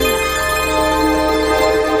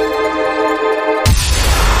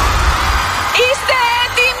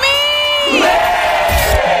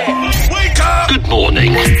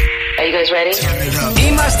δεύτερη.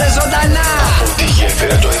 Είμαστε ζωντανά από τη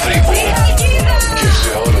γέφυρα του Ευρύπου και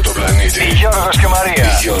σε όλο το πλανήτη. Γιώργος και Μαρία.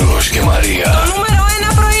 Γιώργος και Μαρία. Το νούμερο 1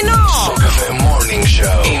 πρωινό. Στο καφέ Morning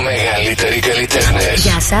Show. Οι μεγαλύτεροι καλλιτέχνες.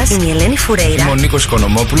 Γεια σας, είμαι η Ελένη Φουρέιρα. Είμαι ο Νίκος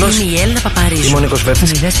Οικονομόπουλος. Είμαι η Έλληνα Παπαρίζου. Είμαι ο Νίκος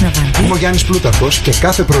Βέρτης. Είμαι ο Γιάννης Πλούταρχος και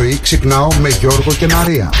κάθε πρωί ξυπνάω με Γιώργο και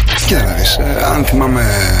Μαρία. Κοίτα να δεις, αν θυμάμαι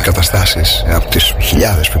καταστάσεις από τις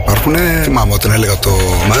χιλιάδες που υπάρχουν, θυμάμαι όταν έλεγα το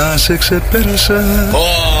 «Μα σε ξεπέρασα».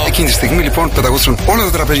 Εκείνη τη στιγμή λοιπόν πεταγόντουσαν όλα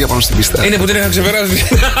τα τραπέζια πάνω στην πίστα. Είναι που την είχα ξεπεράσει.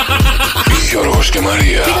 Γιώργος και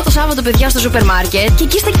Μαρία. Πήγα το Σάββατο, παιδιά, στο σούπερ μάρκετ και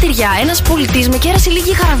εκεί στα κτηριά ένας πολιτής με κέρασε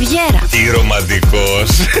λίγη χαραβιέρα. Τι ρομαντικός.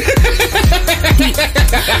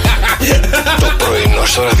 Το πρωινό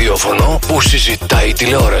στο ραδιόφωνο που συζητάει η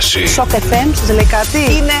τηλεόραση. Σοκ FM, σας λέει κάτι.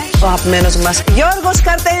 Είναι ο αγαπημένος μας Γιώργος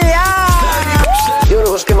Καρτελιά.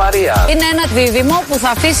 Γιώργος και Μαρία. Είναι ένα δίδυμο που θα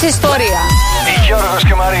αφήσει ιστορία. Γιώργος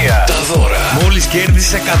και Μαρία. Τα δώρα. Μόλις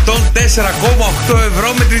κέρδισε 104,8 ευρώ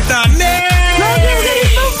μετρητά. Ναι!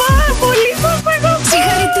 Ευχαριστώ πάρα πολύ.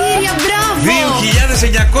 Συγχαρητήρια, μπράβο!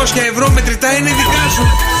 2.900 ευρώ μετρητά είναι δικά σου.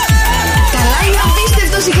 Καλά, είναι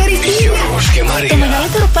απίστευτο, συγχαρητήρια! Γιώργος και Μαρία. Το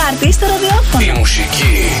μεγαλύτερο πάρτι στο ραδιόφωνο. Η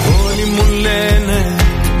μουσική. Όλοι μου λένε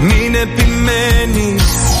μην επιμένεις.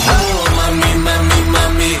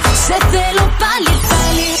 Μαμί, σε θέλω πάλι.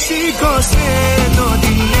 Σήκωσε το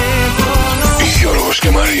τηλέφωνο. Γιώργος και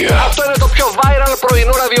Μαρία. Αυτό είναι το πιο viral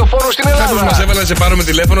πρωινό ραδιοφώνου στην Ελλάδα. Κάποιος μας έβαλε να σε πάρουμε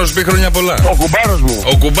τηλέφωνο, σου πει χρόνια πολλά. Ο κουμπάρος μου.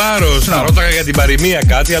 Ο κουμπάρος. Θα ρώταγα για την παροιμία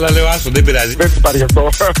κάτι, αλλά λέω άστο, δεν πειράζει. Δεν υπάρχει αυτό.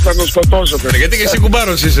 Θα τον σκοτώσω. Γιατί και εσύ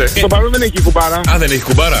κουμπάρος είσαι. Στο παρόν δεν έχει κουμπάρα. Α, δεν έχει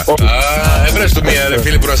κουμπάρα. Α, έβρες του μία ρε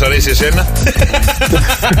φίλη που να σ' αρέσει εσένα.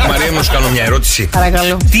 Μαρία, να σου κάνω μια ερώτηση.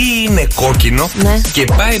 Παρακαλώ. Τι είναι κόκκινο και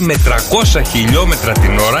πάει με 300 χιλιόμετρα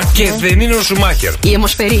την ώρα και δεν είναι ο Σουμάχερ? Η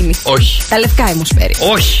αιμοσφαιρίνη. Όχι. Τα λευκά αιμοσφαίρι.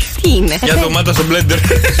 Όχι. Τι είναι? Για ντομάτα στο μπλέντερ.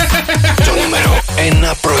 Το νούμερο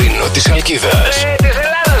 1 πρωινό της Αλκίδας. Της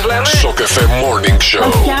Ελλάδας λέμε. Στο καφέ Morning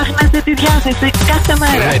Show. Φτιάχνετε τη διάθεση κάθε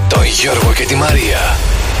μέρα. Με τον Γιώργο και τη Μαρία.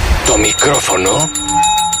 Το μικρόφωνο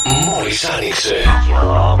μόλις άνοιξε.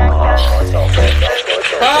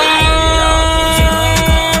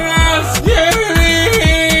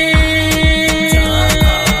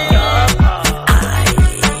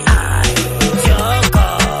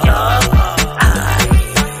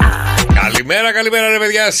 Καλημέρα ρε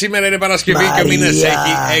παιδιά, σήμερα είναι Παρασκευή και ο μήνας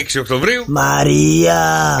έχει 6 Οκτωβρίου.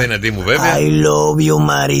 Μαρία, απέναντί μου βέβαια. I love you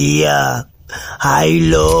Μαρία,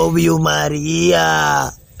 I love you Μαρία.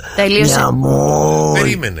 Τελείωσε.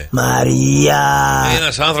 Περίμενε. Μαρία.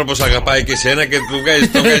 Ένας άνθρωπος αγαπάει και σένα και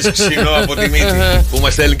το βγάζεις ξινό από τη μύτη. Που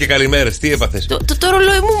μας στέλνει και καλημέρες. Τι έπαθες? Το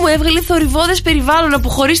ρολόι μου έβγαλε θορυβώδες περιβάλλον,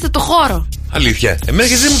 αποχωρήστε το χώρο. Αλήθεια. Εμένα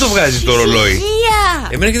και δεν μου το βγάζει το ρολόι.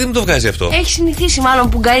 Εμένα και δεν μου το βγάζει αυτό. Έχει συνηθίσει μάλλον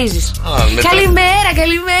που γκαΐζεις.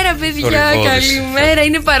 Καλημέρα παιδιά. Καλημέρα.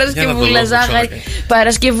 Είναι Παρασκευούλα ζάχαρη.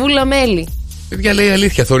 Παρασκευούλα μέλι. Παιδιά, λέει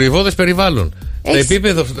αλήθεια. Θορυβώδες περιβάλλον. Τα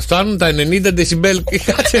επίπεδα φτάνουν τα 90 δεσιμπέλ.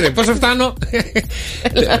 Κάτσε ρε, πόσο φτάνω?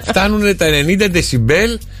 Φτάνουν τα 90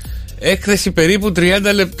 δεσιμπέλ. Έκθεση περίπου 30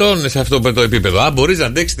 λεπτών σε αυτό το επίπεδο. Α, μπορείς να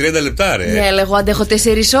αντέξεις 30 λεπτά, ρε. Ναι, εγώ αντέχω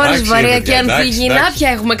 4 ώρες βαρέα και αν φύγει να πια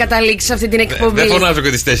έχουμε καταλήξει σε αυτή την εκπομπή. Δεν φωνάζω και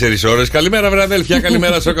τις 4 ώρες. Καλημέρα, βρε αδέλφια.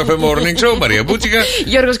 Καλημέρα στο καφέ Morning Show. Μαρία Μπούτσικα.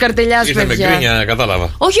 Γιώργος Καρτελιάς, παιδιά. Ήρθε με γκρίνια, κατάλαβα.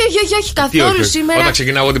 Όχι, καθόλου σήμερα. Όταν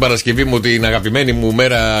ξεκινάω εγώ την Παρασκευή μου, την αγαπημένη μου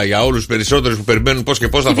μέρα για όλους τους περισσότερους που περιμένουν πώς και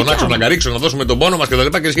πώς θα φωνάξω, να καρύξω, να δώσουμε τον πόνο μας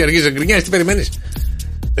κτλ. Και εσύ αργείς να γκρινιάζεις, τι περιμένεις?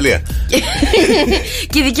 Τελεία.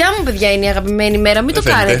 Και η δικιά μου, παιδιά, είναι η αγαπημένη μέρα. Μην το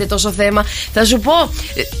κάνετε τόσο θέμα. Θα σου πω,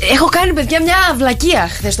 έχω κάνει, παιδιά, μια βλακεία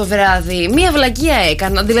χθες το βράδυ. Μια βλακεία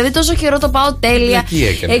έκανα. Δηλαδή, τόσο καιρό το πάω τέλεια.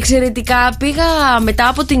 Εξαιρετικά. Πήγα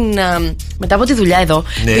μετά από τη δουλειά εδώ.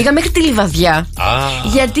 Ναι. Πήγα μέχρι τη Λιβαδιά.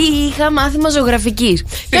 Γιατί είχα μάθημα ζωγραφικής.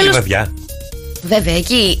 Τι Λιβαδιά? Βέβαια,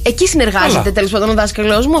 εκεί συνεργάζεται τέλος πάντων ο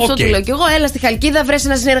δάσκαλός μου. Αυτό του λέω κι εγώ. Έλα στη Χαλκίδα, βρες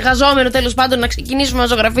ένα συνεργαζόμενο τέλος πάντων να ξεκινήσουμε να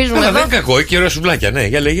ζωγραφίζουμε. Δεν είναι κακό, έχει ωραία σουβλάκια, ναι,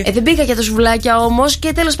 για λέγε. Δεν πήγα για τα σουβλάκια όμως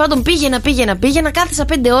και τέλος πάντων πήγαινα. Κάθισα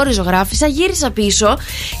 5 ώρες ζωγράφισα, γύρισα πίσω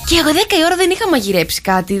και εγώ 10 η ώρα δεν είχα μαγειρέψει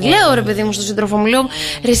κάτι. Λέω ρε παιδί μου στον σύντροφο μου, λέω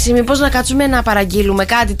ρε εσύ, μήπως να κάτσουμε να παραγγείλουμε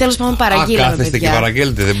κάτι. Τέλος πάντων παραγγείλαμε. Κάθεστε και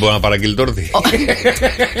παραγγέλνετε, δεν μπορώ να παραγγείλει τόρτι.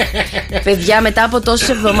 Παιδιά, μετά από τόσες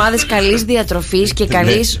εβδομάδες καλής διατροφής και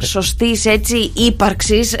καλής σωστής έτσι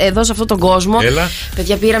ύπαρξης εδώ σε αυτόν τον κόσμο. Έλα.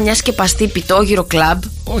 Παιδιά, πήρα μια σκεπαστή πιτόγυρο κλαμπ.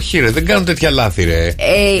 Όχι, ρε, δεν κάνουν τέτοια λάθη, ρε.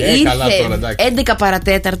 Καλά τώρα, 11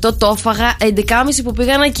 παρατέταρτο, το έφαγα. 11.30 που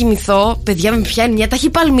πήγα να κοιμηθώ. Παιδιά, με πιάνει μια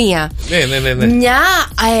ταχυπαλμία.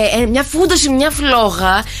 Ναι. Μια φούντωση, μια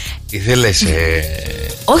φλόγα. Ήθελες.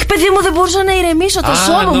 Όχι, παιδί μου, δεν μπορούσα να ηρεμήσω το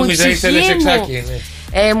σώμα μου. Νόμιζα ήθελες εξάκι.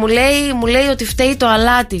 Μου λέει ότι φταίει το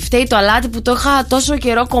αλάτι. Φταίει το αλάτι που το είχα τόσο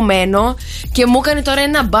καιρό κομμένο και μου έκανε τώρα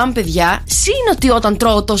ένα μπαμ, παιδιά. Συν ότι όταν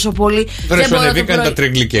τρώω τόσο πολύ. Τώρα σου ανεβήκαν τα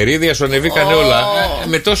τριγλικερίδια, σου ανεβήκαν όλα.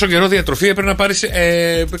 Με τόσο καιρό διατροφή έπρεπε να πάρεις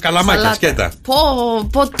καλαμάκια, σκέτα.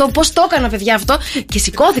 Πώς το έκανα, παιδιά, αυτό. Και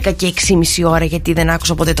σηκώθηκα και 6,5 ώρα γιατί δεν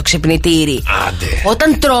άκουσα ποτέ το ξυπνητήρι. Άντε.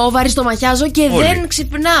 Όταν τρώω, βαριστομαχιάζω και δεν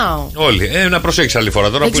ξυπνάω. Όλοι. Να προσέξεις άλλη φορά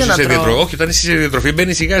τώρα που είσαι σε διατροφή. Όχι, όταν είσαι σε διατροφή,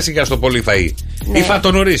 μπαίνει σιγά σιγά στο πολύ φαΐ. Ναι. Ή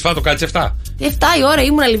φάτο νωρίς, φάτο κάτσε 7. 7 η ώρα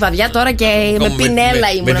ήμουνα λιβαδιά τώρα και με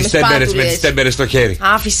πινέλα ήμουνα. Με τις τέμπερες στο χέρι.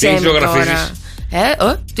 Άφησε με τώρα.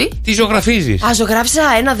 Τι ζωγραφίζεις? Ζωγράφισα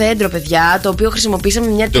ένα δέντρο, παιδιά, το οποίο χρησιμοποίησαμε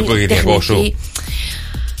μια τεχνική.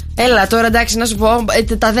 Έλα τώρα, εντάξει, να σου πω.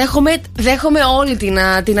 Τα δέχομαι όλη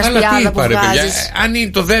την αστιάδα που βγάζεις. Αν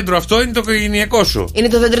είναι το δέντρο αυτό, είναι το οικογενειακό σου. Είναι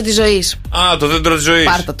το δέντρο της ζωής. Α, το δέντρο της ζωής.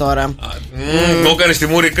 Πάρτα τώρα. Μου έκανες τη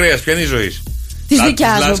μούρη κρέας, ποια είναι η ζωή? Της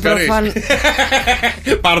δικιάς μου, προφανώς.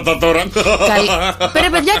 Πάρτα τώρα. Πέρα,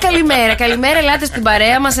 παιδιά, καλημέρα. Καλημέρα, ελάτε στην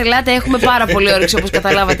παρέα μας. Ελάτε, έχουμε πάρα πολύ όρεξη όπως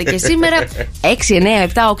καταλάβατε και σήμερα. 6, 9,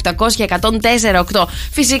 7, 800 104, 8.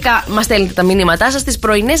 Φυσικά μας στέλνετε τα μηνύματά σας, τις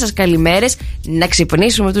πρωινές σας καλημέρες. Να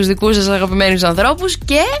ξυπνήσουμε τους δικούς σας αγαπημένους ανθρώπους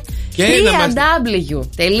και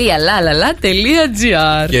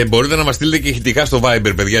www.lalala.gr. Και μπορείτε να μας στείλετε και ηχητικά στο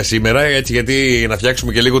Viber, παιδιά, σήμερα. Έτσι, γιατί να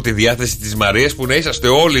φτιάξουμε και λίγο τη διάθεση της Μαρίας, που να είσαστε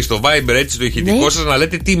όλοι στο Viber, έτσι, στο ηχητικό σας, να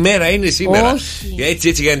λέτε τι μέρα είναι σήμερα. Έτσι,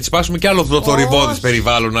 για να τη σπάσουμε κι άλλο το θορυβώδες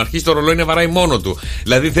περιβάλλον. Να αρχίσει το ρολόι να βαράει μόνο του.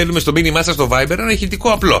 Δηλαδή, θέλουμε στο μήνυμά σας στο Viber ένα ηχητικό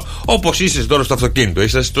απλό. Όπως είστε τώρα στο αυτοκίνητο,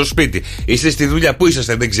 είστε στο σπίτι, είστε στη δουλειά, πού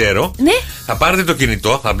είσαστε, δεν ξέρω. Ναι. Θα πάρετε το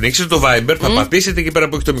κινητό, θα ανοίξετε το Viber, θα πατήσετε εκεί πέρα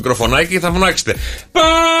που έχει το μικροφωνάκι και θα φωνάξετε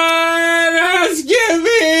Παρασκευή!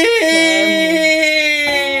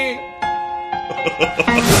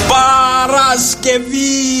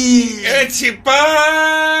 Παρασκευή! Έτσι, Παρασκευή!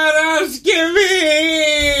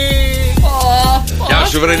 Γεια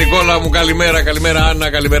σου, βρε Νικόλα μου, καλημέρα. Καλημέρα, Άννα,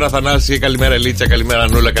 καλημέρα, Θανάση, καλημέρα, Ελίτσα, καλημέρα,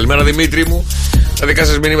 Νούλα, καλημέρα, Δημήτρη μου. Τα δικά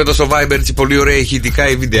σας μηνύματα στο Viber, έτσι πολύ ωραία ηχητικά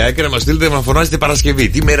ή βιντεάκια, να μας στείλετε να φωνάζετε Παρασκευή.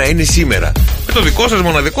 Τι μέρα είναι σήμερα? Με το δικό σας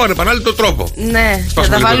μοναδικό ανεπανάληπτο τρόπο. Ναι, θα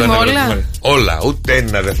τα βάλουμε όλα. Όλα, ούτε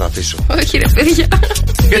ένα δεν θα αφήσω. Όχι, ρε παιδιά.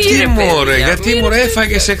 Γιατί μωρέ,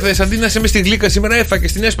 έφαγες εχθές? Αντί να είσαι μες στη γλύκα σήμερα,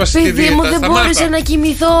 έφαγες, την έσπασες στη δίαιτα. Παιδί μου, δεν μπόρεσα να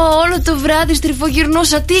κοιμηθώ όλο το βράδυ,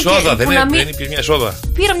 στριφογυρνούσα. Τι σόδα, δεν πήρε μια σόδα?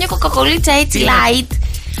 Πήρα μια κοκακολίτσα έτσι light,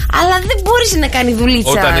 αλλά δεν μπόρεσε να κάνει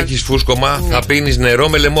δουλίτσα. Όταν έχεις φούσκωμα, θα πίνεις νερό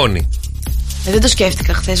με λεμόνι. Δεν το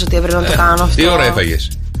σκέφτηκα χθες ότι έπρεπε να το κάνω αυτό. Τι ώρα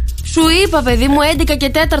έφαγες? Σου είπα, παιδί μου, 11 και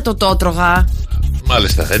 4 το έτρωγα.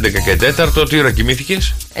 Μάλιστα, 11 και 4, τι ώρα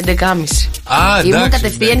κοιμήθηκες? 11.30. Ήμουν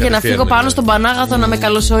κατευθείαν για να φύγω πάνω στον Πανάγαθο να με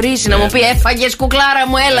καλωσορίσει, να μου πει έφαγες κουκλάρα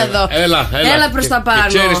μου, έλα εδώ. Έλα προς τα πάνω.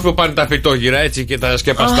 Και ξέρεις που πάνε τα φυτόγυρα, έτσι, και τα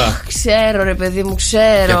σκεπαστά. Ξέρω, ρε παιδί μου,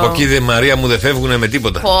 ξέρω. Και από εκεί Μαρία μου δεν φεύγουνε με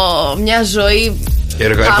τίποτα. Μια ζωή.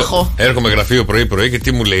 Έρχομαι γραφείο πρωί-πρωί και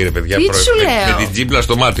τι μου λέει, ρε παιδιά? Τι σου λέω? Με την τζίμπλα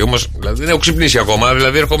στο μάτι. Όμως δεν έχω ξυπνήσει ακόμα,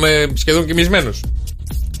 δηλαδή έρχομαι σχεδόν κοιμισμένος.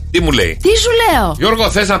 Τι μου λέει? Τι σου λέω?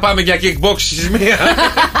 Γιώργο, θες να πάμε για kickbox στις 1?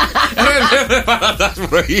 Δεν παρατάς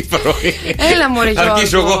πρωί-πρωί. Έλα μωρέ Γιώργο.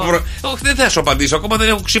 Αρχίσω εγώ όχι, δεν θα σου απαντήσω, ακόμα δεν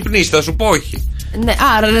έχω ξυπνήσει, θα σου πω όχι. Ναι,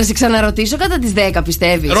 άρα να σε ξαναρωτήσω κατά τις 10,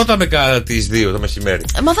 πιστεύεις? Ρώτα με κατά τις 2 το μεσημέρι.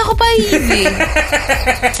 Μα θα έχω πάει ήδη.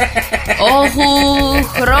 Όχου,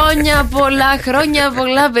 χρόνια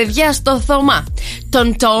πολλά, παιδιά, στο Θωμά.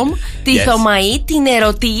 Τον Τόμ, τη Θωμαή, την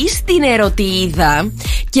Ερωτής, την Ερωτήδα.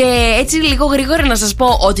 Και έτσι λίγο γρήγορα να σας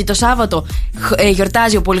πω ότι το Σάββατο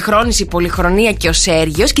γιορτάζει ο Πολυχρόνης, η Πολυχρονία και ο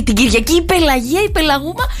Σέργιος. Και την Κυριακή η Πελαγία, η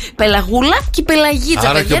Πελαγούλα και η Πελαγίτσα.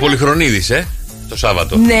 Άρα και ο Πολυχρονίδης, το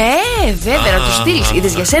Σάββατο. Ναι, βέβαια, να του στείλεις.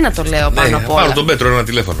 Είδες, για σένα το λέω πάνω απ' όλα. Πάρω τον Πέτρο ένα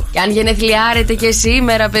τηλέφωνο. Και αν γενεθλιάρετε και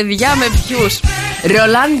σήμερα, παιδιά, με ποιους?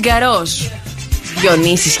 Ρολάν Γκαρός,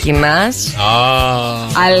 Διονύσης Χινάς,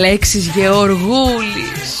 Αλέξης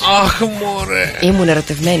Γεωργούλης. Αχ, μωρέ. Ήμουν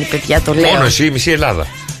ερωτευμένη, παιδιά, το λέω. Μόνο εσύ, η μισή Ελλάδα.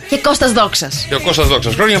 Και Κώστας Δόξας. Και ο Κώστας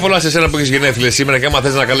Δόξας. Χρόνια πολλά σε εσένα που έχεις γενέθλια σήμερα. Και άμα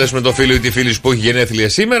θες να καλέσουμε το φίλο ή τη φίλη σου που έχει γενέθλια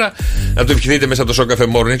σήμερα, να το ευχηθείτε μέσα από το Show Cafe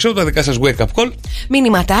Morning Show, τα δικά σας wake up call.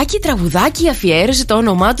 Μηνυματάκι, τραγουδάκι, αφιέρωσε το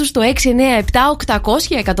όνομά του στο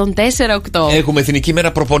 697-800-1048. Έχουμε Εθνική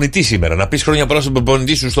Μέρα Προπονητή σήμερα. Να πεις χρόνια πολλά στον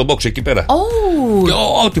προπονητή σου στο box εκεί πέρα.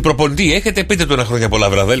 Ό,τι προπονητή έχετε, πείτε του ένα χρόνια πολλά,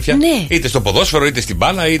 βραδέλφια. Ναι. Είτε στο ποδόσφαιρο, είτε στην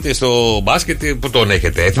μπάλα, είτε στο μπάσκετ, που τον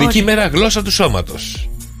έχετε. Εθνική Μέρα Γλώσσα του Σώματος.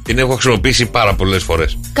 Την έχω χρησιμοποιήσει πάρα πολλές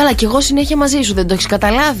φορές. Καλά, και εγώ συνέχεια μαζί σου, δεν το έχεις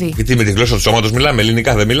καταλάβει? Γιατί με τη γλώσσα του σώματος μιλάμε,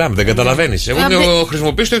 ελληνικά δεν μιλάμε, δεν καταλαβαίνεις. Εγώ το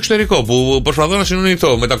χρησιμοποιήσω στο εξωτερικό, που προσπαθώ να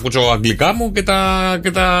συνονιθώ με τα κουτσοαγγλικά μου και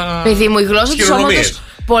τα. Παιδί μου, η γλώσσα του σώματος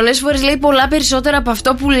πολλές φορές λέει πολλά περισσότερα από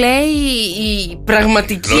αυτό που λέει η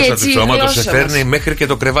πραγματική γλώσσα έτσι. Η γλώσσα του σώματος σε φέρνει μέχρι και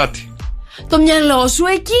το κρεβάτι. το μυαλό σου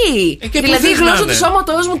εκεί. Δηλαδή η γλώσσα του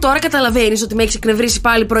σώματός μου τώρα καταλαβαίνεις ότι με έχεις εκνευρίσει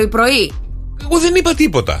πάλι πρωί-πρωί. Εγώ δεν είπα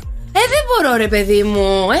τίποτα. Δεν μπορώ, ρε παιδί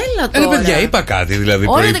μου, έλα τώρα. Ρε παιδιά, είπα κάτι δηλαδή.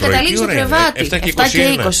 Όλα τα καταλήξει στο κρεβάτι. 7 και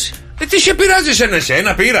 20. Τι σε πειράζει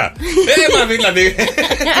ένα πήρα. Μα δηλαδή.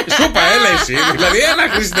 Σούπα, έλα εσύ. Δηλαδή,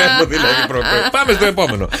 ένα Χριστέφο δηλαδή. Πάμε στο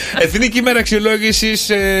επόμενο. Εθνική ημέρα αξιολόγησης.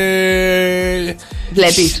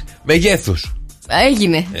 Βλέπεις. Μεγέθους.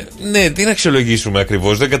 Έγινε. Ναι, τι να αξιολογήσουμε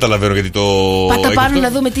ακριβώς, δεν καταλαβαίνω γιατί το. Πάτα πάνω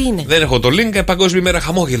να δούμε τι είναι. Δεν έχω το link. Παγκόσμια ημέρα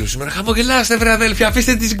χαμόγελου σήμερα. Χαμογελάστε, βρε αδέλφια.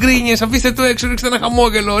 Αφήστε τις γκρίνιες, αφήστε το έξω. Ρίξτε ένα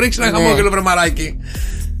χαμόγελο. Ρίξτε ένα χαμόγελο, βρε μαράκι.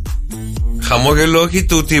 Χαμόγελο, όχι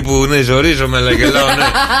του τύπου. Ναι, ζορίζομαι, αλλά γελάω.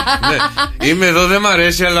 Ναι. Είμαι εδώ, δεν μ'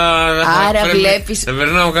 αρέσει, αλλά. Άρα βλέπεις. Δεν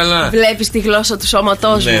περνάω καλά. Βλέπεις τη γλώσσα του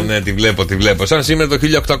σώματός μου. Ναι, τη βλέπω. Σαν σήμερα το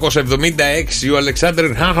 1876 ο Αλεξάνδρ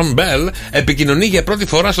Graham Bell επικοινωνεί για πρώτη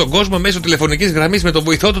φορά στον κόσμο μέσω τηλεφωνικής γραμμής με τον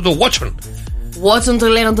βοηθό του, τον Watson. Watson το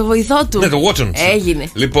λέγανε το βοηθό του. Ναι, το Watson. Έγινε.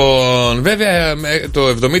 Λοιπόν, βέβαια το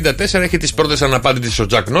 1974 έχει τις πρώτες αναπάντητες ο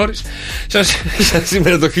Τζακ Νόρις. Σαν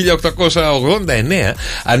σήμερα το 1889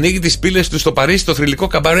 ανοίγει τις πύλες του στο Παρίσι το θρυλικό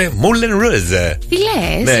καμπαρέ Moulin Rouge. Τι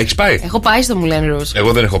λες? Ναι, έχεις πάει? Έχω πάει στο Moulin Rouge.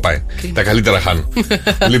 Εγώ δεν έχω πάει. Τα καλύτερα χάνω.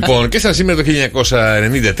 Λοιπόν, και σαν σήμερα το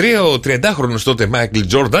 1993 ο 30χρονος τότε Μάικλ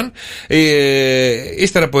Τζόρνταν,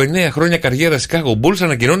 ύστερα από 9 χρόνια καριέρα Chicago Bulls,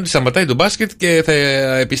 ανακοινώνει ότι σταματάει το μπάσκετ και θα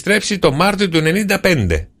επιστρέψει το Μάρτιο του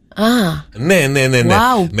 95. Ναι.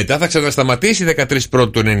 Wow. Μετά θα ξανασταματήσει 13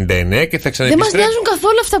 Πρώτου του 99 και θα ξαναεπιστρέψει. Δεν μας νοιάζουν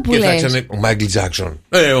καθόλου αυτά που λες. Ο Μάικλ Τζάκσον.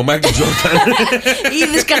 Ο Μάικλ Τζόρνταν.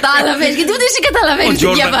 Είδες, κατάλαβες. Γιατί ούτε εσύ καταλαβαίνεις τι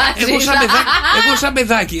διαβάζεις.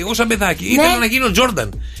 Εγώ σαν παιδάκι ήθελα να γίνω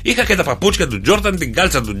Τζόρνταν. Είχα και τα παπούτσια του Τζόρνταν, την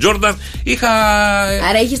κάλτσα του Τζόρνταν.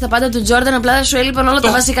 Άρα είχες τα πάντα του Τζόρνταν, απλά σου έλειπαν όλα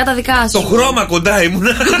τα βασικά τα δικά σου. Το χρώμα κοντά ήμουν.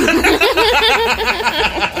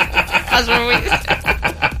 Ας μου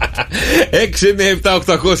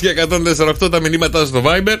 697-800-1048 τα μηνύματά στο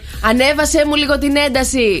Viber. Ανέβασε μου λίγο την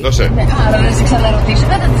ένταση. Δώσε. Άρα δεν σε ξαναρωτήσω.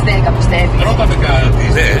 Δεν θα τις δέκα πιστεύει. Ρώπαμε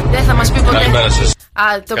κάτι. Δεν θα μας πει ποτέ. Καλημέρα σας.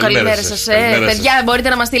 Το καλημέρα σας. Παιδιά, μπορείτε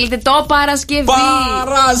να μας στείλετε το Παρασκευή.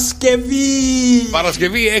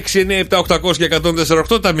 Παρασκευή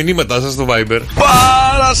 697-800-1048 τα μηνύματά σας στο Viber.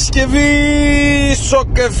 Παρασκευή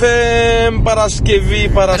Σοκ-FM.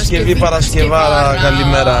 Παρασκευάρα.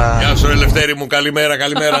 Καλημέρα. Γεια σου, Ελευθέρη μου, καλημέρα.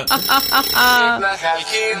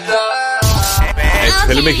 Έτσι,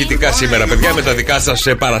 θέλουμε ηχητικά σήμερα, παιδιά, με τα δικά σας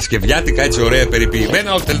παρασκευιάτικα, έτσι ωραία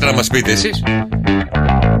περιποιημένα, ό,τι θέλετε να μας πείτε εσείς.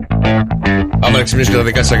 Άμα να ξυπνήσω και τα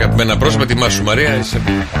δικά σας αγαπημένα πρόσωπα, ετοιμάσου Μαρία. Είσαι...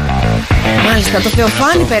 Μάλιστα, το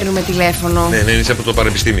Θεοφάνη παίρνουμε τηλέφωνο. Ναι, είσαι από το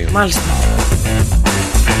Πανεπιστήμιο. Μάλιστα.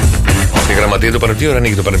 Στη γραμματεία του Πανεπιστήμιου,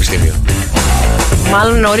 ανοίγει το Πανεπιστήμιο.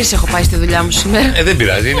 Μάλλον νωρίς έχω πάει στη δουλειά μου σήμερα. Δεν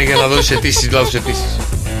πειράζει, είναι για να δώσεις αιτήσεις, λάθος αιτήσεις.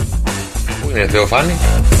 Πού είναι, Θεοφάνη?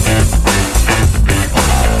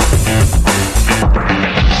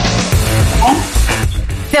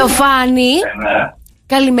 Θεοφάνη,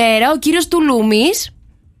 καλημέρα, ο κύριος Τουλούμης.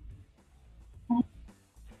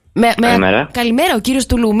 Καλημέρα, ο κύριος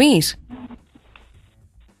Τουλούμης.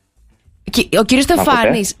 Ο κύριος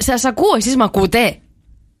Θεοφάνης, σας ακούω, εσείς μ' ακούτε?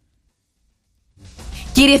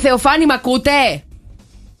 Κύριε Θεοφάνη, μ' ακούτε?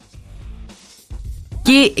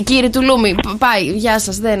 Κύριε Τουλούμη, πάει, γεια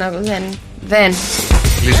σας, δεν.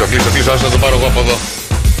 Κλείσω, άσου να το πάρω εγώ από εδώ.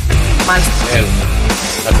 Μάλιστα. Έλα,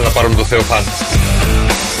 κάτσε να πάρουμε το Θεοφάνη.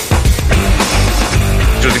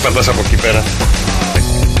 Ξέρω τι πατάς από εκεί πέρα.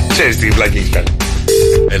 Ξέρεις τι βλάκι έχεις κάνει.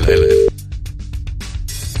 Έλα.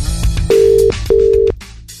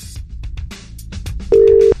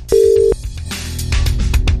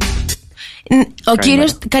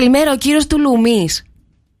 Καλημέρα, ο κύριος Τουλούμης.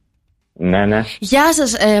 Ναι. Γεια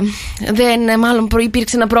σας. Μάλλον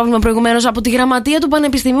υπήρξε ένα πρόβλημα προηγουμένως από τη γραμματεία του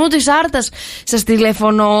Πανεπιστημίου της Άρτας. Σας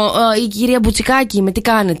τηλεφωνώ. Η κυρία Μπουτσικάκη, με τι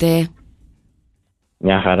κάνετε?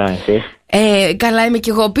 Μια χαρά, εσύ? Καλά είμαι κι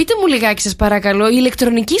εγώ. Πείτε μου λιγάκι σας παρακαλώ, η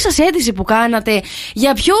ηλεκτρονική σας αίτηση που κάνατε,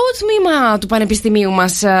 για ποιο τμήμα του Πανεπιστημίου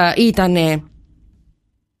μας ήτανε?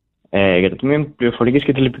 Για το τμήμα πληροφορικής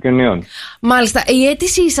και τηλεπικοινωνιών. Μάλιστα, η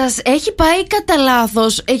αίτησή σας έχει πάει κατά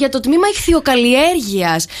λάθος για το τμήμα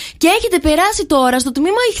ηχθειοκαλλιέργειας και έχετε περάσει τώρα στο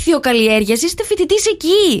τμήμα ηχθειοκαλλιέργειας. Είστε φοιτητής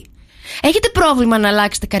εκεί. Έχετε πρόβλημα να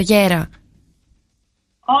αλλάξετε καριέρα?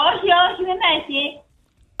 Όχι, δεν έχει.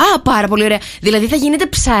 Πάρα πολύ ωραία. Δηλαδή θα γίνετε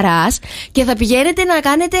ψαράς και θα πηγαίνετε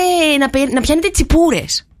να πιάνετε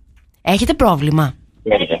τσιπούρες. Έχετε πρόβλημα?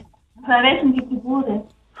 Θα αρέσουν και τσιπούρες.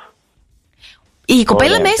 Η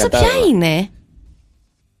κοπέλα μέσα ποια είναι?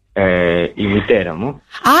 Η μητέρα μου.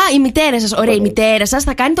 Η μητέρα σας. Ωραία, η μητέρα σας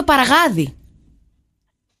θα κάνει το παραγάδι.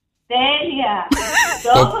 Τέλεια.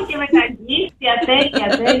 Το έχω και με καγκίστια.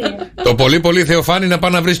 Τέλεια. Το πολύ Θεοφάνη να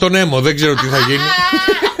πάει να βρει τον Έμο. Δεν ξέρω τι θα γίνει.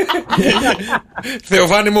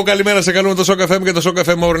 Θεοφάνη μου, καλημέρα. Σε καλούμε το Shock FM και το Shock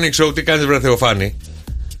FM Morning Show. Τι κάνεις, βρε Θεοφάνη?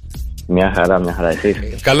 Μια χαρά, εσείς?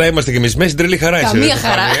 Καλά είμαστε κι εμείς. Μέση τρελή χαρά είσαι. Καμία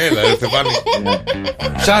χαρά. Έλα, Θεοφάνη.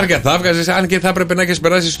 Ψάρια θα έβγαζες, αν και θα έπρεπε να έχεις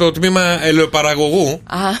περάσει στο τμήμα ελαιοπαραγωγού.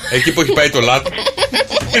 Εκεί που έχει πάει το λάτ.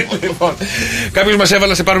 Λοιπόν, κάποιος μας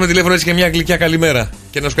έβαλε σε πάρουμε τηλέφωνο έτσι και μια γλυκιά καλημέρα.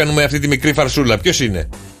 Και να σου κάνουμε αυτή τη μικρή φαρσούλα. Ποιος είναι?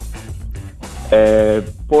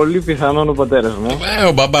 Πολύ πιθανόν ο πατέρας μου.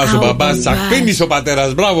 Ο μπαμπάς. Τσακπίνης ο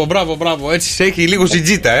πατέρας. Μπράβο. Έτσι σε έχει λίγο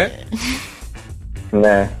σιτζίτα,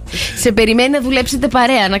 Ναι. Σε περιμένει να δουλέψετε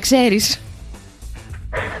παρέα, να ξέρεις.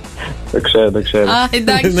 Το ξέρω. Α,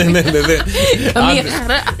 εντάξει. Ναι.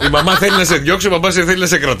 Η μαμά θέλει να σε διώξει, ο μπαμπάς θέλει να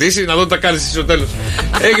σε κρατήσει, να δω τι θα κάνεις στο τέλος.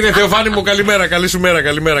 Έγινε, Θεοφάνη μου, καλημέρα. Καλή σου μέρα,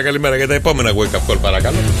 καλημέρα. Για τα επόμενα wake up call,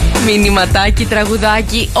 παρακαλώ. Μηνυματάκι,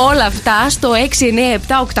 τραγουδάκι, όλα αυτά στο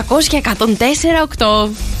 697-800-1048.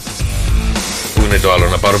 Πού είναι το άλλο,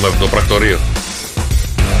 να πάρουμε από το πρακτορείο?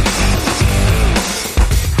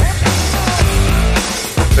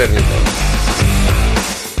 Παίρνει τώρα.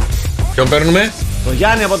 Ποιον παίρνουμε? Το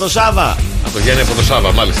Γιάννη από το Σάβα. Το Γιάννη από το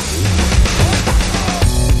Σάβα, μάλιστα.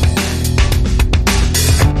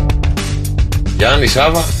 Γιάννη,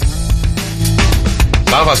 Σάβα.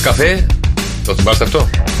 Σάβας καφέ. Το θυμάστε αυτό?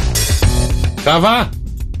 Σάβα,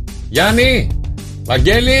 Γιάννη,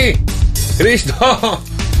 Βαγγέλη, Χρήστο.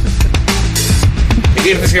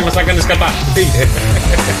 Ήρθες και μας τα κάνεις κατά.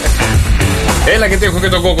 Έλα, γιατί έχω και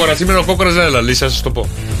τον Κόκορα. Σήμερα ο Κόκορας δεν έλα, λύσα, σας το πω.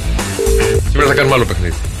 Σήμερα θα κάνουμε άλλο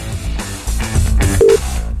παιχνίδι.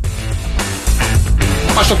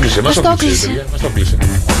 Μας το κλείσε.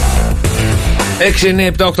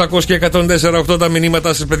 697-800 και 104-8 τα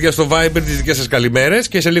μηνύματά σας, παιδιά, στο Viber, τις δικές σας καλημέρες.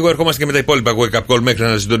 Και σε λίγο ερχόμαστε και με τα υπόλοιπα wake up call μέχρι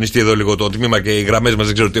να συντονιστεί εδώ λίγο το τμήμα και οι γραμμές μας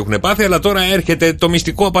δεν ξέρω τι έχουν πάθει. Αλλά τώρα έρχεται το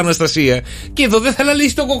μυστικό από Αναστασία. Και εδώ δεν θα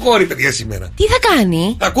λαλήσει το κοκόρι, παιδιά, σήμερα. Τι θα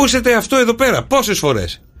κάνει? Θα ακούσετε αυτό εδώ πέρα. Πόσες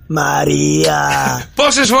φορές? Μαρία.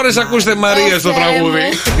 Πόσες φορές ακούσετε Μαρία στο τραγούδι?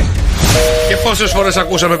 Και πόσες φορές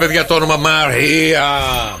ακούσαμε, παιδιά, το όνομα Μαρία?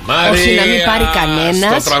 Όχι, να μην πάρει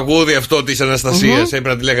κανένας. Στο τραγούδι αυτό της Αναστασίας έπρεπε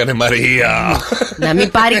να τη λέγανε Μαρία. Να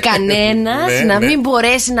μην πάρει κανένας, να μην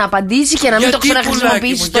μπορέσει να απαντήσει και να μην το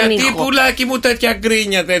ξαναχρησιμοποιήσει στον ήχο. Γιατί, πουλάκι μου, τέτοια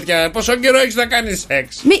γκρίνια τέτοια? Πόσο καιρό έχεις να κάνεις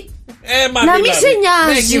σεξ? Να μην σε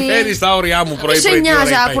νοιάζει. Με έχει φέρει στα όρια μου πρωί. Σε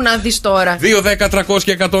νοιάζει, άκου να δεις τώρα. 2-10-300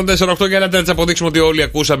 και 104-8 για να τις αποδείξουμε ότι όλοι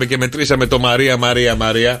ακούσαμε και μετρήσαμε το Μαρία.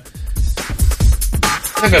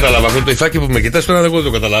 Δεν κατάλαβα αυτό το υφάκι που με κοιτάς τώρα, δεν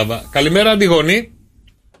το καταλάβα. Καλημέρα, Αντιγόνη.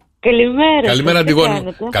 Καλημέρα, Αντιγόνη.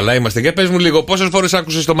 Καλά είμαστε. Για πες μου λίγο, πόσες φορές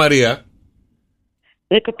άκουσες το Μαρία?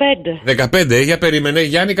 15, για περίμενε.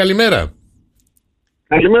 Γιάννη, καλημέρα.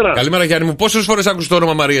 Καλημέρα, Γιάννη μου. Πόσες φορές άκουσες το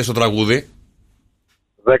όνομα Μαρία στο τραγούδι?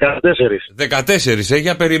 14,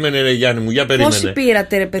 για περίμενε, ρε Γιάννη μου, για περίμενε. Πόσοι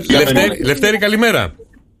πήρατε, ρε παιδιά? Λευτέρη, καλημέρα.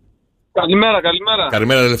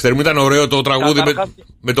 Καλημέρα, Λευτέρη μου. Ήταν ωραίο το τραγούδι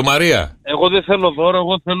με το Μαρία. Εγώ δεν θέλω δώρο,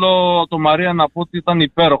 εγώ θέλω το Μαρία να πω ότι ήταν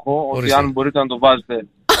υπέροχο. Ότι αν μπορείτε να το βάζετε.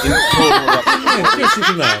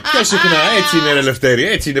 Πιο συχνά, έτσι είναι, ρε Λευτέρη,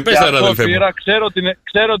 έτσι είναι. Πες τα, αδελφέ μου.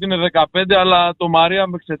 Ξέρω ότι είναι 15, αλλά το Μαρία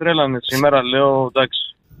με ξετρέλανε σήμερα, λέω εντάξει.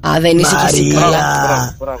 Α, δεν είσαι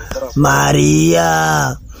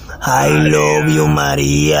Μαρία. I love you,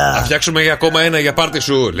 Μαρία. Θα φτιάξουμε ακόμα ένα για πάρτι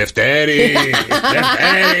σου. Λευτέρη.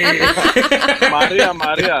 Μαρία.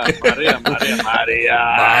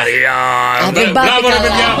 Μπράβο, ρε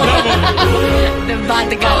παιδιά, μπράβο. Δεν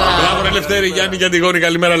πάτε καλά. Μπράβο, ρε Λευτέρη. Γιάννη και Αντιγόνη,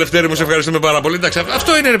 καλημέρα, Λευτέρη μου, σε ευχαριστούμε πάρα πολύ. Εντάξει,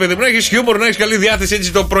 αυτό είναι, ρε παιδί μου, να έχεις χιούμορ, να έχεις καλή διάθεση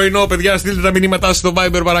έτσι το πρωινό, παιδιά. Στείλτε τα μηνύματά σας στο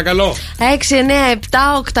Viber, παρακαλώ.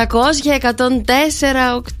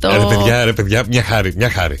 697-800-1048. Ρε παιδιά, μια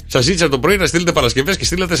χάρη. Σας ζήτησα το πρωί να στείλετε Παρασκευές και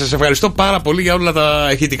στείλατε. Σας ευχαριστώ πάρα πολύ για όλα τα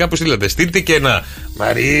ηχητικά που στείλατε. Στείλτε και ένα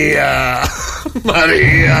Μαρία.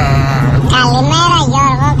 Καλημέρα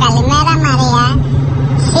Γιώργο, καλημέρα Μαρία.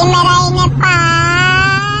 Σήμερα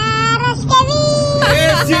είναι Παρασκευή.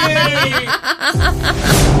 Έτσι.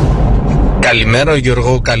 Καλημέρα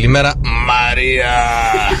Γιώργο, καλημέρα Μαρία.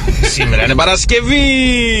 Σήμερα είναι Παρασκευή.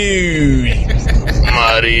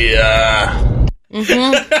 Μαρία.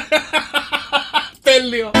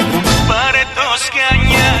 Τέλειο. Πάρε το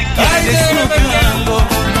σκανιά και άντε στο καλό.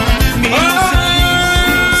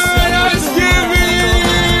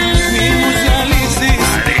 Μη μου ζαλίσεις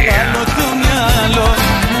πάνω το μυαλό.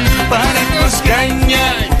 Πάρε το σκανιά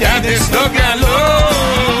και άντε στο καλό.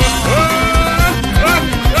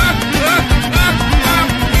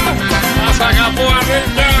 Ας αγαπώ,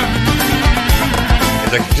 αδέρφια.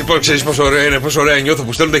 Ξέρεις πόσο ωραία νιώθω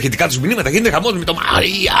που στέλνουν τα ηχητικά τους μηνύματα. Γίνεται χαμός με το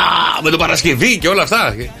Μαρία, με το Παρασκευή και όλα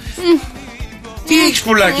αυτά. Τι έχεις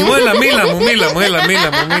πουλάκι μου, έλα, μίλα μου.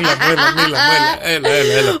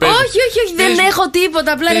 Όχι, δεν έχω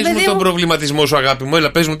τίποτα. Απλά πες μου τον προβληματισμό σου, αγάπη μου.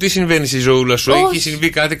 Έλα, πες μου τι συμβαίνει στη ζωούλα σου. Έχει συμβεί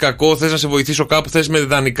κάτι κακό, θες να σε βοηθήσω κάπου, θες με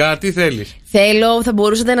δανεικά, τι θέλεις? Θέλω, θα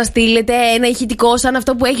μπορούσατε να στείλετε ένα ηχητικό σαν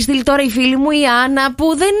αυτό που έχει στείλει τώρα η φίλη μου η Άννα, που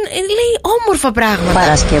δεν λέει όμορφα πράγματα.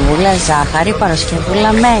 Παρασκευούλα ζάχαρη,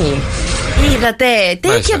 Παρασκευούλα μέλι. Είδατε,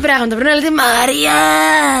 τέτοια πράγματα πρέπει να λέτε Μαρία.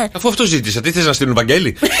 Αφού αυτό ζήτησα, τι θες να στείλουν,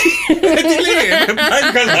 Βαγγέλη? Έτσι λέει,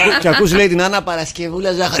 πάει καλά. Και ακούς λέει την Άννα,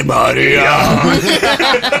 Παρασκευούλα ζάχαρη, Μαρία.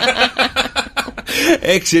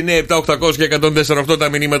 6, 9, 7, 800 και 104 τα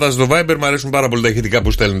μηνύματα στο Viber. Μ' αρέσουν πάρα πολύ τα ηχητικά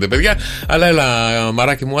που στέλνετε, παιδιά. Αλλά έλα,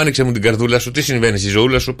 μαράκι μου, άνοιξε μου την καρδούλα σου. Τι συμβαίνει στη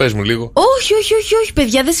ζωούλα σου, πες μου λίγο. Όχι,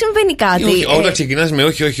 παιδιά, δεν συμβαίνει κάτι. Όταν ξεκινάς με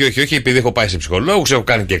όχι, επειδή έχω πάει σε ψυχολόγους, έχω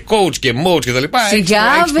κάνει και coach και moach και τα λοιπά. Σιγά,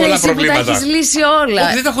 πολλά προβλήματα. Τα έχεις λύσει όλα.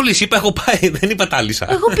 Όχι, δεν τα έχω λύσει, έχω πάει, δεν είπα τα λύσα.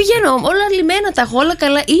 Εγώ πηγαίνω, όλα λυμμένα τα έχω, όλα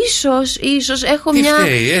καλά. Ίσως έχω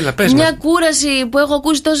μια κούραση που έχω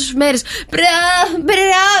ακούσει τόσες μέρες.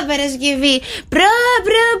 Παρασκευή.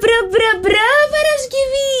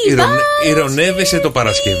 Παρασκευή. Ηρωνεύεσαι το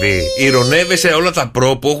Παρασκευή. Ηρωνεύεσαι όλα τα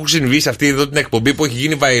που έχουν συμβεί σε αυτή εδώ την εκπομπή που έχει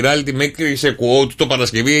γίνει virality μέχρι σε quote το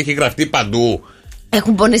Παρασκευή, έχει γραφτεί παντού.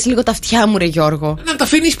 Έχουν πονέσει λίγο τα αυτιά μου, ρε Γιώργο. Να τα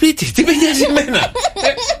αφήνεις σπίτι, τι με νοιάζει εμένα.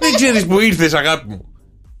 Δεν ξέρεις που ήρθες, αγάπη μου.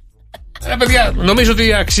 Παιδιά, νομίζω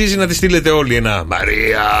ότι αξίζει να τη στείλετε όλοι ένα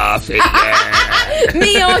Μαρία, φύγε.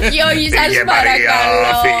 όχι, σας παρακαλώ.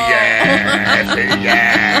 Φύγε.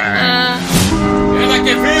 Έλα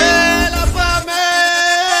και φύγε. Έλα πάμε.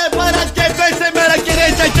 Παρασκευή σήμερα,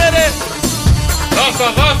 κυρίες και κύριοι. Δώστο.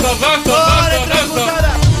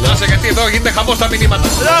 Να σε γιατί εδώ γίνεται χαμός στα μηνύματα.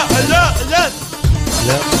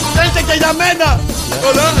 Θέλετε και για μένα.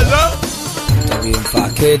 Έλα.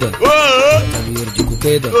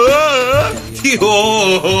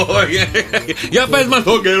 Για πες μας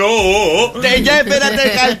τον καιρό. Τα γέφυρα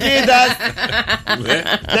της Χαλκίδας.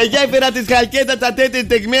 Τα γέφυρα της Χαλκίδας αυτή τη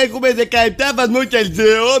στιγμή έχουμε 17 βαθμούς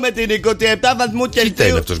Κελσίου με την 27 βαθμούς Κελσίου. Τι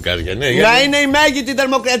είναι αυτός Γκάρια, ναι. Να είναι η μέγιστη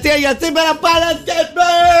θερμοκρασία για σήμερα, Παρασκευή.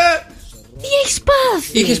 Τι έχεις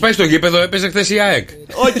πάθει? Είχες πάει στο γήπεδο, έπαιζε χθες η ΑΕΚ.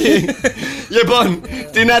 Όχι. Λοιπόν,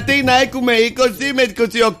 στην Αθήνα έχουμε 20 με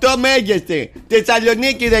 28 μέγιστη.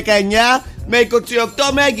 Θεσσαλονίκη 19 με 28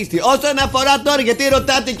 μέγιστη. Όσον αφορά τώρα, γιατί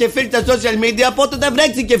ρωτάτε και φίλοι στα social media, πότε θα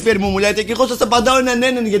βρέξει και φίλοι μου λέτε. Και εγώ σας απαντάω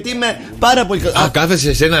έναν, γιατί είμαι πάρα πολύ.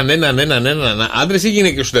 Κάθεσαι σε έναν. Άντρες ή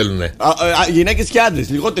γυναίκες σου στέλνουνε? Γυναίκες και άντρες,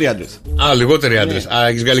 λιγότεροι άντρες. Λιγότεροι άντρες.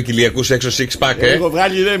 Έχεις βγάλει κοιλιακούς έξω six pack, Έχω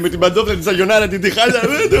βγάλει με την παντόφλα τη Σαγιονάρα την τυχάλα.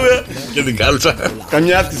 Και την κάλτσα.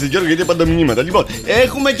 Καμιά αύξηση, Γιώργο, γιατί πάντα μηνύματα. Λοιπόν,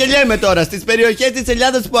 έχουμε και λέμε τώρα στις περιοχές της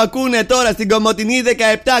Ελλάδας που ακούνε τώρα, στην Κομοτηνή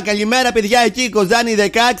 17. Καλημέρα, παιδιά, εκεί. Κοζάνη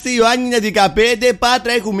 16, Ιωάννη 15,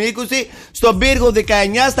 Πάτρα έχουμε 20, στον Πύργο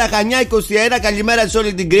 19, στα Χανιά 21. Καλημέρα σε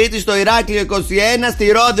όλη την Κρήτη, στο Ηράκλειο 21,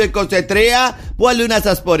 στη Ρόδο 23. Πού αλλού να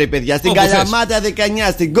σας πω, ρε παιδιά? Στην Καλαμάτα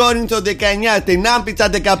 19, στην Κόρινθο 19, στην Άμπιτσα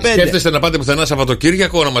 15. Σκέφτεστε να πάτε πουθενά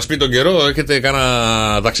Σαββατοκύριακο, να μας πει τον καιρό? Έχετε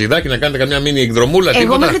κανένα ταξιδάκι, να κάνετε καμιά μίνι εκδρομούλα?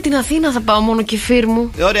 Εγώ μέχρι την Αθήνα θα πάω μόνο κεφίρ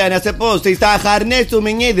μου. Ωραία, να σε πω, στα Χαρνές του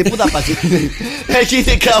Μινίδη, πού θα πας? Έχει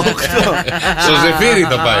 18. Στο Ζεφύρι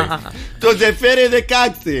θα πάει. Το Ζεφύρι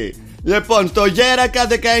 16. Λοιπόν, στο Γέρακα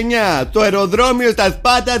 19, το αεροδρόμιο στα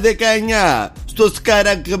Σπάτα 19, στο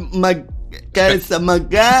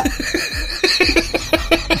Σκαμαγκά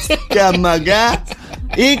Σκαμαγκά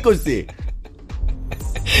 20.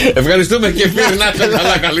 Ευχαριστούμε και φίλοι, να είστε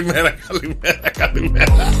καλά. Καλημέρα.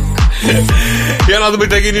 Για να δούμε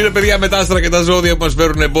τι θα γίνει, παιδιά, με τα άστρα και τα ζώδια που μας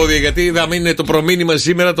φέρουν εμπόδια. Γιατί θα μείνει το προμήνυμα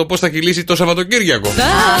σήμερα το πώς θα κυλήσει το Σαββατοκύριακο. Τα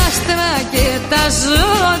άστρα και τα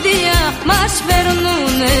ζώδια μας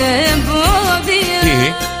φέρνουν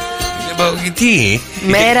εμπόδια. Τι?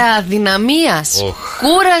 Μέρα αδυναμίας,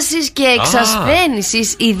 κούρασης και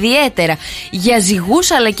εξασθένησης, ιδιαίτερα για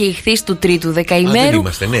ζυγούς αλλά και ηχθείς του τρίτου δεκαημέρου,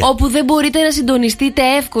 όπου δεν μπορείτε να συντονιστείτε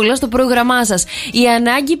εύκολα στο πρόγραμμά σας.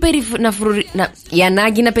 Η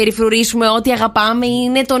ανάγκη να περιφρουρήσουμε ό,τι αγαπάμε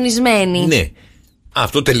είναι τονισμένη. Ναι.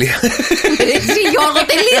 Αυτό τελείω. Έτσι, Γιώργο,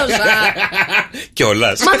 τελείωσα.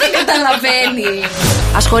 Κιόλας. Μα δεν καταλαβαίνει.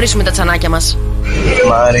 Ας χωρίσουμε τα τσανάκια μας.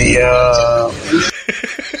 Μαρία.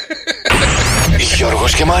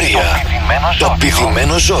 Γιώργος και Μαρία. Το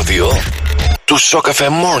πηδημένο ζώδιο του Σοκαφέ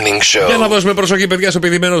Morning Show. Για να δώσουμε προσοχή, παιδιά, στο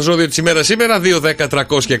πηδημένο ζώδιο της ημέρας σήμερα. 2, 10,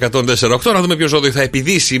 300 και 104,8. Να δούμε ποιο ζώδιο θα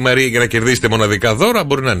επιδύσει η Μαρία για να κερδίσετε μοναδικά δώρα.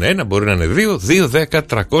 Μπορεί να είναι ένα, μπορεί να είναι δύο. 2, 10,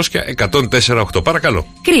 300 και 104,8. Παρακαλώ.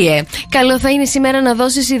 Κρύε, καλό θα είναι σήμερα να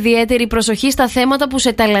δώσεις ιδιαίτερη προσοχή στα θέματα που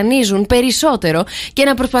σε ταλανίζουν περισσότερο και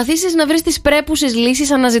να προσπαθήσεις να βρεις τις πρέπουσες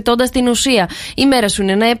λύσεις αναζητώντας την ουσία. Η μέρα σου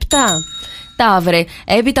είναι ένα 7. Ταύρε,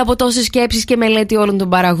 έπειτα από τόσες σκέψεις και μελέτη όλων των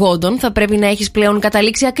παραγόντων, θα πρέπει να έχεις πλέον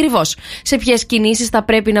καταλήξει ακριβώς σε ποιες κινήσεις θα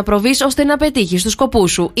πρέπει να προβείς ώστε να πετύχεις τους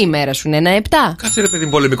σκοπούς σου. Η μέρα σου είναι ένα 7. Κάθε ρε παιδί,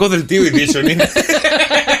 πολεμικό δελτίο ειδήσεων είναι.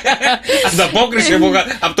 Ανταπόκριση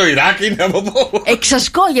από το Ιράκ είναι από πού.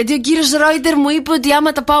 Εξασκώ, γιατί ο κύριος Ρόιτερ μου είπε ότι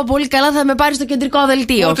άμα τα πάω πολύ καλά θα με πάρει στο κεντρικό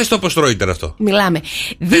δελτίο. Πότε στο πως Ρόιτερ αυτό. Μιλάμε.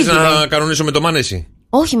 Θες να κανονίσω με το Μάνεση.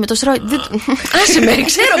 Όχι, με το Ρόιτερ. Άσε με,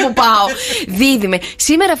 ξέρω που πάω. Δίδυμε.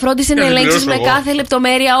 Σήμερα φρόντισε να ελέγξεις με κάθε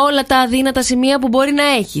λεπτομέρεια όλα τα αδύνατα σημεία που μπορεί να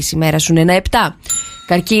έχεις. Η μέρα σου είναι ένα 7.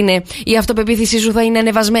 Καρκίνε, η αυτοπεποίθησή σου θα είναι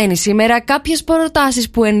ανεβασμένη σήμερα. Κάποιες προτάσεις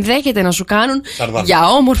που ενδέχεται να σου κάνουν για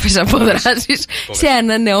όμορφες αποδράσεις σε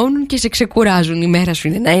ανανεώνουν και σε ξεκουράζουν. Η μέρα σου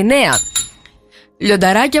είναι ένα 9.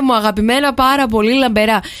 Λιονταράκια μου αγαπημένα, πάρα πολύ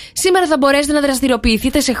λαμπερά. Σήμερα θα μπορέσετε να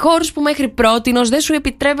δραστηριοποιηθείτε σε χώρους που μέχρι πρότινος δεν σου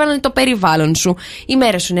επιτρέπανε το περιβάλλον σου. Η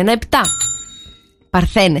μέρα σου είναι ένα 7.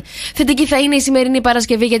 Παρθένε, θετική θα είναι η σημερινή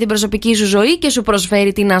Παρασκευή για την προσωπική σου ζωή και σου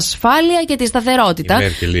προσφέρει την ασφάλεια και τη σταθερότητα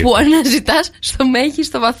που αναζητάς στο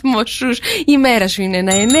μέγιστο βαθμό σου. Η μέρα σου είναι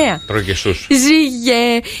ένα 9.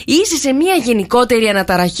 Ζήγε, είσαι σε μια γενικότερη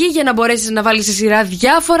αναταραχή για να μπορέσεις να βάλεις σε σειρά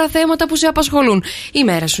διάφορα θέματα που σε απασχολούν. Η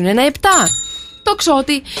μέρα σου είναι ένα 7.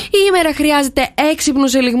 Τοξότη, η ημέρα χρειάζεται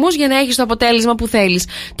έξυπνους ελιγμούς για να έχεις το αποτέλεσμα που θέλεις.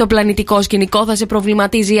 Το πλανητικό σκηνικό θα σε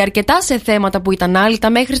προβληματίζει αρκετά σε θέματα που ήταν άλυτα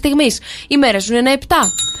μέχρι στιγμής. Η μέρα σου είναι ένα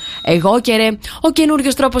 7. Εγώ και ρε, ο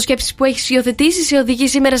καινούριος τρόπος σκέψης που έχεις υιοθετήσει σε οδηγεί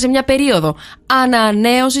σήμερα σε μια περίοδο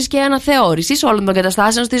ανανέωσης και αναθεώρησης όλων των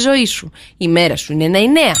καταστάσεων στη ζωή σου. Η μέρα σου είναι ένα 9.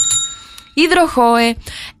 Υδροχόε,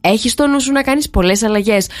 έχεις στο νου σου να κάνεις πολλές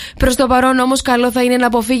αλλαγές. Προς το παρόν όμως καλό θα είναι να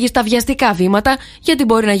αποφύγεις τα βιαστικά βήματα, γιατί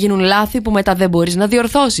μπορεί να γίνουν λάθη που μετά δεν μπορείς να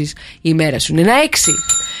διορθώσεις. Η μέρα σου είναι ένα 6.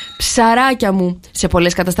 Ψαράκια μου, σε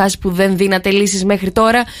πολλές καταστάσεις που δεν δίνατε λύσεις μέχρι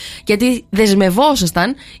τώρα, γιατί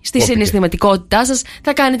δεσμευόσασταν στη συναισθηματικότητά σας,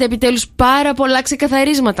 θα κάνετε επιτέλους πάρα πολλά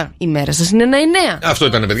ξεκαθαρίσματα. Η μέρα σας είναι ένα 9. Αυτό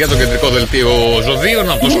ήταν, παιδιά, το κεντρικό δελτίο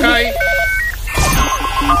ζωδίων από το Sky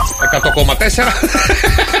 100,4.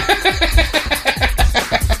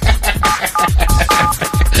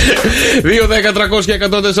 2, 10, 300 και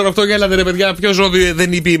 104,8. Γέλατε ρε παιδιά, ποιο ζώδιο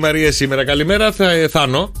δεν είπε η Μαρία σήμερα? Καλημέρα,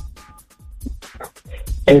 Θάνο.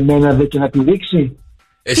 Εμένα δεν και να πηδήξει.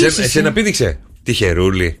 Εσένα πήδηξε.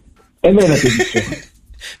 Τυχερούλη. Εμένα πήδηξε.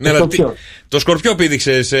 Ναι, το σκορπιό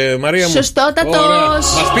πήδηξες, Μαρία μου.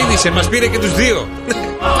 Σωστότατος. Μας πήδηξε, μας πήρε και τους δύο.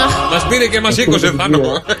 Μας πήρε και μας σήκωσε,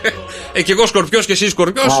 Θάνο. Και εγώ σκορπιός και εσύ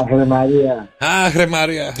σκορπιός. Αχ, ρε Μαρία. Αχ, ρε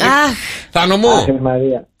Μαρία. Θάνο μου.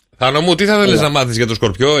 Θάνο μου, τι θα θέλεις να μάθεις για το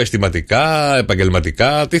σκορπιό? Αισθηματικά,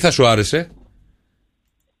 επαγγελματικά, τι θα σου άρεσε?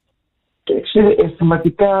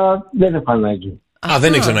 Αισθηματικά δεν έχω ανάγκη. Α,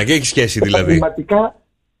 δεν έχεις ανάγκη, έχει σχέση δηλαδή. Αισθηματικά.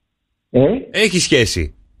 Έχει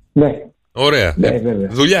σχέση. Ναι. Ωραία.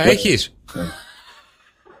 Δουλειά έχεις?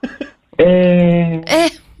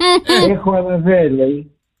 Έχω, αλλά δεν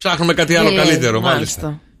λέει. Ψάχνουμε κάτι άλλο καλύτερο,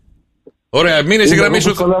 μάλιστα. Ωραία, μείνε στη γραμμή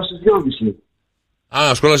σου.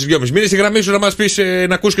 Σχολάσεις 2,5. Μείνε στη γραμμή σου να μας πεις,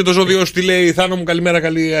 να ακούς και το ζώδιό σου τι λέει. Θάνο μου, καλημέρα,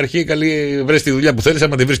 καλή αρχή, καλή βρες τη δουλειά που θέλεις.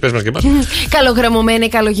 Άμα τη βρεις, πες μας και εμάς. Καλογραμμωμένε,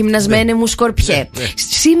 καλογυμνασμένε μου σκορπιέ.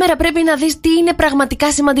 Σήμερα πρέπει να δεις τι είναι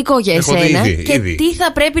πραγματικά σημαντικό για εσένα και τι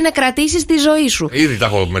θα πρέπει να κρατήσεις στη ζωή σου. Ήδη τα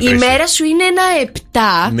έχω μετρήσει. Η μέρα σου είναι ένα 7,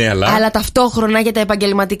 αλλά ταυτόχρονα για τα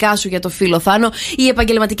επαγγελματικά σου, για το φίλο Θάνο, οι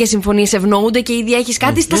επαγγελματικές συμφωνίες ευνοούνται και ήδη έχεις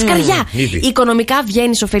κάτι στα σκαριά. Οικονομικά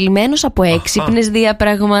βγαίνεις ωφελημένος από έξυπνες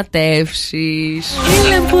διαπραγματεύσεις.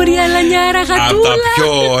 Λαμπουρία, λανιάρα, γατούλα. Από τα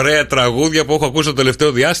πιο ωραία τραγούδια που έχω ακούσει το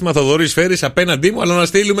τελευταίο διάστημα. Θοδωρής Φέρης απέναντί μου. Αλλά να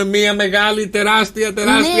στείλουμε μια μεγάλη, τεράστια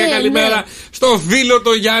καλημέρα στο φίλο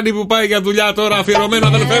το Γιάννη που πάει για δουλειά τώρα. Αφιερωμένο,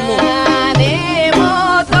 αδελφέ μου.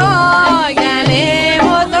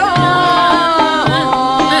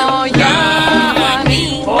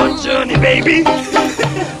 Γιάννη, baby.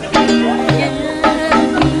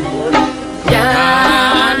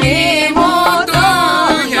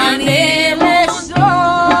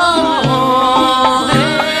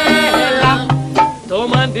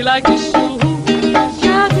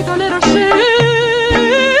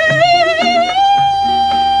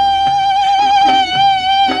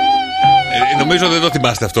 Νομίζω δεν το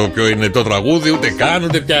θυμάστε αυτό ποιο είναι το τραγούδι, ούτε καν,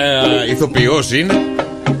 ούτε ποια ηθοποιός είναι.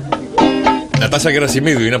 Νατάσα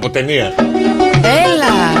Γερασιμίδου, είναι από ταινία.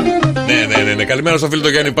 Έλα! Ναι. Καλημέρα στο φίλο το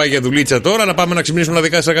Γιάννη, πάει για δουλίτσα τώρα. Να πάμε να ξυπνήσουμε τα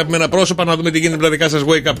δικά σας αγαπημένα πρόσωπα, να δούμε τι γίνεται με τα δικά σας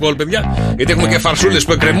wake up call, παιδιά. Γιατί έχουμε και φαρσούλες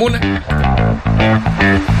που εκκρεμούν.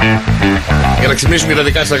 Για να ξυπνήσουμε τα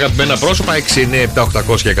δικά σας αγαπημένα πρόσωπα,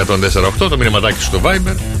 697-800 και 104,8. Το μηνυματάκι στο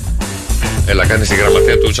Viber. Έλα, κάνεις τη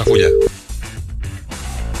γραμματέα του Τσαφούλια.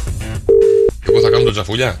 Εγώ θα κάνω τον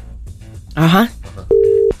Τσαφούλια. Αχα.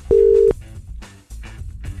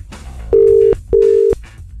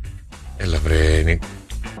 Έλα βρε.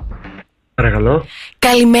 Παρακαλώ.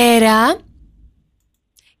 Καλημέρα.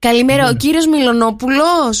 Καλημέρα, ο κύριος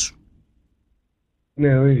Μιλονόπουλος.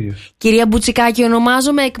 Ναι, ο ίδιος. Κυρία Μπουτσικάκη,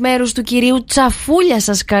 ονομάζομαι εκ μέρους του κυρίου Τσαφούλια,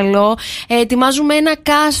 σας καλώ. Ετοιμάζουμε ένα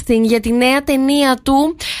casting για τη νέα ταινία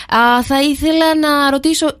του. Θα ήθελα να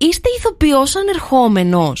ρωτήσω, είστε ηθοποιός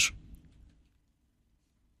ανερχόμενος?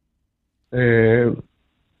 Ναι.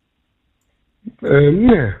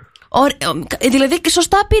 Δηλαδή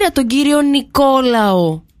σωστά πήρα τον κύριο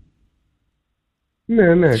Νικόλαο.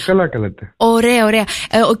 Ναι, καλά καλάτε. Ωραία.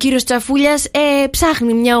 Ο κύριος Τσαφούλιας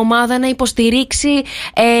ψάχνει μια ομάδα να υποστηρίξει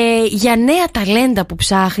για νέα ταλέντα που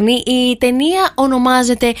ψάχνει. Η ταινία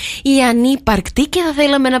ονομάζεται «Η Ανύπαρκτη» και θα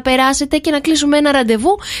θέλαμε να περάσετε και να κλείσουμε ένα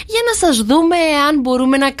ραντεβού για να σας δούμε αν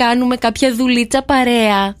μπορούμε να κάνουμε κάποια δουλίτσα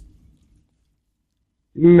παρέα.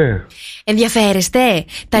 Ναι. Ενδιαφέρεστε?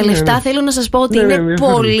 Τα λεφτά θέλω να σας πω ότι είναι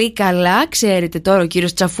πολύ καλά. Ξέρετε τώρα ο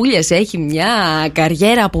κύριος Τσαφούλιας έχει μια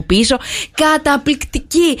καριέρα από πίσω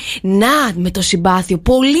καταπληκτική. Να, με το συμπάθειο,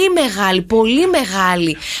 πολύ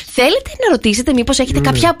μεγάλη. Θέλετε να ρωτήσετε μήπως έχετε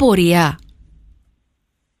κάποια απορία?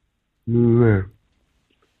 Ναι.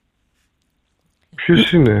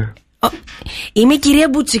 Ποιος είναι? Είμαι η κυρία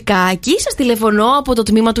Μπουτσικάκη, σας τηλεφωνώ από το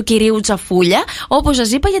τμήμα του κυρίου Τσαφούλια, όπως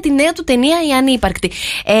σας είπα, για τη νέα του ταινία «Η Ανύπαρκτη».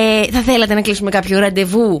 Θα θέλατε να κλείσουμε κάποιο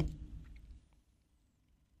ραντεβού?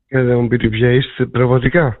 Δεν μου πείτε ποια είστε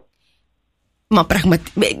πραγματικά? Μα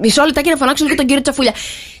πραγματικά. Μισό λεπτάκι να φωνάξω λίγο τον κύριο Τσαφούλια.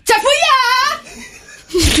 Τσαφούλια!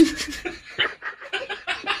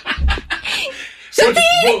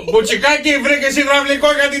 Μπουτσικάκη, βρήκες υδραυλικό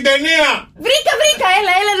για την ταινία? Βρήκα,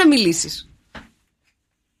 έλα να μιλήσεις.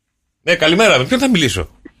 Ναι, καλημέρα, με ποιον θα μιλήσω?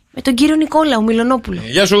 Με τον κύριο Νικόλαο Μιλονόπουλο.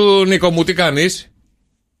 Γεια σου Νίκο μου, τι κάνεις?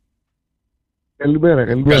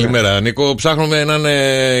 Καλημέρα. Νίκο, ψάχνουμε έναν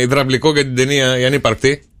υδραυλικό για την ταινία «Η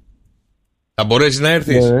Ανύπαρκτη». Θα μπορέσεις να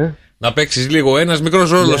έρθεις? Ναι. Να παίξεις λίγο? Ένας μικρός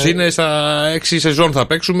ρόλος είναι, στα 6 σεζόν θα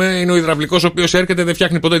παίξουμε. Είναι ο υδραυλικός ο οποίος έρχεται, δεν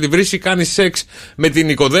φτιάχνει ποτέ τη βρύση, κάνει σεξ με την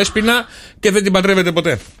οικοδέσποινα και δεν την παντρεύεται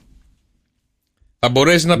ποτέ. Θα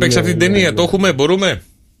μπορέσεις να παίξεις αυτή την ταινία? Το έχουμε, μπορούμε?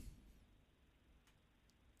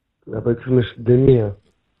 Να παίξουμε στην ταινία.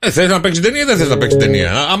 Θες να παίξεις ταινία ή δεν θες να παίξεις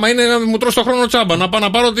ταινία? Άμα είναι να μου τρως το χρόνο τσάμπα, να πάω να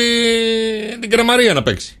πάρω την κρεμαρία να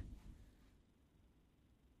παίξει.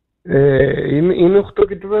 Είναι 8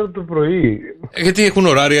 και 4 το πρωί. Γιατί έχουν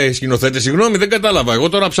ωράρια οι σκηνοθέτες? Συγγνώμη, δεν κατάλαβα. Εγώ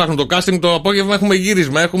τώρα ψάχνω το casting, το απόγευμα έχουμε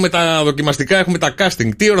γύρισμα, έχουμε τα δοκιμαστικά, έχουμε τα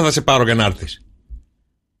casting. Τι ώρα θα σε πάρω για να έρθεις?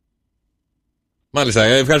 Μάλιστα,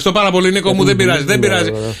 ευχαριστώ πάρα πολύ Νίκο μου, δεν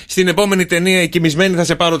πειράζει. Στην επόμενη ταινία η κοιμισμένη θα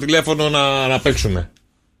σε πάρω τηλέφωνο να παίξουμε.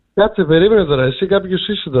 Κάτσε, περίμενε τώρα. Εσύ κάποιος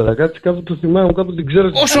είσαι τώρα. Κάτσε, κάπου το θυμάμαι, κάπου την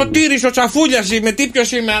ξέρω. Ο Σωτήρης, ο Τσαφούλιας είμαι. Τι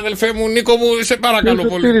ποιος είμαι, αδελφέ μου, Νίκο μου, σε παρακαλώ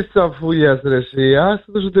πολύ. Ο Σωτήρης Τσαφούλιας, ρε εσύ.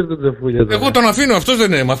 Άστε το Σωτήρη τον Τσαφούλια τώρα. Εγώ τον αφήνω, αυτός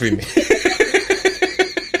δεν με αφήνει.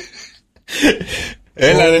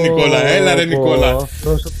 Έλα ρε Νικόλα.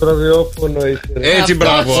 Αυτός από το ραδιόφωνο είσαι. Έτσι,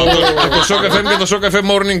 μπράβο. Από το Shock FM και το Shock FM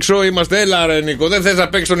Morning Show είμαστε. Έλα ρε Νίκο, δεν θες να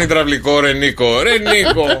παίξεις τον υδραυλικό ρε Νίκο?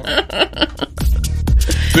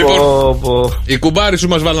 Λοιπόν, οι κουμπάροι σου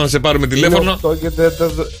μας βάλαν να σε πάρουμε τηλέφωνο.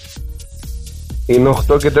 Είναι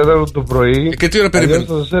 8 και 4 το πρωί. Και τι ώρα περιμένω?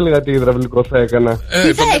 Θα σας έλεγα τι υδραυλικό θα έκανα.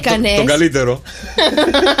 Τι θα έκανες? Τον καλύτερο.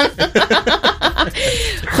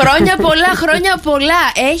 Χρόνια πολλά.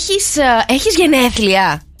 Έχεις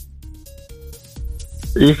γενέθλια?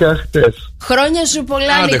 Είχα χτες. Χρόνια σου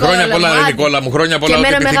πολλά, Άντε, Νικόλα. χρόνια πολλά ρε Νικόλα μου, χρόνια πολλά. Και με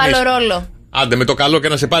ένα μεγάλο ρόλο. Άντε με το καλό και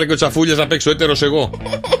να σε πάρει και ο Τσαφούλιας να παίξει ο έτερος εγώ.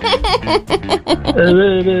 Ναι,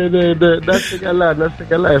 να είστε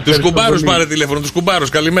καλά. Τους κουμπάρους πάρε τηλέφωνο, τους κουμπάρους.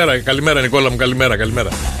 Καλημέρα Νικόλα μου, καλημέρα.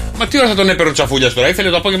 Μα τι ώρα θα τον έπαιρνε ο Τσαφούλιας τώρα? Ήθελε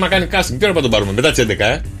το απόγευμα να κάνει casting. Τι ώρα θα τον πάρουμε? Μετά τις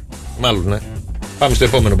 11, Μάλλον, ναι. Πάμε στο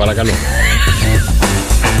επόμενο, παρακαλώ.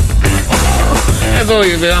 Εδώ,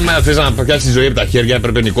 άμα θες να πιάσεις τη ζωή από τα χέρια,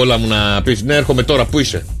 έπρεπε Νικόλα μου να πεις ναι, έρχομαι τώρα, πού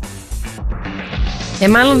είσαι?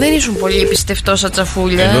 Μάλλον δεν ήσουν πολύ πιστευτός σαν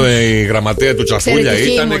Τσαφούλια. Ενώ η γραμματέα του Τσαφούλια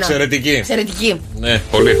ήταν εξαιρετική. Ναι,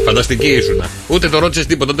 πολύ. Φανταστική ήσουνα. Ούτε το ρώτησες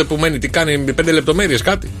τίποτα. Τότε που μένει, τι κάνει, 5 λεπτομέρειες,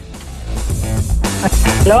 κάτι.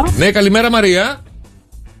 Ναι, καλημέρα Μαρία.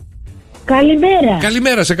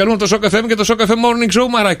 Καλημέρα. Σε καλούμε το Shock FM και το Shock FM Morning Show,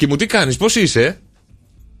 μαράκι μου. Τι κάνεις, πώς είσαι?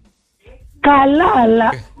 Καλά, αλλά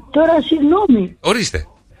τώρα συγγνώμη. Ορίστε.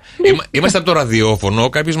 Είμαστε από το ραδιόφωνο.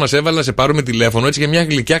 Κάποιος μας έβαλε να σε πάρουμε τηλέφωνο έτσι για μια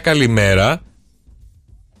γλυκιά καλημέρα.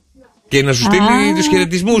 Και να σου στείλει τους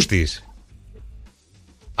χαιρετισμούς της.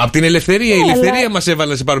 Απ' την Ελευθερία. Η Ελευθερία μας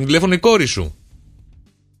έβαλε να σε πάρουμε τηλέφωνο, η κόρη σου.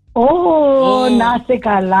 Να είστε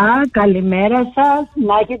καλά. Καλημέρα σας.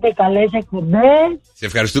 Να έχετε καλές εκπομπές. Σε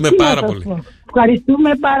ευχαριστούμε πάρα πολύ.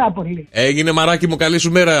 Ευχαριστούμε πάρα πολύ. Έγινε μαράκι μου, καλή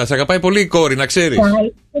σου μέρα. Σε αγαπάει πολύ η κόρη, να ξέρεις.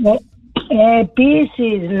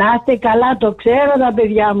 Επίσης, να είστε καλά, το ξέρω τα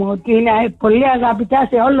παιδιά μου, ότι είναι πολύ αγαπητά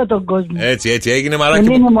σε όλο τον κόσμο. Έτσι, έγινε μαράκι.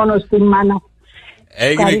 Δεν είναι μόνο στη μάνα.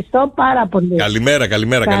 Ευχαριστώ πάρα πολύ. Καλημέρα.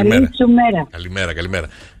 Καλημέρα.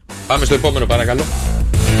 Πάμε στο επόμενο, παρακαλώ.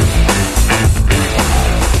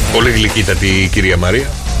 Πολύ γλυκύτατη η κυρία Μαρία.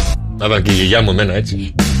 Να ήταν και η γιαγιά μου εμένα,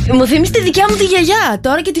 έτσι. Μου θύμισε τη δικιά μου τη γιαγιά.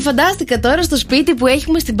 Τώρα και τη φαντάστηκα τώρα στο σπίτι που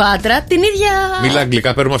έχουμε στην Πάτρα. Την ίδια. Μιλά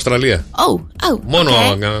αγγλικά, παίρνουμε Αυστραλία. Μόνο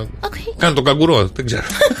κάνω το καγκουρό, δεν ξέρω.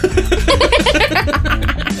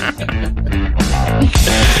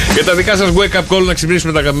 Για τα δικά σας wake up call να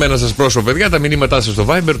ξυπνήσουμε τα αγαπημένα σας πρόσωπα, παιδιά. Τα μηνύματά σας στο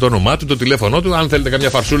Viber, το όνομά του, το τηλέφωνό του. Αν θέλετε καμιά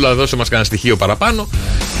φαρσούλα, δώστε μας κανένα στοιχείο παραπάνω.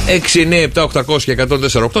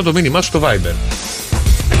 697-800-1048 το μήνυμά σου στο Viber.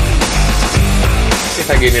 Τι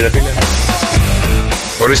θα γίνει, ρε φίλε?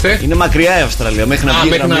 Ορίστε. Είναι μακριά η Αυστραλία, μέχρι να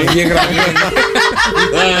βγει γραμμή.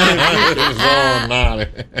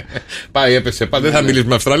 Πάει, έπεσε. Δεν θα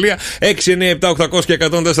μιλήσουμε Αυστραλία.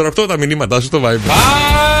 697-800-1048 τα μηνύματά σου στο Viber.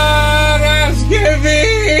 Παρασκευή!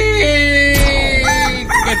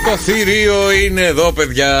 Και το θηρίο είναι εδώ,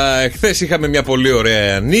 παιδιά. Εχθές είχαμε μια πολύ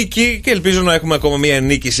ωραία νίκη και ελπίζω να έχουμε ακόμα μια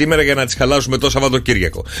νίκη σήμερα για να τις χαλάσουμε το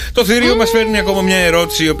Σαββατοκύριακο. Το θηρίο μας φέρνει ακόμα μια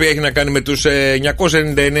ερώτηση η οποία έχει να κάνει με τους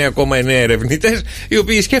 999,9 ερευνητές, οι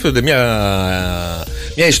οποίοι σκέφτονται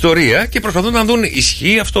μια ιστορία και προσπαθούν να δουν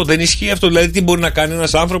ισχύει αυτό, δεν ισχύει αυτό, δηλαδή τι μπορεί να κάνει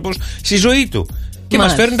ένας άνθρωπος στη ζωή του. Και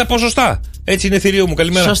μας φέρνει τα ποσοστά. Έτσι είναι, θηρίο μου,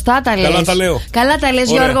 καλημέρα. Σωστά τα λες. Καλά τα λέω. Καλά τα λες,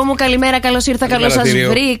 Γιώργο μου, καλημέρα, καλώς ήρθα, καλώς σας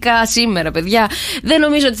βρήκα σήμερα, παιδιά. Δεν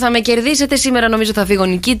νομίζω ότι θα με κερδίσετε. Σήμερα νομίζω θα φύγω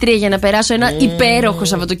νικήτρια για να περάσω ένα υπέροχο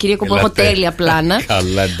Σαββατοκύριακο που έχω τέλεια πλάνα.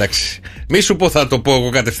 Καλά, εντάξει. Μη σου πω θα το πω εγώ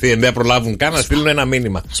κατευθείαν, δεν προλάβουν καν να στείλουν ένα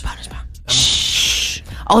μήνυμα.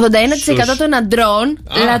 81% των αντρών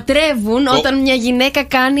λατρεύουν όταν μια γυναίκα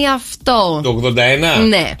κάνει αυτό. Το 81?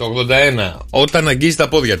 Ναι. Το 81. Όταν αγγίζει τα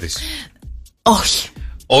πόδια της. Όχι.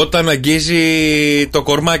 Όταν αγγίζει το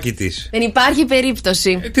κορμάκι της. Δεν υπάρχει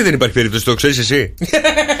περίπτωση. Τι δεν υπάρχει περίπτωση, το ξέρεις εσύ?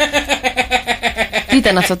 Τι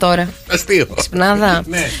ήταν αυτό τώρα? Αστείο. Ξυπνάδα.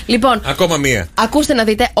 Ναι. Λοιπόν, ακόμα μία. Ακούστε να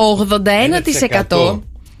δείτε, 81%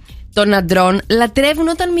 των αντρών λατρεύουν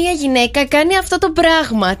όταν μια γυναίκα κάνει αυτό το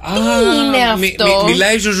πράγμα. Τι είναι αυτό?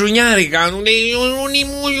 Μιλάει ζουζουνιάρικα.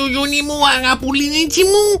 Ιούνι μου, αγαπουλίνιτσι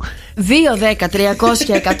μου.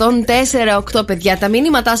 2-10-300-1048, παιδιά. Τα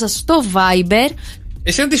μήνυματά σας στο Viber.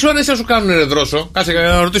 Εσένα τι σου αρέσει να σου κάνουν, ρε δρόσο? Κάτσε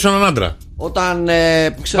να ρωτήσω έναν άντρα. Όταν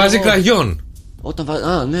βάζει κραγιόν.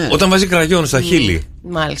 Όταν βάζει κραγιόν στα χείλη.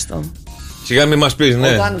 Μάλιστα. Σιγά μην μας πεις, ναι.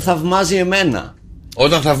 Όταν θαυμάζει εμένα.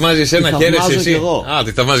 Όταν θαυμάζει εσένα, χαίρεσαι εσύ. Α,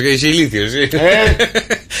 τι θαυμάζει, είσαι ηλίθιο εσύ.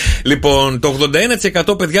 Λοιπόν, το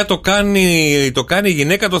 81% παιδιά το κάνει η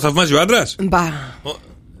γυναίκα, το θαυμάζει ο άντρας. Μπα.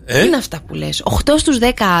 Τι είναι αυτά που λες? 8 στους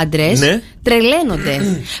 10 άντρες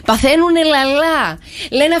τρελαίνονται. Παθαίνουν λαλά.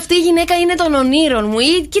 Λένε αυτή η γυναίκα είναι των ονείρων μου.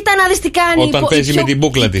 Ή κοίτα να δεις τι κάνει. Όταν παίζει με την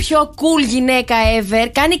μπούκλα της. Πιο cool γυναίκα ever.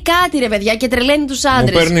 Κάνει κάτι, ρε παιδιά, και τρελαίνει τους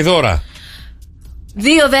άντρες. Μου παίρνει δώρα.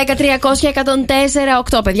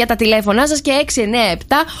 2-10-300-1048, παιδιά, τα τηλέφωνά σας και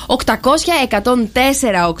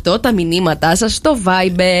 697-800-1048 τα μηνύματά σας στο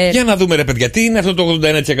Viber. Για να δούμε, ρε παιδιά, τι είναι αυτό το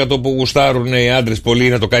 81% που γουστάρουν οι άντρες πολύ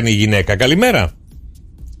να το κάνει η γυναίκα. Καλημέρα.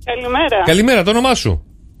 Καλημέρα. Καλημέρα, το όνομά σου?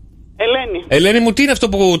 Ελένη. Ελένη μου, τι είναι αυτό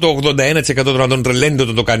που το 81% των αντρών τρελαίνεται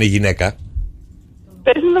όταν το κάνει η γυναίκα?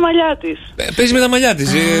 Παίζει με τα μαλλιά της. Παίζει με τα μαλλιά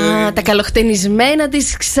της. Τα καλοχτενισμένα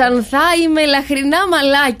της ξανθά ή με λαχρινά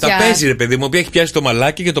μαλάκια. Τα παίζει, ρε παιδί μου, που έχει πιάσει το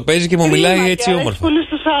μαλάκι και το παίζει και μου μιλάει έτσι όμορφα. Πολύ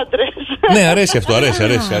στους άντρες. Ναι, αρέσει αυτό, αρέσει.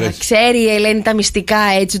 Ξέρει η Ελένη τα μυστικά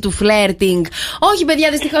έτσι του φλερτινγκ. Όχι, παιδιά,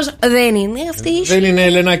 δυστυχώς δεν είναι αυτή η Δεν είναι,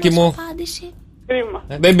 Ελενάκι μου. Κρίμα.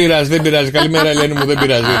 Δεν πειράζει. Καλημέρα, Ελένη μου, δεν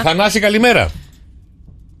πειράζει. Θανάση, καλημέρα.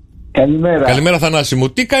 Καλημέρα, Θανάση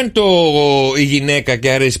μου. Τι κάνει η γυναίκα και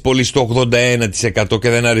αρέσει πολύ στο 81% και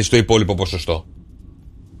δεν αρέσει το υπόλοιπο ποσοστό?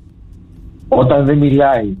 Όταν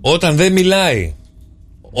δεν μιλάει.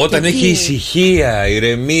 Όταν έχει ησυχία,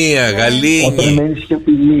 ηρεμία, γαλήνη. Όταν μένει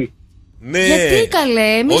σιωπηλή. Ναι. Γιατί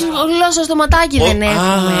καλέ, εμείς γλώσσα στο ματάκι δεν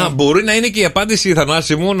έχουμε. Μπορεί να είναι και η απάντηση,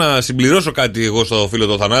 Θανάση μου, να συμπληρώσω κάτι εγώ στο φίλο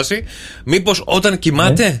του Θανάση. Μήπως όταν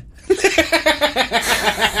κοιμάται?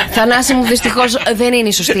 Θανάση μου, δυστυχώς δεν είναι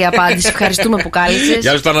η σωστή απάντηση. Ευχαριστούμε που κάλυψες.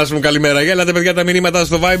 Γεια σου, Θανάση μου, καλημέρα. Γέλατε, παιδιά, τα μηνύματα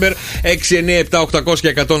στο Viber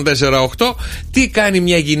 697-800-1048. Τι κάνει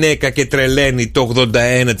μια γυναίκα και τρελαίνει το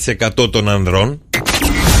 81% των ανδρών?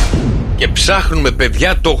 Και ψάχνουμε,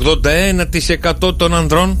 παιδιά, το 81% των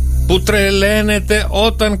ανδρών που τρελαίνεται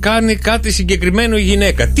όταν κάνει κάτι συγκεκριμένο η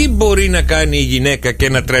γυναίκα. Τι μπορεί να κάνει η γυναίκα και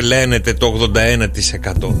να τρελαίνεται το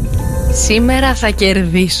 81%? Σήμερα θα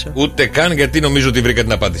κερδίσω. Ούτε καν, γιατί νομίζω ότι βρήκα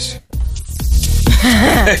την απάντηση.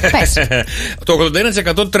 Το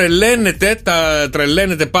 81%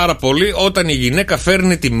 τρελαίνεται πάρα πολύ όταν η γυναίκα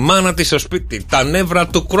φέρνει τη μάνα της στο σπίτι. Τα νεύρα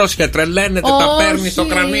του κρόσια, τρελαίνεται, τα παίρνει στο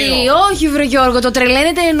κρανίο. Όχι, βρε Γιώργο, το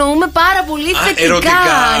τρελαίνεται εννοούμε πάρα πολύ θετικά. Ερωτικά.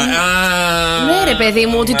 Ναι, ρε παιδί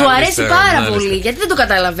μου, ότι του αρέσει πάρα πολύ. Γιατί δεν το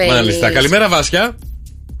καταλαβαίνει. Μάλιστα. Καλημέρα, Βάσια.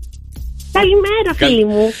 Καλημέρα, φίλοι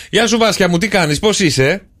μου. Γεια σου, Βάσια μου, τι κάνεις, πώς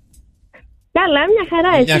είσαι? Καλά, μια χαρά,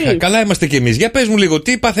 εσείς? Καλά είμαστε κι εμείς. Για πες μου λίγο,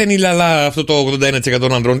 τι παθαίνει η λαλά αυτό το 81%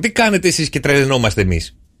 των ανδρών, τι κάνετε εσείς και τρελαινόμαστε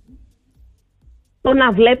εμείς? Το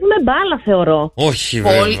να βλέπουμε μπάλα, θεωρώ. Όχι,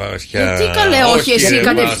 βέβαια. Τι καλέ, όχι εσύ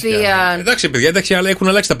κατευθείαν. Εντάξει, παιδιά, εντάξει, αλλά έχουν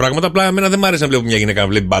αλλάξει τα πράγματα. Απλά εμένα δεν μ' άρεσε να βλέπω μια γυναίκα να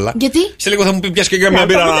βλέπει μπάλα. Γιατί? Σε λίγο θα μου πει πιάσε και καμιά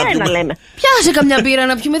μπύρα να πιούμε. Πιάσε καμιά μπύρα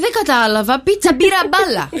να πιούμε, δεν κατάλαβα. Πίτσα, μπύρα,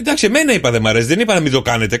 μπάλα. Εντάξει, εμένα είπα δεν μ' αρέσει. Δεν είπα να μην το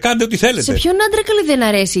κάνετε. Κάντε ό,τι θέλετε. Σε ποιον άντρα καλή δεν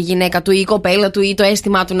αρέσει η γυναίκα του ή η κοπέλα του ή το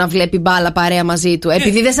αίσθημά του να βλέπει μπάλα παρέα μαζί του?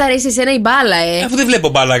 Επειδή δεν σ' αρέσει εσένα η μπάλα, Αφού δεν βλέπω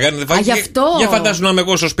μπάλα, γι' αυτό. Για φαντάσου να είμαι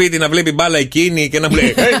εγώ στο σπίτι να βλέπει μπάλα εκείνη και να μου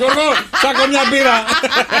λέει Γιώργο, σάκο μια μπύρα.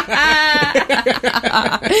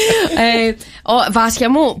 Βάσια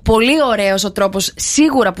μου, πολύ ωραίος ο τρόπος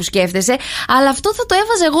σίγουρα που σκέφτεσαι, αλλά αυτό θα το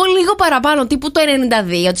έβαζα εγώ λίγο παραπάνω, τύπου το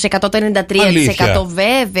 92%, το 93%.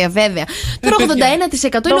 Βέβαια. Τώρα 81%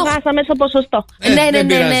 είναι. Το βάσαμε στο ποσοστό.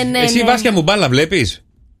 Ναι. Εσύ, Βάσια μου, μπάλα βλέπεις?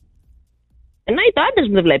 Εννοείται, το άντρας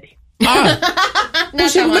μου δεν βλέπει.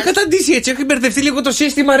 Πώς έχουμε καταντήσει έτσι, έχει μπερδευτεί λίγο το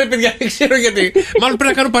σύστημα, ρε παιδιά, δεν ξέρω γιατί. Μάλλον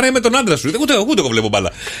πρέπει να κάνω παρέα με τον άντρα σου. Ούτε εγώ βλέπω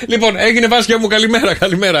μπάλα. Λοιπόν, έγινε, Βάσια μου,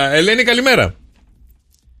 καλημέρα. Ελένη, καλημέρα.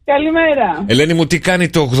 Καλημέρα. Ελένη μου, τι κάνει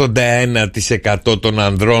το 81% των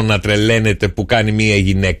ανδρών να τρελαίνεται που κάνει μία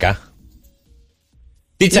γυναίκα?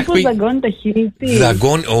 Τι τσακπί? Δαγκώνει τα χείλη της.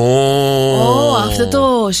 Δαγκώνει. Αυτό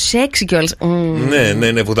το σεξι κιόλας.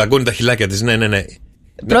 Ναι, που δαγκώνει τα χειλάκια της. Ναι.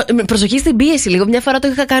 Προσοχή στην πίεση λίγο. Μια φορά το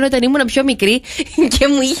είχα κάνει όταν ήμουν πιο μικρή και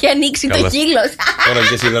μου είχε ανοίξει το χείλος. Τώρα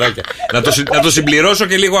και σιδεράκια. Να το συμπληρώσω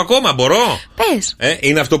και λίγο ακόμα, μπορώ? Πες.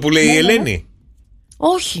 Είναι αυτό που λέει η Ελένη.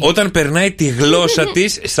 Όχι. Όταν περνάει τη γλώσσα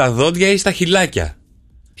της στα δόντια ή στα χειλάκια.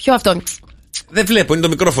 Ποιο αυτό? Δεν βλέπω, είναι το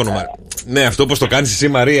μικρόφωνο. Ναι, αυτό πως το κάνεις εσύ,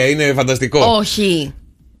 Μαρία, είναι φανταστικό. Όχι.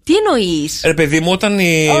 Τι εννοείς? Ρε παιδί μου, όταν.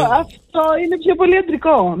 Αυτό είναι πιο πολύ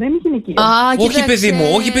αντρικό, δεν είναι γυναικείο. Όχι,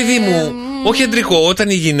 παιδί μου. Όχι αντρικό. Όταν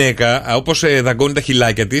η γυναίκα, όπως δαγκώνει τα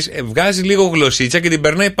χειλάκια της, βγάζει λίγο γλωσσίτσα και την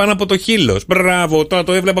περνάει πάνω από το χείλος. Μπράβο, τώρα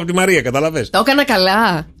το έβλεπα από τη Μαρία, καταλαβες? Το έκανα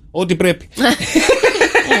καλά. Ό,τι πρέπει.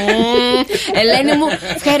 Ελένη μου,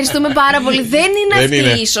 ευχαριστούμε πάρα πολύ. Δεν είναι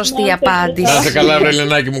αυτή η σωστή απάντηση. Να είσαι καλά, βρε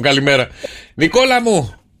Ελενάκη μου, καλημέρα. Νικόλα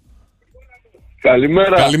μου.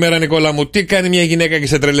 Καλημέρα, Νικόλα μου. Τι κάνει μια γυναίκα και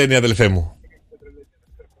σε τρελαίνει, αδελφέ μου?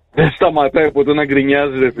 Δεν σταματάει ποτέ να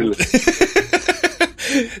γκρινιάζει, ρε φίλε.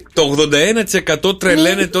 Το 81%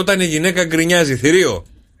 τρελαίνεται όταν η γυναίκα γκρινιάζει. Θηρίο.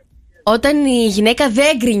 Όταν η γυναίκα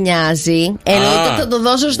δεν γκρινιάζει, εννοείται θα το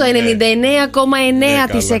δώσω στο 99,9%.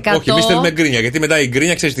 Όχι, εμείς θέλουμε γκρίνια, γιατί μετά η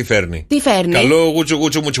γκρίνια ξέρεις τι φέρνει. Τι φέρνει? Καλό γούτσου.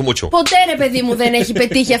 Ποτέ, ρε παιδί μου, δεν έχει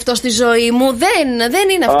πετύχει αυτό στη ζωή μου. Δεν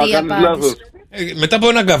είναι αυτή η απάντηση. Μετά από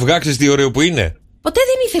ένα καυγά, ξέρεις τι ωραίο που είναι? Ποτέ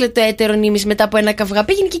δεν ήθελε το έτερο νήμις μετά από ένα καυγά.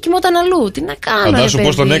 Πήγαινε και κοιμόταν αλλού. Τι να κάνω? Φαντάσου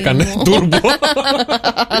πώς τον έκανε. Τούρμπο.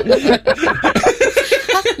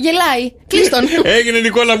 Γελάει. Κλείστον. Έγινε,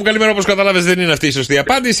 Νικόλα μου, καλημέρα. Όπως κατάλαβες, δεν είναι αυτή η σωστή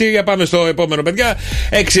απάντηση. Για πάμε στο επόμενο, παιδιά.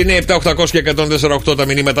 697-800 και 148 τα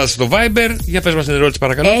μηνύματά σας στο Viber. Για πες μας την ερώτηση,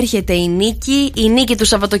 παρακαλώ. Έρχεται η νίκη του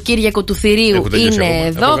Σαββατοκύριακου του Θηρίου. Είναι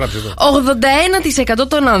εδώ. 81%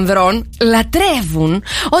 των ανδρών λατρεύουν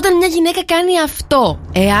όταν μια γυναίκα κάνει αυτό.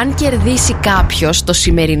 Εάν κερδίσει κάποιος το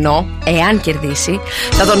σημερινό,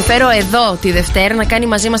 θα τον φέρω εδώ τη Δευτέρα να κάνει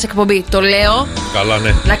μαζί μας εκπομπή. Το λέω. Καλά,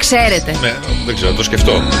 ναι. Να ξέρετε. Ναι, δεν ξέρω, το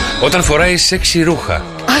σκεφτώ. Όταν φοράει σεξι ρούχα.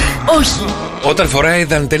 Όχι. Όταν φοράει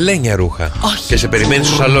δαντελένια ρούχα. Όχι. Και σε περιμένει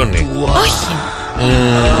στο σαλόνι. Όχι.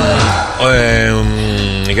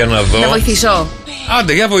 Για να δω. Να βοηθήσω.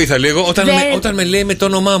 Άντε, για βοήθα λίγο. Όταν με λέει με το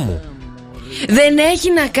όνομά μου. Δεν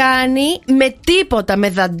έχει να κάνει με τίποτα. Με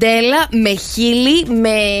δαντέλα, με χείλη,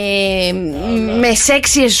 με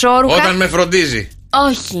σεξι εσώρουχα. Όταν με φροντίζει.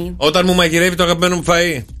 Όχι. Όταν μου μαγειρεύει το αγαπημένο μου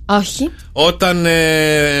φαΐ. Όχι. Όταν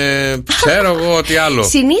ξέρω εγώ τι άλλο.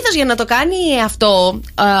 Συνήθως για να το κάνει αυτό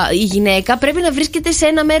η γυναίκα πρέπει να βρίσκεται σε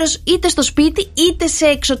ένα μέρος είτε στο σπίτι είτε σε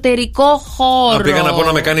εξωτερικό χώρο. Πήγα να πω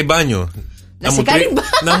να με κάνει μπάνιο. Να μου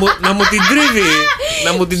την τρίβει.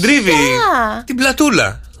 Να μου την τρίβει την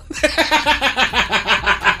πλατούλα.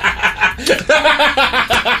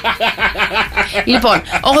 Λοιπόν,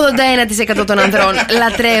 81% των ανδρών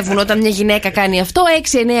λατρεύουν όταν μια γυναίκα κάνει αυτό. 697-800-1048.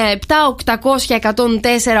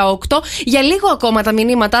 Για λίγο ακόμα τα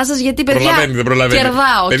μηνύματά σας, γιατί παιδιά. Δεν προλαβαίνει.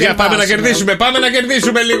 Κερδάω. Παιδιά, πάμε να κερδίσουμε. Πάμε να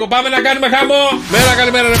κερδίσουμε λίγο. Πάμε να κάνουμε χαμό. Μέρα,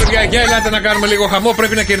 καλημέρα, ρε παιδιά. Για ελάτε να κάνουμε λίγο χαμό.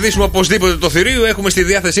 Πρέπει να κερδίσουμε οπωσδήποτε το θηρίο. Έχουμε στη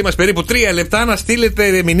διάθεσή μας περίπου 3 λεπτά να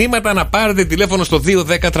στείλετε μηνύματα, να πάρετε τηλέφωνο στο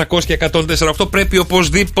 210-300-1048. Πρέπει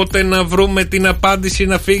οπωσδήποτε να βρούμε την απάντηση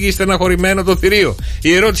να φύγει στεναχωρημένο το θηρίο.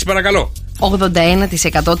 Η ερώτηση, παρακαλώ.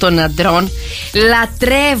 81% των αντρών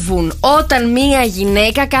λατρεύουν όταν μία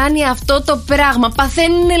γυναίκα κάνει αυτό το πράγμα.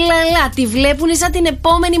 Παθαίνουν λαλά, τη βλέπουν σαν την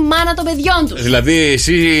επόμενη μάνα των παιδιών τους. Δηλαδή,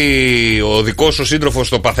 εσύ, ο δικός σου σύντροφος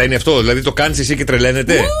το παθαίνει αυτό? Δηλαδή, το κάνεις εσύ και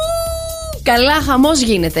τρελαίνεται? Καλά, χαμός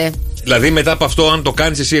γίνεται. Δηλαδή, μετά από αυτό, αν το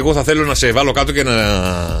κάνεις εσύ, εγώ θα θέλω να σε βάλω κάτω και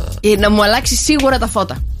να μου αλλάξει σίγουρα τα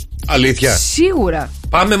φώτα. Αλήθεια? Σίγουρα.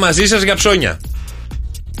 Πάμε μαζί σας για ψώνια.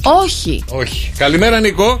 Όχι. Όχι. Καλημέρα,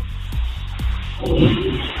 Νικό.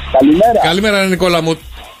 Καλημέρα. Καλημέρα, Νικόλα μου.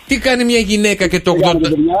 Τι κάνει μια γυναίκα και το 80%.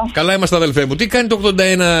 Καλά είμαστε, αδελφέ μου. Τι κάνει το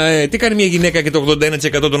 81%. Τι κάνει μια γυναίκα και το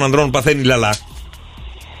 81% των ανδρών παθαίνει λαλά?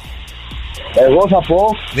 Εγώ θα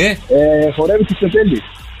πω. Ναι. Χορεύει τσιφτετέλη.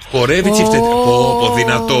 Χορεύει τσιφτετέλη.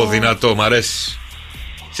 Δυνατό, μ' αρέσει.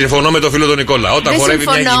 Συμφωνώ με το φίλο τον Νικόλα. Όταν χορεύει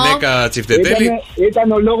μια γυναίκα τσιφτετέλη.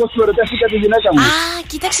 Ήταν ο λόγος που ερωτεύτηκα τη γυναίκα μου. Α,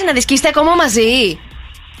 κοίταξε να δεις, και είστε ακόμα μαζί.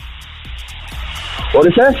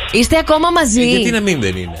 Ορίστε. Είστε ακόμα μαζί. Γιατί να μην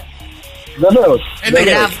δεν είναι? Βεβαίως.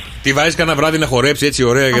 Τη βάζεις κανένα βράδυ να χορέψει έτσι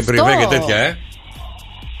ωραία και πριβέ και τέτοια,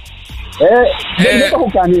 Δεν το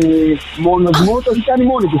έχω κάνει μόνος μου, το έχει κάνει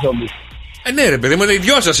μόνη της όμως. Ναι, ρε παιδί μου, οι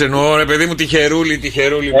δυο σας εννοώ, ρε παιδί μου, τυχερούλη.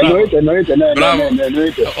 Εννοείται, ναι.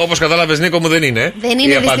 Όπως κατάλαβες, Νίκο μου, δεν είναι. Δεν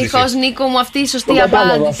είναι δυστυχώς, Νίκο μου, αυτή η σωστή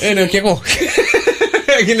απάντηση. Ναι, και εγώ.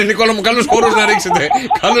 Έγινε, Νικόλα μου, καλούς χορούς να ρίξετε.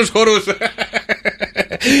 Καλούς χορούς.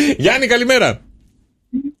 Γιάννη, καλημέρα.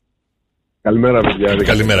 Καλημέρα, παιδιά.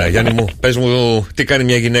 Καλημέρα, Γιάννη μου. Πες μου, τι κάνει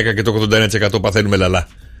μια γυναίκα και το 81% παθαίνουμε λαλά?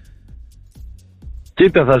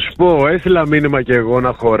 Κοίτα, θα σου πω, έστειλα μήνυμα και εγώ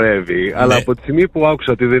να χορεύει, αλλά από τη στιγμή που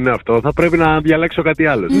άκουσα ότι δεν είναι αυτό, θα πρέπει να διαλέξω κάτι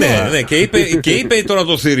άλλο. Ναι, και είπε τώρα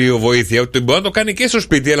το θηρίο βοήθεια ότι μπορεί να το κάνει και στο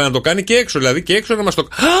σπίτι, αλλά να το κάνει και έξω. Δηλαδή και έξω να μας το.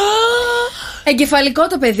 Εγκεφαλικό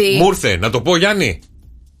το παιδί. Μου ήρθε, να το πω, Γιάννη.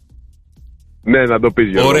 Ναι, να το πεις,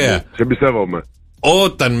 Γιώργο. Ωραία. Σε εμπιστεύομαι.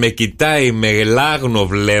 Όταν με κοιτάει με λάγνο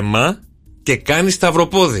βλέμμα και κάνει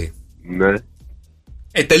σταυροπόδι. Ναι.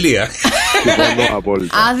 Τελεία. Α,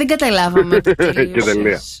 δεν καταλάβαμε.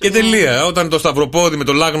 Και τελεία. Όταν το σταυροπόδι με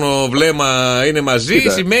το λάγνο βλέμμα είναι μαζί,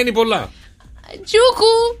 σημαίνει πολλά.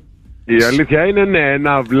 Τσούκου. Η αλήθεια είναι, ναι,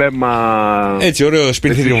 ένα βλέμμα. Έτσι, ωραίο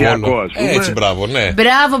σπιρθυριωμένο. Έτσι, μπράβο, ναι.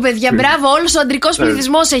 Μπράβο, παιδιά, μπράβο. Όλος ο αντρικός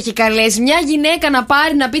πληθυσμός έχει καλέσει. Μια γυναίκα να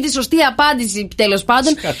πάρει να πει τη σωστή απάντηση, τέλος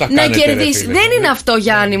πάντων, να κερδίσει. Δεν είναι αυτό,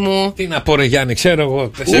 Γιάννη μου. Τι να πω, ρε Γιάννη, ξέρω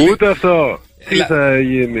εγώ. Ούτε αυτό. Τι θα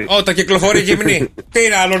γίνει? Όταν κυκλοφορεί γυμνή. Τι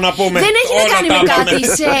άλλο να πούμε? Δεν έχει να κάνει με κάτι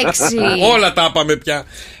σεξι. Όλα τα είπαμε πια.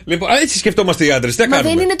 Λοιπόν, έτσι σκεφτόμαστε οι άντρες. Μα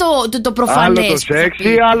δεν είναι το προφανές. Άλλο το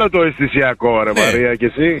σεξι, άλλο το αισθησιακό, ρε Μαρία, και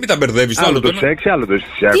εσύ. Μην τα μπερδεύεις. Άλλο το σεξι, άλλο το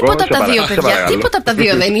αισθησιακό. Τίποτα από τα δύο, παιδιά. Τίποτα από τα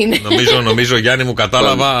δύο δεν είναι. Νομίζω, Γιάννη μου,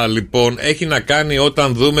 κατάλαβα. Λοιπόν, έχει να κάνει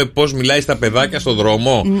όταν δούμε πώς μιλάει στα παιδάκια στον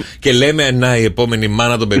δρόμο και λέμε να η επόμενη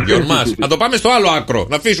μάνα των παιδιών μας. Να το πάμε στο άλλο άκρο.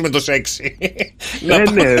 Να αφήσουμε το σεξι. Ναι,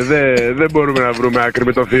 δεν μπορούμε να βρούμε άκρη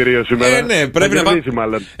με το θηρίο σήμερα. Ναι, πρέπει να πάμε.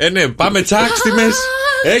 Ναι, πάμε τσακ στη μέση.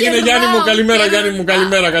 Έγινε, Γιάννη μου, καλημέρα, Γιάννη μου,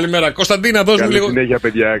 καλημέρα. Κωνσταντίνα, δώσ' μου λίγο. Καλή συνέχεια,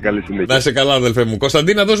 παιδιά, καλή συνέχεια. Να είσαι καλά, αδελφέ μου.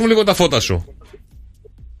 Κωνσταντίνα, δώσ' μου λίγο τα φώτα σου.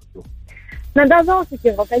 Να τα δώσω κι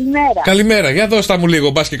εγώ, καλημέρα. Καλημέρα, για δώσ' τα μου λίγο,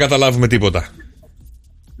 μπας και καταλάβουμε τίποτα.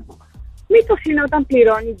 Μήπως είναι όταν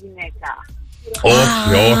πληρώνει η γυναίκα?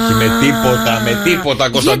 Όχι, με τίποτα.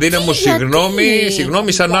 Κωνσταντίνα μου,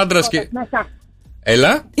 συγγνώμη σαν άντρας και.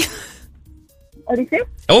 Έλα.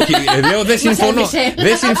 Όχι, λέω δεν συμφωνώ.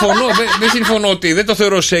 Δεν συμφωνώ ότι δεν το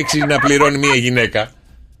θεωρώ σεξι να πληρώνει μια γυναίκα.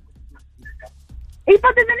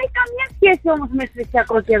 Είπατε δεν έχει καμία σχέση όμως με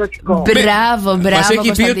αισθησιακό και ερωτικό. Μπράβο. Μας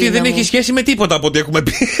έχει πει ότι δεν έχει σχέση με τίποτα από ό,τι έχουμε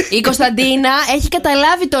πει. Η Κωνσταντίνα έχει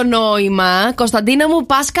καταλάβει το νόημα. Κωνσταντίνα μου,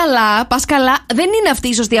 πας καλά. Δεν είναι αυτή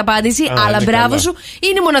η σωστή απάντηση, αλλά μπράβο σου.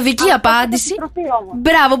 Είναι η μοναδική απάντηση.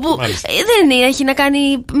 Μπράβο, που δεν έχει να κάνει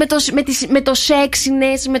με το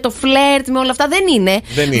σεξινες, με το φλερτ, με όλα αυτά. Δεν είναι.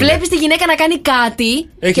 Βλέπεις τη γυναίκα να κάνει κάτι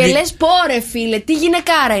και λες, πόρε φίλε, τι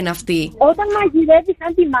γυναικάρα είναι αυτή. Όταν μαγειρεύει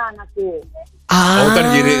σαν τη μάνα του.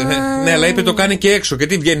 Όταν γυρίζει. Ναι, αλλά είπε το κάνει και έξω. Και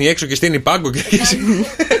τι βγαίνει έξω και στείνει πάγκο. Όταν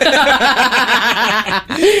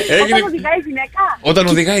οδηγάει η γυναίκα. Όταν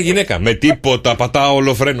οδηγάει η γυναίκα. Με τίποτα, πατάω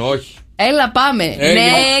όλο φρένο, όχι. Έλα, πάμε.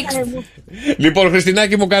 Next. Λοιπόν,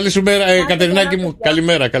 Χριστινάκη μου, καλή σου μέρα. Κατερινάκη μου,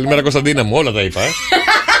 καλημέρα. Καλημέρα, Κωνσταντίνα μου, όλα τα είπα.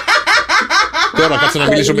 Τώρα κάτσε να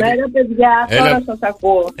μιλήσω με την. Καλημέρα, παιδιά. Τώρα σας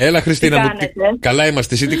ακούω. Έλα, Χριστίνα μου. Καλά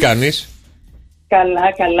είμαστε. Εσύ τι κάνεις?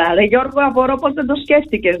 Καλά. Ρε Γιώργο, απορώ πως δεν το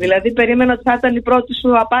σκέφτηκες. Δηλαδή, περίμενα ότι θα ήταν η πρώτη σου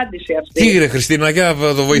απάντηση αυτή. Τι ρε Χριστίνα, για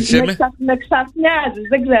το βοήθησέ με. Με ξαφνιάζεις,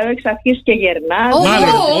 δεν ξέρω, έχεις αρχίσει και γερνάς.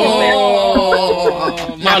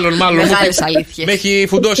 Μάλλον. Μεγάλες αλήθειες. Με έχει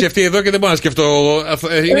φουντώσει αυτή εδώ και δεν μπορώ να σκεφτώ.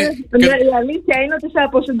 Η αλήθεια είναι ότι σε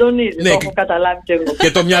αποσυντονίζει. Το έχω καταλάβει κι εγώ.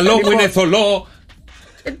 Και το μυαλό μου είναι θολό.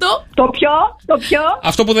 Το ποιο?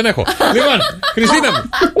 Αυτό που δεν έχω. Λοιπόν, Χριστίνα μου.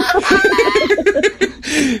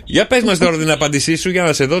 Για πες μας τώρα την απάντησή σου για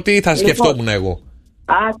να σε δω τι θα σκεφτόμουν εγώ.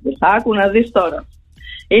 Άκου να δεις τώρα.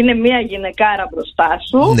 Είναι μια γυναικάρα μπροστά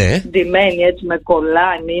σου, ναι. ντυμένη έτσι με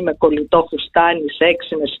κολάνι ή με κολλητό φουστάνι,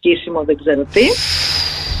 σεξι, με σκίσιμο, δεν ξέρω τι.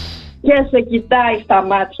 Και σε κοιτάει στα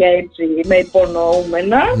μάτια έτσι με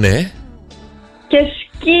υπονοούμενα. Ναι. Και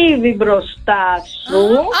σκύβει μπροστά σου.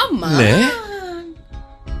 Ναι.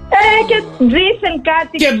 Και δήθεν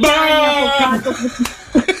κάτι και από κάτω.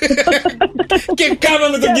 Και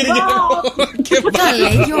κάναμε τον Κυριακό.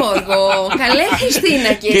 Καλέ Γιώργο, καλέ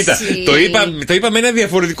Χριστίνα και κοίτα, εσύ. το είπα με ένα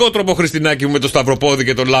διαφορετικό τρόπο, Χριστινάκη μου, με το σταυροπόδι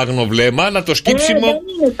και το λάγνο βλέμμα, αλλά το σκύψιμο. Δεν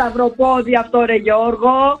είναι σταυροπόδι αυτό, ρε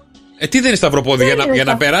Γιώργο. Τι δεν είναι σταυροπόδι, για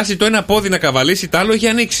να περάσει το ένα πόδι να καβαλήσει, το άλλο έχει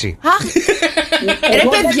ανοίξει. Ρε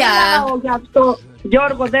παιδιά.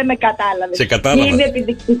 Γιώργο, δεν με κατάλαβε. Σε κατάλαβα. Είναι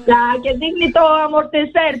επιδεικτικά και δίνει το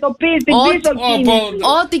αμορτεσέρ, το την πίσω κίνηση.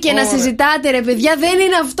 Ό,τι και να συζητάτε, ρε παιδιά, δεν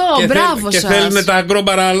είναι αυτό. Μπράβο σας. Και θέλουν τα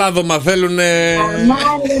αγκρόμπαρα λάδωμα, θέλουν.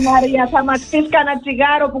 Αμάρε Μαρία, θα μας πεις κανένα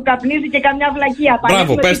τσιγάρο που καπνίζει και καμιά βλακεία.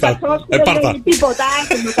 Μπράβο, πες τα. Πάρτα. Τίποτα,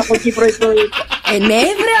 άχυμος από εκεί πρωί-πρωί.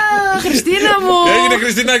 Ενέβρα, Χριστίνα μου. Έγινε,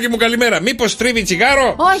 Χριστινάκη μου, καλημέρα. Μήπως τρίβει τσιγάρο?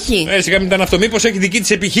 Όχι. Σιγά μην ήταν αυτό. Μήπως έχει δική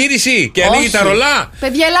της επιχείρηση και ανοίγει τα ρολά?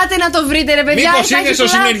 Παιδιά, ελάτε να το βρείτε, ρε παιδιά. Μήπως είναι στο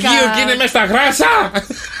συνεργείο και είναι μέσα στα γράσα?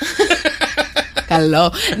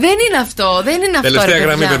 Καλό. Δεν είναι αυτό. Τελευταία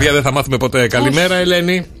γραμμή, παιδιά, δεν θα μάθουμε ποτέ. Καλημέρα,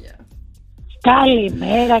 Ελένη.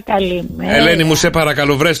 Καλημέρα. Ελένη μου, σε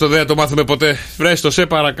παρακαλώ, βρες το, δεν θα το μάθουμε ποτέ. Βρες το, σε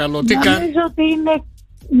παρακαλώ. Τι κάνει?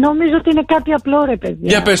 Νομίζω ότι είναι κάτι απλό, ρε παιδιά.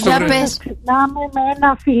 Για πες το, βρε. Ξεκινάμε με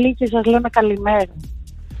ένα φιλί και σας λέμε καλημέρα.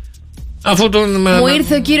 Μου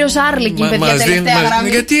ήρθε ο κύριος Άρλικιν, παιδιά, τελευταία γραμμή.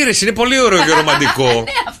 Γιατί ρε, είναι πολύ ωραίο και ρομαντικό.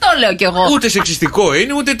 Αυτό λέω κι εγώ. Ούτε σεξιστικό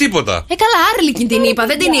είναι, ούτε τίποτα. Καλά, Άρλικιν την είπα,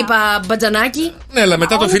 δεν την είπα μπατζανάκι. Ναι, αλλά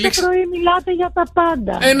μετά το Φίλιξ. Όλο το πρωί μιλάτε για τα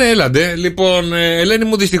πάντα. Ναι, έλαντε. Λοιπόν, Ελένη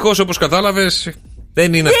μου, δυστυχώς, όπως κατάλαβες,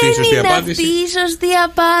 δεν είναι αυτή η σωστή απάντηση. Δεν είναι αυτή η σωστή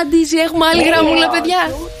απάντηση. Έχουμε άλλη γραμμούλα, παιδιά.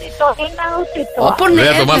 Ούτε το ένα, ούτε το άλλο. Δεν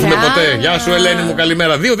θα το μάθουμε ποτέ. Γεια σου, Ελένη μου,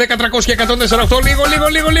 καλημέρα. 2, 10, 300 και 148. Λίγο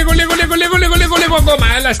ακόμα.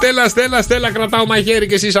 Έλα, Στέλλα, κρατάω μαχαίρι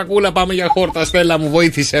και εσύ σακούλα. Πάμε για χόρτα. Στέλλα μου,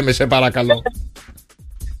 βοήθησέ με, σε παρακαλώ.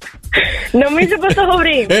 Νομίζω πως το έχω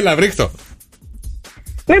βρει. Έλα, βρίχτω.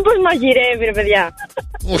 Μήπως μαγειρεύει, ρε παιδιά?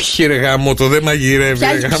 Όχι, ρε γάμο, το δεν μαγειρεύει.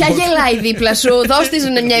 Ποια γελάει δίπλα σου? Δώσ' της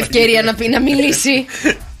μια ευκαιρία να μιλήσει.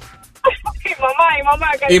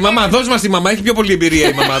 Η μαμά, δώσ' μας τη μαμά, έχει πιο πολλή εμπειρία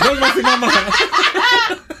η μαμά. Δώσ' μας τη μαμά.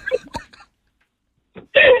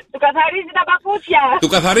 Του καθαρίζει τα παπούτσια. Του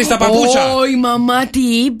καθαρίζει τα παπούτσια. Η μαμά τι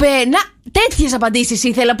είπε? Να, τέτοιες απαντήσεις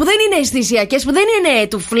ήθελα που δεν είναι αισθησιακές, που δεν είναι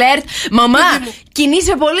του φλερτ. Μαμά,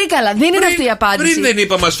 κινείσαι πολύ καλά. Δεν είναι αυτή η απάντηση. Πριν δεν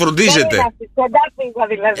είπα μας φροντίζετε.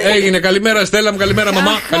 Έγινε, καλημέρα Στέλλα μου, καλημέρα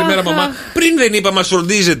μαμά. Καλημέρα μαμά. Πριν δεν είπα μας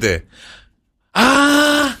φροντίζετε.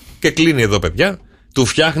 Και κλείνει εδώ, παιδιά. Του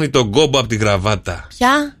φτιάχνει τον κόμπο από τη γραβάτα.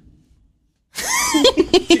 Ποια?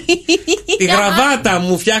 Τη γραβάτα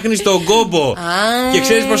μου φτιάχνει τον κόμπο. Και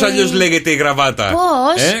ξέρεις πως αλλιώς λέγεται η γραβάτα?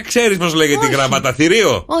 Πώς? Ξέρεις πως λέγεται η γραβάτα?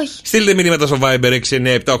 Θηρίο? Όχι. Στείλτε μηνύματα στο Viber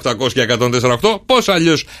 697-800 και 148. Πώς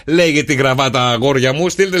αλλιώς λέγεται η γραβάτα, αγόρια μου?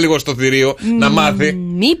 Στείλτε λίγο στο θηρίο να μάθει.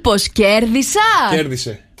 Μήπως κέρδισα?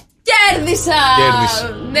 Κέρδισα.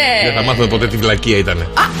 Ναι. Δεν θα μάθουμε ποτέ τι βλακεία ήτανε.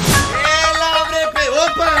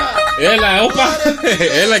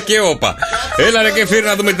 Έλα και όπα. Έλα ρε και φύρ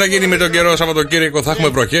να δούμε τι θα γίνει με τον καιρό. Σαββατοκύριακο θα έχουμε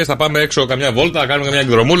βροχές. Θα πάμε έξω καμιά βόλτα, θα κάνουμε καμιά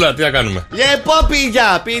εκδρομούλα. Τι θα κάνουμε? Λοιπόν,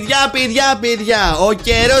 παιδιά. Ο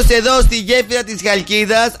καιρός εδώ στη γέφυρα της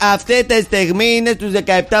Χαλκίδας αυτή τη στιγμή είναι στους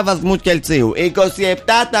 17 βαθμούς Κελσίου. 27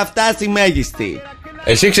 θα φτάσει μέγιστη.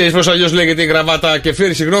 Εσύ ξέρεις πώς αλλιώς λέγεται η γραβάτα? Και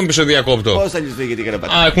φύρει, συγγνώμη που σε διακόπτω. Πώς αλλιώς λέγεται η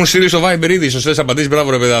γραβάτα? Έχουν στείλει στο Viber ήδη σωστές απαντήσεις.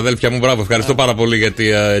 Μπράβο, ρε παιδιά, αδέλφια μου, μπράβο. Ευχαριστώ πάρα πολύ για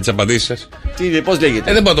τις απαντήσεις σας. Πώς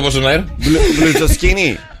λέγεται? Δεν μπορώ να το πω στον αέρα.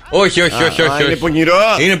 Μπλουζοσκίνη. Όχι. Είναι πονηρό.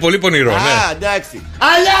 Είναι πολύ πονηρό, ναι. Εντάξει.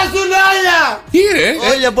 Αλλάζουν όλα! Τι ρε?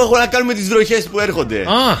 Όλα που έχουν να κάνουν με τις βροχές που έρχονται.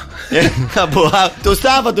 Το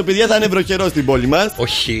Σάββατο, παιδιά, θα είναι βροχερό στην πόλη μας.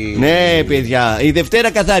 Όχι. Ναι, παιδιά. Η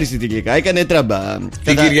Δευτέρα καθάρισε τελικά. Έκανε τράμπα.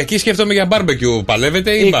 Την Κυριακή σκέφτομαι για μπάρμπεκιου.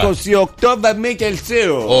 Παλεύετε ή μπα? 28 βαθμοί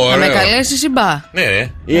Κελσίου. Θα με καλέσεις ή μπα? Ναι.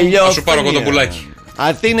 Θα σου πάρω κοτοπουλάκι.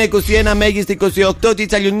 Αθήνα 21, μέγιστη 28.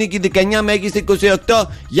 Θεσσαλονίκη 19, μέγιστη 28.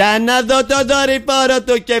 Για να δω το δορυφόρο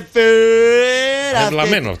του κεφίρα.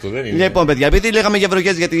 Ευλαμμένο αυτό, δεν είναι. Λοιπόν, παιδιά, επειδή λέγαμε για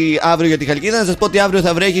βροχές αύριο για τη Χαλκίδα, να σας πω ότι αύριο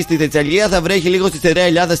θα βρέχει στη Θεσσαλία, θα βρέχει λίγο στη Στερεά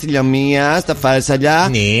Ελλάδα, στη Λαμία, στα Φάρσαλια.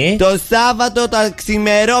 Ναι. Το Σάββατο τα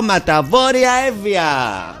ξημερώματα, Βόρεια Εύβοια.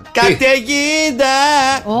 Καταιγίδα!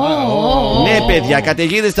 Ναι, παιδιά,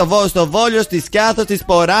 καταιγίδες στο Βόλιο, στη Σκιάθο, στις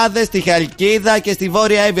Ποράδες, στη Χαλκίδα και στη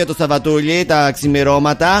Βόρεια Εύβοια το Σαββατούλι, τα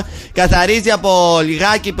ξημερώματα. Καθαρίζει από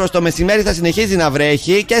λιγάκι προς το μεσημέρι, θα συνεχίζει να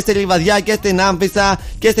βρέχει και στη Λιβαδιά και στην Άμφισσα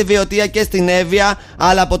και στη Βιωτία και στην Εύβοια.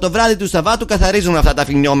 Αλλά από το βράδυ του Σαββάτου καθαρίζουν αυτά τα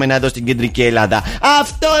φινιόμενα εδώ στην κεντρική Ελλάδα.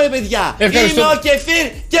 Αυτό, παιδιά! Ευχαριστώ. Είμαι ο Κεφίρ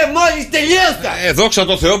και μόλις τελείωσα! Δόξα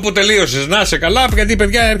τω Θεώ που τελείωσες. Να σε καλά, γιατί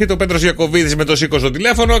παιδιά έρχεται ο Πέτρος Ιακωβίδης με το σήκω στο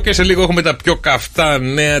τηλέφωνο και σε λίγο έχουμε τα πιο καυτά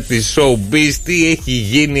νέα της showbiz. Τι έχει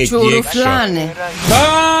γίνει εκεί έξω. Τσουρουφλάνε.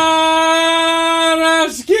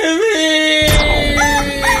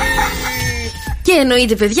 Και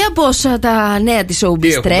εννοείται, παιδιά, πως τα νέα της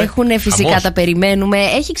showbiz τρέχουν. Φυσικά Χαμός. τα περιμένουμε.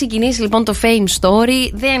 Έχει ξεκινήσει λοιπόν το Fame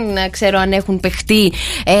Story. Δεν ξέρω αν έχουν παιχτεί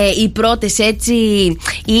οι πρώτες έτσι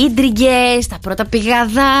ίντριγκες, τα πρώτα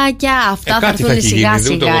πηγαδάκια. Αυτά θα έρθουν σιγά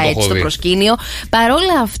σιγά έτσι στο προσκήνιο.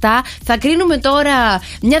 Παρόλα αυτά, θα κρίνουμε τώρα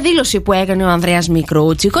μια δήλωση που έκανε ο Ανδρέας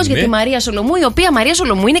Μικρούτσικος για τη Μαρία Σολομού, η οποία Μαρία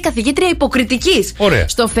Σολομού είναι καθηγήτρια υποκριτικής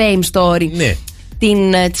στο Fame Story. Ναι.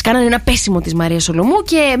 Της κάνανε ένα πέσιμο της Μαρία Σολομού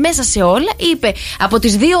και μέσα σε όλα είπε: από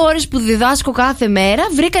τις 2 ώρες που διδάσκω κάθε μέρα,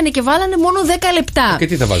 βρήκανε και βάλανε μόνο 10 λεπτά. Και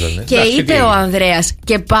τι θα βάζανε. Και είπε ο Ανδρέας: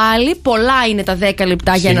 και πάλι πολλά είναι τα 10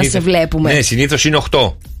 λεπτά για να σε βλέπουμε. Ναι, συνήθως είναι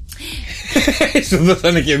 8. Σου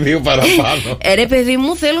δώσανε και 2 παραπάνω. Ρε παιδί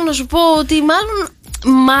μου, θέλω να σου πω ότι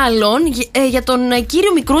μάλλον για τον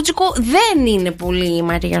κύριο Μικρούτσικο δεν είναι πολύ η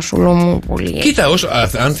Μαρία Σολομού. Πολύ. Κοίτα,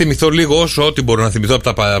 αν θυμηθώ λίγο όσο ό,τι μπορώ να θυμηθώ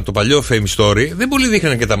από το παλιό Fame Story, δεν πολύ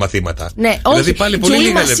δείχνανε και τα μαθήματα. Ναι, δηλαδή, όχι. πάλι πολύ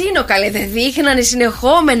Τζούλη Μασίνο, καλέ, δεν δείχνανε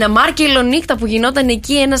συνεχόμενα. Μάρκελο νύχτα που γινόταν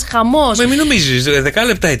εκεί ένας χαμός. Μην νομίζεις, 10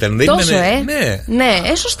 λεπτά ήταν. Δεν τόσο, ήτανε,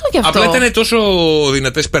 ναι, σωστό κι αυτό. Απλά ήταν τόσο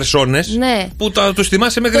δυνατές περσόνες που τους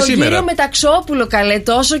θυμάσαι μέχρι σήμερα. Τον κύριο Μεταξόπουλο, καλέ,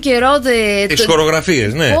 τόσο καιρό. Τις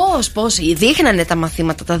χορογραφίες, ναι. Πώς, δείχνανε τα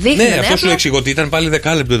μαθήματα, τα δείχνανε. Ναι, αυτό σου εξηγώ ότι ήταν πάλι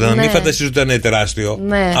 10 λεπτά. Να μην φανταστείς ότι ήταν τεράστιο.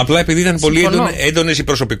 Ναι. Απλά επειδή ήταν πολύ έντονες οι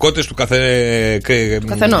προσωπικότητες του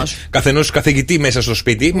καθενός καθηγητή μέσα στο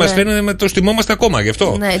σπίτι, μας φαίνεται να το στιμόμαστε ακόμα γι'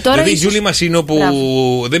 αυτό. Ναι, δηλαδή η Τζούλη Μασίνο που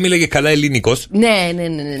δεν μίλαγε καλά ελληνικός.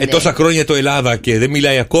 Ναι. Τόσα χρόνια το Ελλάδα και δεν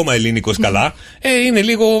μιλάει ακόμα ελληνικός καλά, είναι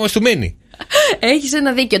λίγο στουμένη. Έχεις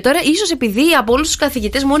ένα δίκιο. Τώρα, ίσως επειδή από όλους τους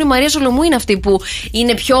καθηγητές μόνο η Μαρία Σολομού είναι αυτή που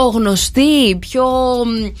είναι πιο γνωστή, πιο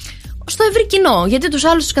στο ευρύ κοινό. Γιατί τους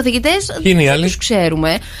άλλους τους καθηγητές δεν τους ξέρουμε.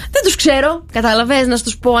 Δεν τους ξέρω. Κατάλαβες, να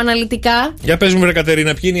τους πω αναλυτικά. Για πες μου, ρε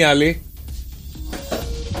Κατερίνα, ποιοι είναι οι άλλοι?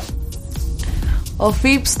 Ο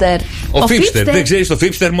Φίπστερ. Ο Φίπστερ. Δεν ξέρεις το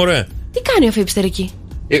Φίπστερ, μωρέ? Τι κάνει ο Φίπστερ εκεί?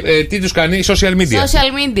 Τι τους κάνει? Social media.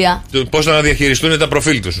 Social media. Πώς να διαχειριστούν τα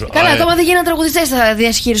προφίλ τους. Καλά, ακόμα δεν γίνανε τραγουδιστές, θα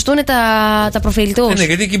διαχειριστούν τα προφίλ τους. Ναι,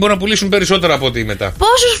 γιατί εκεί μπορούν να πουλήσουν περισσότερα από ό,τι μετά.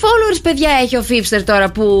 Πόσους followers, παιδιά, έχει ο Φίπστερ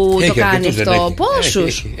τώρα που το κάνει αυτό?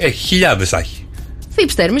 Πόσους? Έχει χιλιάδες, έχει.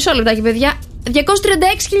 Φίπστερ, μισό λεπτάκι, παιδιά.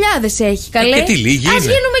 236.000 έχει, καλέ. Και τι λίγοι Ας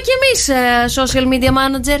γίνουμε κι εμείς social media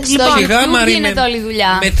manager. Λοιπόν, γίνεται όλη η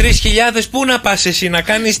δουλειά. Με 3.000 πού να πας εσύ να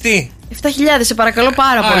κάνεις τι? 7.000, σε παρακαλώ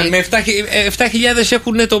πάρα πολύ. Με 7.000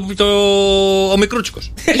 έχουν ο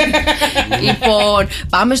Μικρούτσικος. Λοιπόν,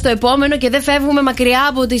 πάμε στο επόμενο και δεν φεύγουμε μακριά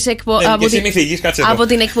από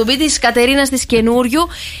την εκπομπή της Κατερίνας της Καινούριου.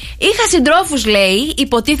 Είχα συντρόφους, λέει,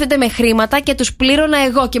 υποτίθεται με χρήματα και τους πλήρωνα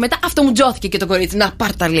εγώ. Και μετά αυτό μου τζώθηκε και το κορίτσι. Να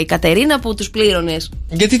πάρτα, λέει, Κατερίνα, που τους πλήρωνες.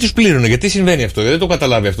 Γιατί τους πλήρωνε, γιατί συμβαίνει αυτό? Δεν το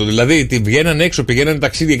καταλάβει αυτό. Δηλαδή, βγαίναν έξω, πηγαίναν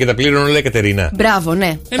ταξίδια και τα πλήρωνε όλα η Κατερίνα. Μπράβο,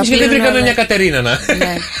 ναι. Εμείς δεν βρήκαμε μια Κατερίνα να.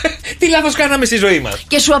 Τι λάθος κάναμε στη ζωή μας?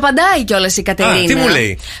 Και σου απαντάει κιόλας η Κατερίνα. Τι μου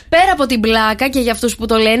λέει? Πέρα από την πλάκα και για αυτούς που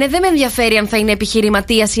το λένε, δεν με ενδιαφέρει αν θα είναι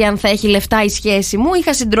επιχειρηματίας ή αν θα έχει λεφτά η σχέση μου.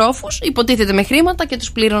 Είχα συντρόφους, υποτίθεται με χρήματα και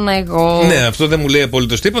τους πλήρωνα εγώ. Ναι, αυτό δεν μου λέει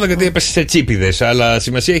απολύτως τίποτα γιατί έπεσε σε τσίπιδες. Αλλά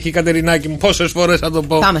σημασία έχει η Κατερινάκη μου. Πόσες φορές θα το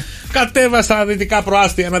πω? Πάμε. Κατέβα στα δυτικά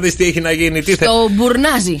προάστια να δεις τι έχει να γίνει. Στο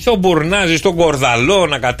Μπουρνάζι. Στο Μπουρνάζι, στον Κορδαλό,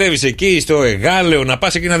 να κατέβεις εκεί, στο Εγάλεο, να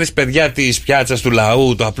πας εκεί να δεις παιδιά της πιάτσας του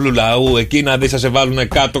λαού, του απλού λαού. Εκεί να δεις θα σε βάλουν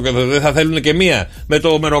κάτω και δεν θα θέλουν και μία. Με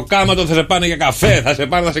το μεροκάματο θα σε πάνε για καφέ, θα σε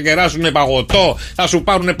πάνε να σε κεράσουν παγωτό, θα σου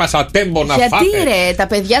πάρουν πασατέμπο να φάνε. Γιατί ρε, τα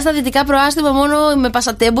παιδιά στα δυτικά προάστια μόνο με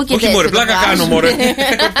πασατέμπο και όχι μωρέ, πλάκα κάνω μωρέ.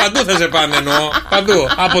 Παντού θα σε πάνε εννοώ. Παντού.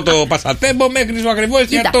 Από το πασατέμπο μέχρι το ακριβό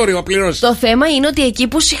εστιατόριο πληρώσει. Το θέμα είναι ότι εκεί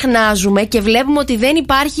που συχνάζουμε και βλέπουμε ότι δεν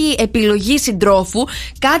υπάρχει επιλογή συντρόφου,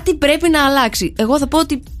 κάτι πρέπει να αλλάξει. Εγώ θα πω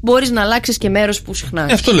ότι μπορείς να αλλάξεις και μέρος που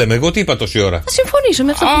συχνάζεις. Αυτό λέμε. Εγώ τι είπα τόση ώρα? Θα συμφωνήσω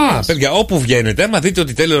με αυτό που λες. Παιδιά, όπου βγαίνετε, άμα δείτε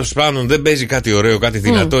ότι τέλος πάντων δεν παίζει κάτι ωραίο, κάτι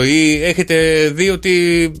δυνατό ή έχετε δει ότι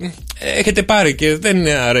έχετε πάρει και δεν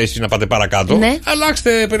αρέσει να πάτε παρακάτω,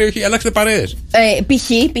 αλλάξτε περιοχή, αλλάξτε παρέες.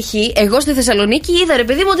 Π.χ. εγώ στη Θεσσαλονίκη είδα, ρε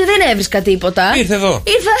παιδί μου, ότι δεν έβρισκα τίποτα. Ήρθε εδώ.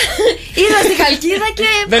 Είδα στη Χαλκίδα και.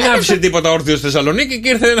 Δεν άφησε τίποτα όρθιο στη Θεσσαλονίκη και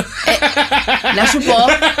ήρθε. Να σου πω.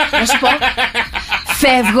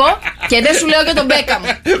 Φεύγω και δεν σου λέω για τον Μπέκαμ.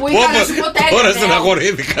 Που είχα να σου πω τέλος. Τώρα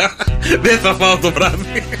στεναχωρήθηκα. Δεν θα φάω το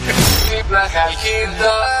βράδυ.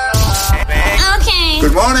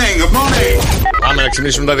 Good morning, good morning. Πάμε να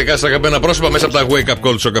ξυπνήσουμε τα δικά σας αγαπημένα πρόσωπα μέσα από τα Wake Up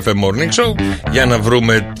Call στο Cafe Morning Show για να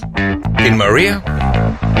βρούμε την Μαρία.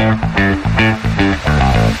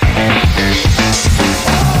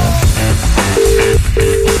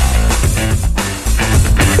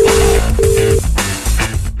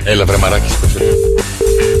 Έλα βρε μαράκι, σκόψε.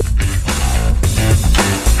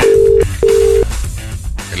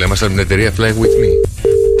 Έλα, είμαστε από την εταιρεία Fly With Me.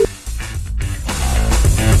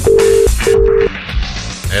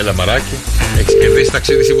 Έλα μαράκι, έχεις κερδίσει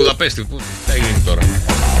ταξίδι στη Βουδαπέστη. Πού θα γίνει τώρα?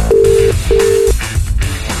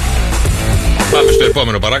 Πάμε στο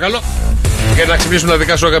επόμενο παρακαλώ. Για να ξυπνήσουμε τα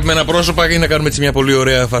δικά σου αγαπημένα πρόσωπα και να κάνουμε έτσι μια πολύ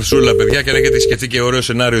ωραία φαρσούλα, παιδιά. Και να έχετε σκεφτεί και ωραίο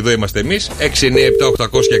σενάριο, εδώ είμαστε εμείς. 6, 9, 7, 800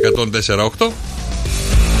 και 104, 8.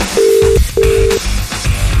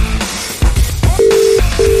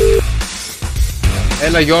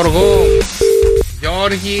 Έλα Γιώργο.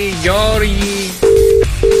 Γιώργη.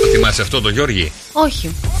 Το θυμάσαι αυτό το Γιώργη?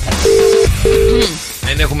 Όχι.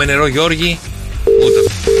 Δεν έχουμε νερό Γιώργη. Ούτε.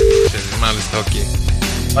 Μάλιστα, οκ.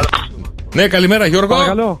 Ναι, καλημέρα Γιώργο.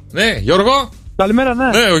 Παρακαλώ. Ναι, Γιώργο. Καλημέρα, ναι.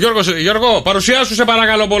 Ναι, ο Γιώργο, παρουσιάσου σε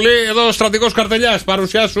παρακαλώ πολύ. Εδώ ο στρατηγός Καρτελιάς,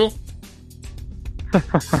 παρουσιάσου.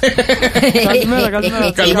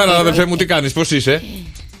 Καλημέρα αδερφέ μου, τι κάνεις, πώς είσαι?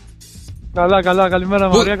 Καλά, καλημέρα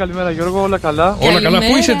Μαρία, καλημέρα Γιώργο, όλα καλά. Όλα καλά,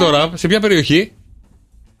 πού είσαι τώρα, σε ποια περιοχή?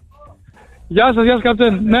 Γεια σας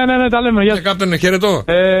καπτέν. Ναι, τα λέμε. Γεια σας. Καπτέν, χαιρετώ.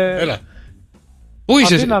 Έλα. Πού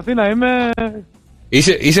είσαι? Αθήνα, είμαι.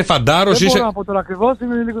 Είσαι φαντάρος, δεν είσαι. μπορώ να πω τώρα ακριβώς,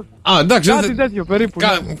 είμαι λίγο. Α, εντάξει. Κάτι τέτοιο περίπου.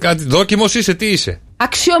 Κάτι δόκιμος είσαι, τι είσαι?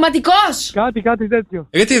 Αξιωματικός. Κάτι τέτοιο.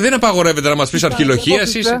 Γιατί δεν απαγορεύεται να μας πεις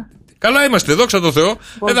αρχιλοχίας είσαι? Καλά είμαστε, δόξα τω Θεώ.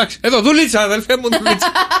 Εντάξει, εδώ δουλίτσα, αδελφέ μου,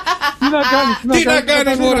 δουλίτσα. Τι να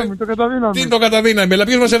κάνεις, μωρέ. Το καταδύναμε. Τι το καταδύναμε. Αλλά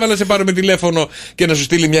ποιος μας έβαλε να σε πάρουμε τηλέφωνο και να σου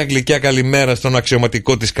στείλει μια γλυκιά καλημέρα στον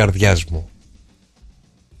αξιωματικό της καρδιάς μου?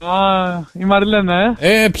 Η Μαριλένα,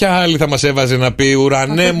 ποια άλλη θα μας έβαζε να πει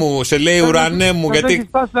ουρανέ μου, σε λέει ουρανέ μου, γιατί. Έχει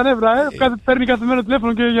σπάσει τα νεύρα, παίρνει κάθε μέρα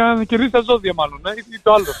τηλέφωνο και για να κερδίσει τα ζώδια, μάλλον, ή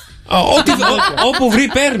το άλλο. Όπου βρει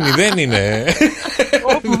παίρνει, δεν είναι.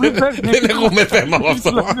 Δεν έχουμε θέμα με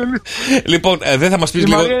αυτό. Λοιπόν, δεν θα μας πεις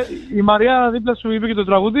λίγο. Η Μαρία δίπλα σου είπε και το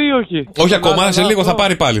τραγούδι ή όχι? Όχι ακόμα, σε λίγο θα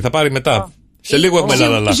πάρει πάλι, θα πάρει μετά. Σε λίγο έχουμε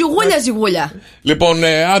λαλαλά. Ζυγούλια. Λοιπόν,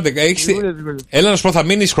 άντε, έλα να σου πω, θα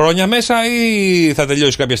μείνεις χρόνια μέσα ή θα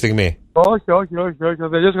τελειώσει κάποια στιγμή? Όχι, θα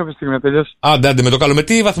τελειώσει κάποια στιγμή. Άντε, με το καλό. Με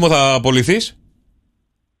τι βαθμό θα απολυθείς?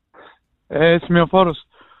 Σημειοφόρος.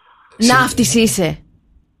 Ναύτης είσαι?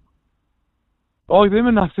 Όχι, δεν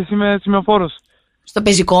είμαι ναύτης, είμαι σημειοφόρος. Στο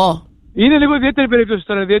πεζικό? Είναι λίγο ιδιαίτερη περίπτωση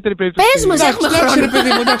τώρα, Πες μας, έχουμε χρόνο. Παιδί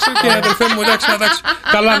μου, εντάξει, και αδερφέ μου, εντάξει.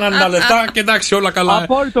 Καλά να είναι τα λεφτά και εντάξει, όλα καλά.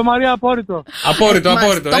 Απόρριτο, Μαρία, απόρριτο.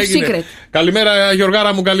 Απόρριτο, έγινε. Καλημέρα,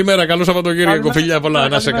 Γιωργάρα μου, καλημέρα. Καλό Σαββατοκύριακο, φιλιά πολλά.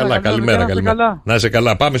 Να είσαι καλά, καλημέρα. Να είσαι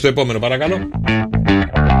καλά. Πάμε στο επόμενο, παρακαλώ.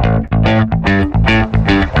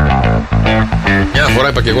 Μια φορά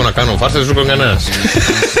είπα και εγώ να κάνω φάρσα, δεν σου είπε κανένας.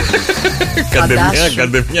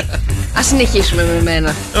 Κάντε μια. Ας συνεχίσουμε με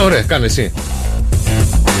εμένα. Ωραία, κάνε εσύ.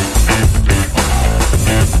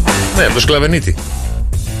 Ναι, από το Σκλαβενίτη.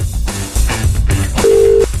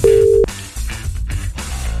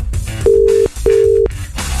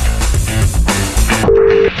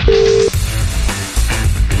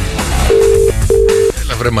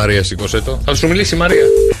 Έλα βρε Μαρία, σηκώσέ το. Θα σου μιλήσει η Μαρία.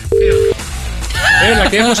 Έλα,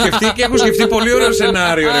 και έχω σκεφτεί πολύ ωραίο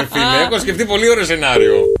σενάριο, ρε φίλε. Έχω σκεφτεί πολύ ωραίο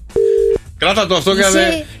σενάριο. Κράτα το αυτό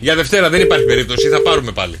για Δευτέρα, δεν υπάρχει περίπτωση, θα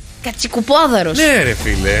πάρουμε πάλι. Κατσικουπόδαρος. Ναι, ρε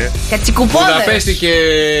φίλε. Κατσικουπόδαρος. Βουδαπέστη και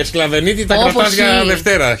Σκλαβενίτη τα κρατάς για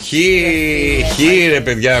Δευτέρα. Χι, ρε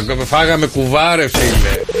παιδιά. Φάγαμε κουβάρε,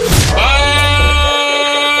 φίλε.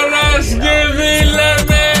 Παρασκευή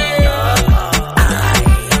λέμε.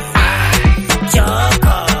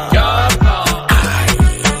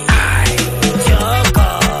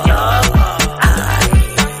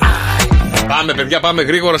 Πάμε, παιδιά, πάμε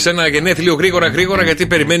γρήγορα σε ένα γενέθλιο. Γρήγορα, γιατί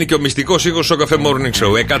περιμένει και ο μυστικός ήχος στο Cafe Morning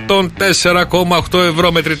Show. 104,8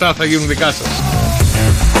 ευρώ μετρητά θα γίνουν δικά σας.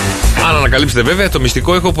 Αν ανακαλύψετε βέβαια το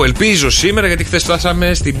μυστικό ήχο που ελπίζω σήμερα, γιατί χθες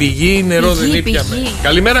φτάσαμε στην πηγή, νερό δεν ήπιαμε.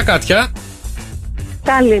 Καλημέρα, Κάτια.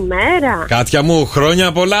 Καλημέρα. Κάτια μου,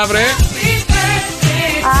 χρόνια πολλά, βρε.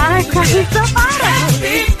 Ευχαριστώ πάρα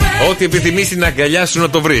πολύ. Ό,τι επιθυμείς στην αγκαλιά σου να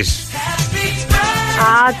το βρεις. Α,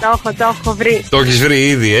 το έχω βρει. Το έχεις βρει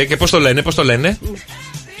ήδη, και πώς το λένε?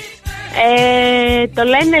 Το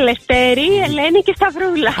λένε Λευτέρη, Ελένη και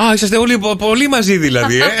Σταυρούλα. Α, είσαστε όλοι πολύ μαζί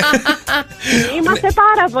δηλαδή, Είμαστε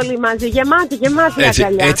πάρα πολύ μαζί, γεμάτη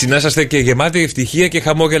αγκαλιά. Έτσι, να είσαστε και γεμάτοι ευτυχία και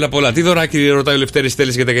χαμόγελα πολλά. Τι δωράκι ρωτάει ο Λευτέρης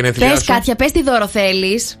θέλεις για τα γενέθλιά σου? Πες Κάτια, πες τι δώρο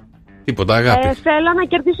θέλεις. Τίποτα, αγάπη. Θέλω να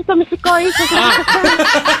κερδίσω το μυστικό ήχο.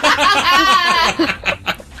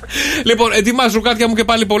 Λοιπόν, ετοιμάσου Κάτια μου και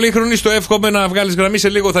πάλι πολύχρονη. Στο εύχομαι να βγάλεις γραμμή. Σε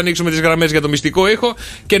λίγο θα ανοίξουμε τις γραμμές για το μυστικό ήχο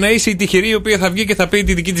και να είσαι η τυχερή η οποία θα βγει και θα πει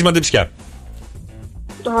τη δική της μαντεψιά.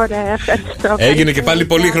 Ωραία, ευχαριστώ. Έγινε και πάλι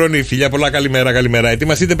πολύχρονη. Φιλιά πολλά, καλημέρα.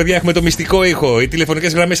 Ετοιμαστείτε, παιδιά, έχουμε το μυστικό ήχο. Οι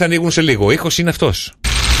τηλεφωνικές γραμμές ανοίγουν σε λίγο. Ο ήχος είναι αυτός.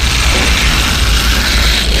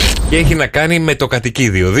 Και έχει να κάνει με το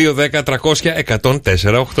κατοικίδιο.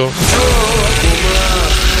 2-10-300-104-8.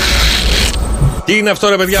 Τι είναι αυτό,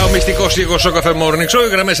 ρε παιδιά, ο μυστικός ήχος στο Cafe Morning Show. Οι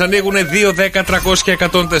γραμμές ανοίγουν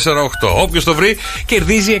 2-10-300-104-8. Όποιος το βρει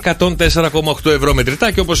κερδίζει 104,8 ευρώ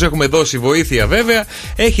μετρητά. Και όπως έχουμε δώσει βοήθεια, βέβαια,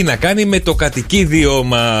 έχει να κάνει με το κατοικίδιο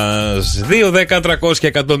μας.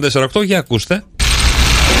 2-10-300-104-8. Για ακούστε.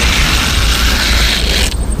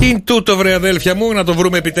 Τι είναι τούτο, βρε αδέλφια μου, να το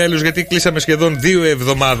βρούμε επιτέλους, γιατί κλείσαμε σχεδόν 2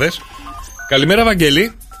 εβδομάδες. Καλημέρα,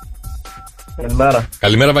 Βαγγέλη.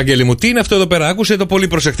 Καλημέρα, Βαγγέλη μου. Τι είναι αυτό εδώ πέρα? Άκουσε το πολύ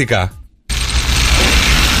προσεκτικά.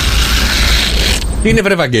 Τι είναι,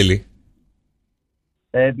 βρε Βαγγέλη?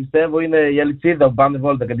 Πιστεύω είναι η αλυσίδα που πάμε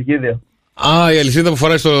βόλτα, κατοικίδιο. Α, η αλυσίδα που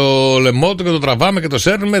φοράει στο λαιμό του και το τραβάμε και το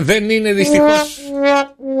σέρνουμε. Δεν είναι, δυστυχώς.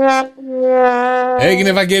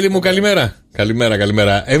 Έγινε, Βαγγέλη μου, καλημέρα.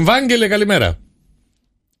 Καλημέρα. Ευάγγελε, καλημέρα.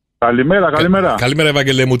 Καλημέρα. Καλημέρα,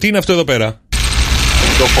 Ευάγγελε μου. Τι είναι αυτό εδώ πέρα?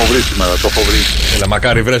 Το έχω βρει σήμερα, Έλα,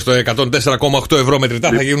 μακάρι βρες το 104,8 ευρώ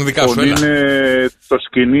μετρητά, θα γίνουν δικά σου. Είναι το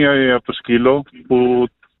σκηνή από το σκύλο που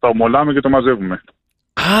το ομολάμε και το μαζεύουμε.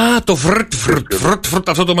 Α, το φρτ,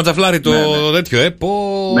 αυτό το ματζαφλάρι, το τέτοιο,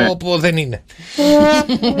 πω, δεν είναι.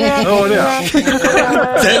 Ωραία.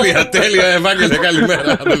 Τέλεια, Ευάγγελε,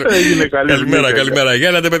 καλημέρα. Καλημέρα.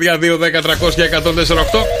 Γέλατε, παιδιά,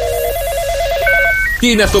 2-10-300-104-8.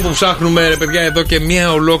 Τι είναι αυτό που ψάχνουμε, ρε παιδιά, εδώ και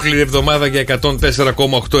μια ολόκληρη εβδομάδα για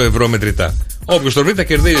 104,8 ευρώ μετρητά. Όποιος το βρει θα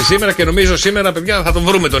κερδίζει σήμερα και νομίζω σήμερα, παιδιά, θα τον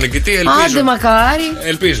βρούμε τον νικητή. Ελπίζω. Άντε, μακάρι.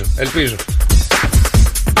 Ελπίζω.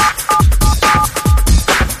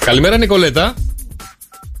 Καλημέρα, Νικολέτα.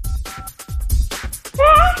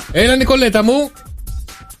 Έλα, Νικολέτα μου.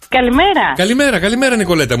 Καλημέρα,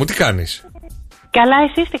 Νικολέτα μου. Τι κάνεις? Καλά,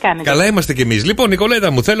 εσείς τι κάνετε? Καλά είμαστε κι εμείς. Λοιπόν,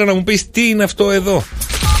 Νικολέτα μου, θέλω να μου πεις τι είναι αυτό εδώ.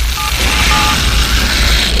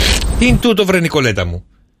 Τι είναι τούτο, βρε Νικολέτα μου?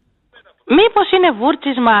 Μήπως είναι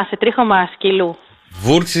βούρτσισμα σε τρίχωμα σκύλου?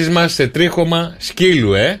 Βούρτσισμα σε τρίχωμα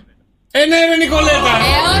σκύλου, ναι, ρε Νικολέτα.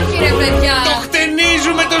 Όχι, ρε παιδιά. Το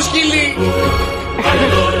χτενίζουμε το σκυλί.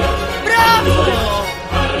 Μπράβο.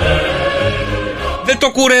 Δεν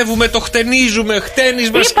το κουρεύουμε, το χτενίζουμε.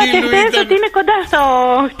 Χτένισμα σκύλου ήταν. Είπατε ότι είναι κοντά στο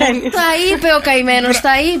χτένισμα. Τα είπε ο καημένος,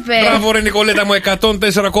 τα είπε. Μπράβο, ρε Νικολέτα μου,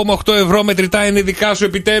 104,8 ευρώ μετρητά είναι δικά σου,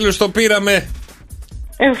 επιτέλους το πήραμε.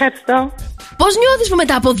 Ευχαριστώ. Πώς νιώθεις που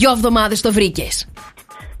μετά από 2 εβδομάδες το βρήκες?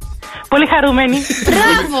 Πολύ χαρούμενη.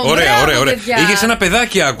 Μπράβο, ωραία. Είχες ένα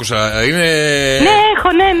παιδάκι, άκουσα. Είναι... Ναι, έχω,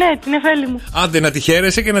 την εφέλη μου. Άντε, να τη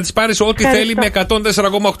χαίρεσαι και να της πάρεις ό,τι θέλει με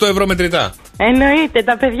 104,8 ευρώ μετρητά. Εννοείται,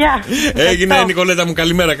 τα παιδιά. Έγινε, Νικολέτα μου,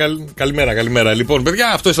 καλημέρα. Λοιπόν,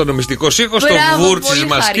 παιδιά, αυτό ήταν ο μυστικός ήχος, το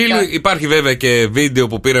βούρτσισμα σκύλου. Υπάρχει βέβαια και βίντεο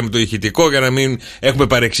που πήραμε το ηχητικό για να μην έχουμε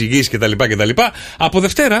παρεξηγήσει κτλ. Από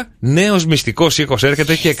Δευτέρα, νέος μυστικός ήχος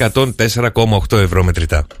έρχεται και 104,8 ευρώ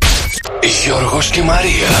μετρητά. Γιώργος και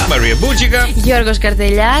Μαρία Μπούτσικα. Γιώργος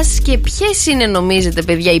Καρτελιάς. Και ποιες είναι, νομίζετε,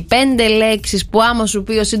 παιδιά, οι 5 λέξεις που άμα σου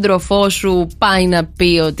πει ο σύντροφός σου πάει να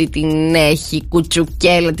πει ότι την έχει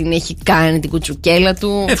κουτσουκέλα, την έχει κάνει την κουτσουκέλα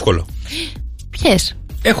του? Εύκολο. Ποιες?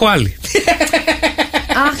 Έχω άλλη.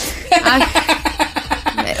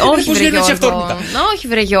 Όχι, βρε Γιώργο. Όχι,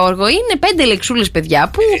 βρε Γιώργο. Είναι 5 λεξούλες,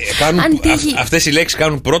 παιδιά. Που αυτές οι λέξεις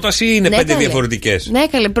κάνουν πρόταση ή είναι 5 διαφορετικές? Ναι,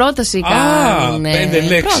 καλέ, πρόταση κάνουν. 5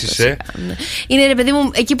 λέξεις, Είναι, ρε παιδί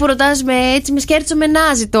μου, εκεί που ρωτάς με σκέρτσο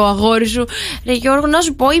μενάζει το αγόρι σου. Ρε Γιώργο, να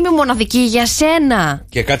σου πω, είμαι μοναδική για σένα.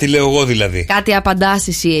 Και κάτι λέω εγώ δηλαδή. Κάτι απαντάς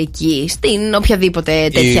εσύ εκεί, στην οποιαδήποτε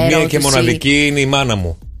τέτοια ερώτηση. Η μία και μοναδική είναι η μάνα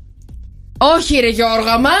μου. Όχι, ρε Γιώργο,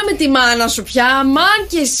 αμάν με τη μάνα σου πια. Αμάν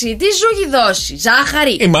και εσύ, τι σου έχει δώσει?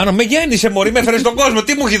 Ζάχαρη. Η μάνα με γέννησε, μωρή, με έφερε στον κόσμο.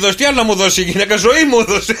 Τι μου έχει δώσει, τι άλλο να μου δώσει η γυναίκα, ζωή μου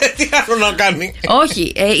δώσει. Τι άλλο να κάνει?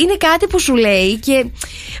 Όχι, είναι κάτι που σου λέει και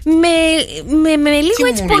με λίγο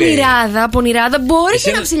έτσι πονηράδα μπορεί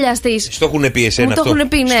και να ψηλιαστείς. Στο έχουν πει εσένα αυτό? Το έχουν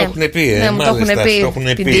πει, ναι. Στο έχουν πει, ναι, μου το έχουν πει.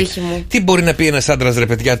 Την τύχη μου. Τι μπορεί να πει ένας άντρας, ρε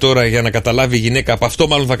παιδιά, τώρα για να καταλάβει η γυναίκα? Από αυτό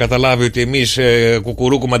μάλλον θα καταλάβει ότι εμείς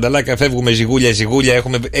κουκουρούκου μανταλάκια φεύγουμε ζυγούλια,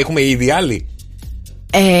 έχουμε ήδη άλλοι.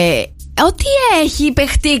 Ότι έχει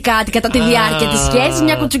παιχτεί κάτι κατά τη διάρκεια της σχέσης,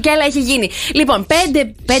 μια κουτσουκέλα έχει γίνει. Λοιπόν, 5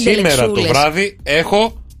 λεξούλες. Σήμερα το βράδυ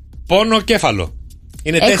έχω πόνο κέφαλο.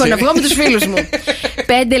 Έχω να βγω με τους φίλους μου. 5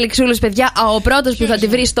 λεξούλες, παιδιά. Ο πρώτος που θα τη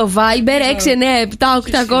βρει στο Viber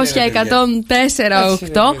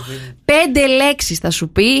 697-800-1048. 5 λέξεις θα σου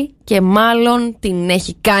πει και μάλλον την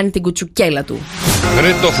έχει κάνει την κουτσουκέλα του.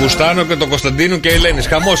 Βρε το Φουστάνο και το Κωνσταντίνου και Ελένης.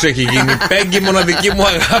 Χαμός έχει γίνει. Πέγγι, μοναδική μου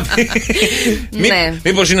αγάπη.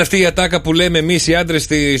 Μήπως είναι αυτή η ατάκα που λέμε εμείς οι άντρες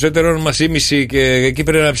στη ζωτερών μας ήμιση και εκεί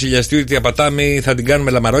πρέπει να ψηλιαστεί ότι απατάμε, θα την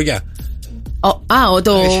κάνουμε λαμαρόγια?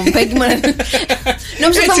 Το Πέγγι μου.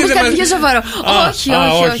 Νόμιζα θα μου πει κάτι πιο σοβαρό. Όχι.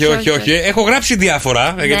 Έχω γράψει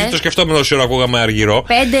διάφορα, γιατί το σκεφτόμουν όσο ακούγαμε αργυρό.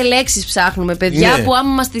 5 λέξεις ψάχνουμε, παιδιά, που άμα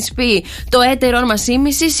μας τις πει το έτερον μας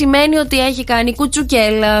ήμιση σημαίνει ότι έχει κάνει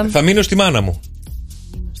κουτσουκέλα. Θα μείνω στη μάνα μου.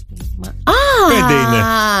 5 είναι.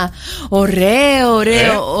 Ωραίο.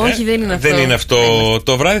 Όχι, δεν είναι αυτό. Δεν είναι αυτό.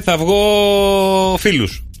 Το βράδυ θα βγω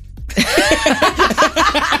φίλους.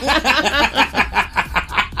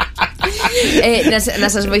 Να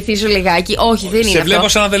σας βοηθήσω λιγάκι. Όχι, δεν είναι αυτό. Σε βλέπω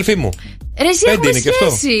σαν αδελφή μου. Ρε, εσύ έχουμε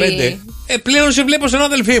σχέση. Πλέον σε βλέπω σαν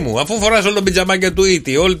αδελφή μου. Αφού φοράς όλο πιτζαμάκια του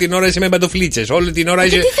ίτη, όλη την ώρα είσαι με μπαντοφλίτσες, όλη την ώρα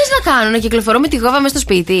είσαι. Και τι θες να κάνω, να κυκλοφορώ με τη γόβα μέσα στο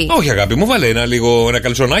σπίτι? Όχι, αγάπη μου, βάλε ένα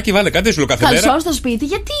καλσονάκι, βάλε κάτι σου λέω κάθε μέρα. Καλσόν στο σπίτι,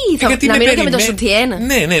 γιατί να μείνω και με το σουτιένα?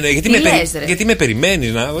 Ναι, γιατί με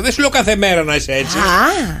περιμένεις δεν σου λέω κάθε μέρα να είσαι έτσι.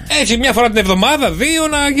 Έτσι, μια φορά την εβδομάδα, 2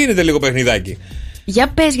 να γίνεται λίγο παιχνιδάκι.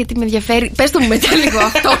 Για πες, γιατί με ενδιαφέρει. Πες το μου μετά λίγο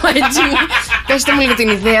αυτό, έτσι. Πες το μου λίγο την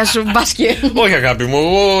ιδέα σου, μπάσκετ. Όχι, αγάπη μου,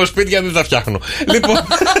 εγώ σπίτια δεν τα φτιάχνω.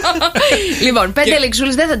 Λοιπόν, 5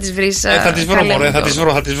 λεξούλες δεν θα τις βρεις. Θα τις βρω, μωρέ, θα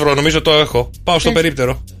τις βρω. Νομίζω το έχω. Πάω στο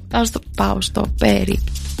περίπτερο. Πάω στο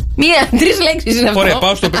περίπτερο. 3 λέξεις είναι αυτό. Ωραία,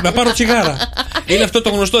 πάω στο περίπτερο να πάρω τσιγάρα. Είναι αυτό το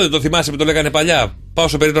γνωστό, δεν το θυμάσαι που το λέγανε παλιά? Πάω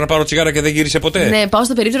στο περίπτερο να πάρω τσιγάρα και δεν γύρισε ποτέ. Ναι, πάω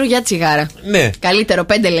στο περίπτερο για τσιγάρα. Ναι. Καλύτερο,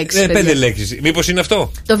 5 λέξεις. 5 λέξεις. Μήπως είναι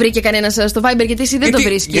αυτό? Το βρήκε κανένας στο Viber γιατί εσύ δεν το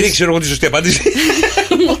βρίσκεις? Γιατί ξέρω εγώ τη σωστή απάντηση.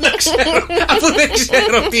 Αφού δεν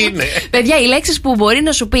ξέρω τι είναι. Παιδιά, οι λέξεις που μπορεί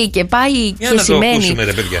να σου πει και πάει και σημαίνει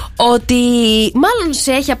ότι μάλλον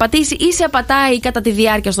σε έχει απατήσει ή σε απατάει κατά τη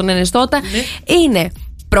διάρκεια στον ενεστώτα, είναι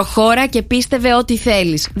προχώρα και πίστευε ό,τι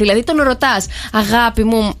θέλεις. Δηλαδή τον ρωτάς, αγάπη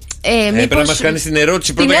μου, πρέπει να μας κάνεις την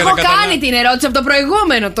ερώτηση πρώτα. Την έχω κάνει την ερώτηση από το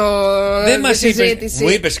προηγούμενο δεν μας είπες. Μου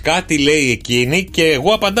είπες κάτι, λέει εκείνη, και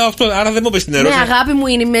εγώ απαντάω αυτό. Άρα δεν μου είπες την ερώτηση. Ναι, αγάπη μου,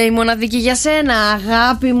 είναι η μοναδική για σένα.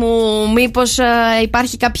 Αγάπη μου, μήπως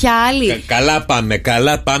υπάρχει κάποια άλλη?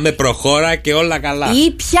 Καλά πάμε, προχώρα και όλα καλά.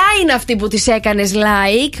 Ή ποια είναι αυτή που της έκανες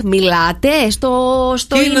like? Μιλάτε στο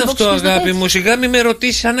τι inbox? Είναι αυτό, αγάπη μου, σιγά μην με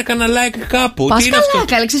ρωτήσεις αν έκανα like κάπου. Πας τι είναι καλά, αυτό?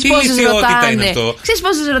 Ξέρεις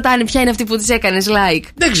πόσες ρωτάνε ποια είναι αυτή που της έκανες like?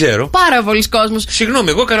 Δεν ξέρω. Πάρα πολλοί κόσμος. Συγγνώμη,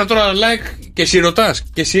 εγώ έκανα τώρα like και εσύ ρωτάς.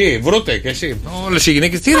 Και εσύ, βρώτε και εσύ. Όλες οι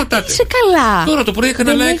γυναίκες τι ρωτάτε? Είσαι καλά. Τώρα το πρωί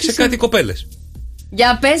έκανα like σε κάτι κοπέλες.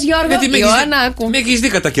 Για πες, Γιώργο, Ιωάννα, άκου. Με έχεις δει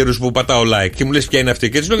κατά καιρούς που πατάω like και μου λες ποια είναι αυτή.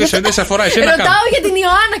 Και της λέω για δεν σε αφορά, εσένα. Ρωτάω για την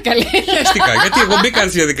Ιωάννα, καλή. Χαίστηκα, γιατί εγώ μπήκα στη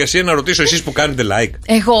διαδικασία να ρωτήσω εσείς που κάνετε like.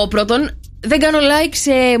 Εγώ πρώτον δεν κάνω like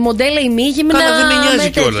σε μοντέλα ημίγυμνα. Καλά, δεν με νοιάζει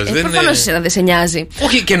κιόλας. Προφανώς εσένα δεν σε νοιάζει.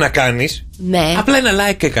 Όχι και να κάνεις. Ναι. Απλά ένα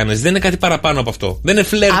like έκανες. Δεν είναι κάτι παραπάνω από αυτό. Δεν είναι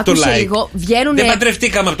φλερτ το like. Λίγο, δεν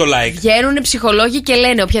παντρευτήκαμε από το like. Βγαίνουν ψυχολόγοι και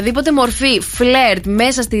λένε οποιαδήποτε μορφή φλερτ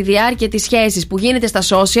μέσα στη διάρκεια της σχέσης που γίνεται στα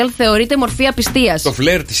social θεωρείται μορφή απιστίας. Το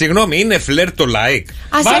φλερτ, συγγνώμη, είναι φλερτ το like?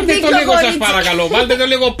 Βάλτε το λίγο, σας παρακαλώ. Βάλτε το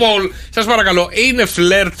λίγο, Πολ. Σας παρακαλώ. Είναι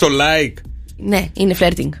φλερτ το like? Ναι, είναι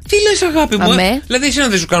flirting. Τι λες, αγάπη μου? Δηλαδή, εσύ να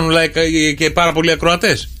δεν σου κάνουν like και πάρα πολλοί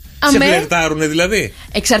ακροατές? Σε φλερτάρουνε δηλαδή?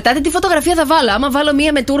 Εξαρτάται τι φωτογραφία θα βάλω. Άμα βάλω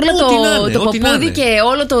μία με τούρλα το ποπούδι και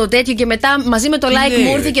όλο το τέτοιο και μετά μαζί με το like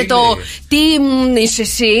μου ήρθε και το τι είσαι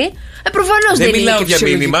εσύ. Προφανώς δεν μιλάω για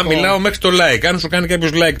μήνυμα, μιλάω μέχρι το like. Αν σου κάνει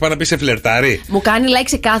κάποιος like, πάει να πει σε φλερτάρει. Μου κάνει like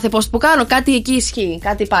σε κάθε post που κάνω. Κάτι εκεί ισχύει,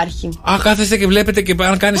 κάτι υπάρχει. Κάθεστε και βλέπετε και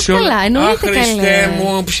αν κάνει όλα. Καλά, εννοείται. Χριστέ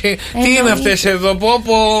μου, τι είναι αυτές εδώ,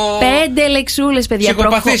 πόπο. 5 λεξούλες, παιδιά.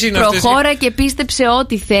 Προχώρα και πίστεψε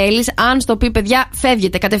ό,τι θέλεις. Αν στο πει, παιδιά,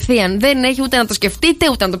 φεύγετε κατευθείαν. Δεν έχει ούτε να το σκεφτείτε,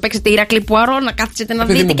 ούτε να το παίξετε Ηράκλη Πουαρό, να κάθισετε να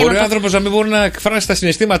δείτε. Μπορεί ο άνθρωπος να μην μπορεί να εκφράσει τα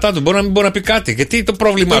συναισθήματά του, μπορεί να μην μπορεί να πει κάτι. Και τι το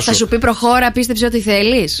πρόβλημά σου? Θα σου πει προχώρα, πίστεψε ό,τι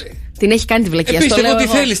θέλεις. Την έχει κάνει τη βλακεία. Πίστευω τι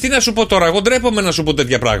θέλεις, τι να σου πω τώρα. Εγώ ντρέπομαι να σου πω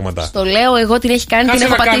τέτοια πράγματα. Το λέω εγώ, την έχει κάνει, την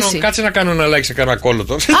έχω πατήσει. Κάτσε να κάνω ένα like σε κανένα κόλλο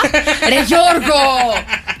τώρα. Ρε Γιώργο!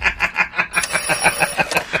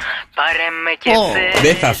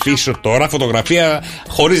 Δεν θα αφήσω τώρα φωτογραφία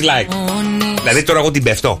χωρίς like. Δηλαδή τώρα εγώ την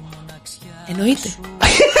πέφτω. Εννοείται.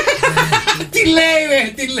 Τι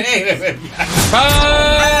λέει ρε παιδιά.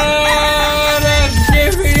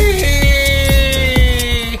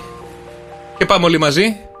 Και πάμε όλοι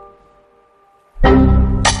μαζί.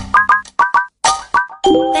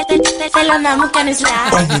 Θέλω να μου κάνεις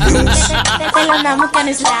like. Θέλω να μου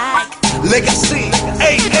κάνεις like. Legacy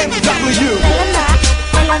AMW.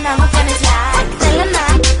 Θέλω να μου κάνεις like.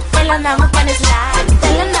 Θέλω να μου κάνεις like.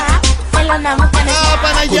 Θέλω να μου κάνεις like.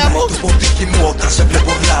 Παναγιά μου. Το ποντίκι μου όταν σε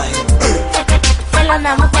βλέπω live. Θέλω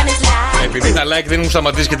να μου κάνεις like. Επειδή τα like δεν έχουν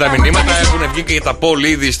σταματήσει και τα μηνύματα, έχουν βγει και τα poll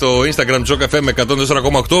ήδη στο Instagram του Σοκ FM με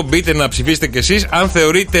 104,8. Μπείτε να ψηφίσετε κι εσείς αν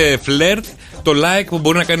θεωρείτε φλερτ το like που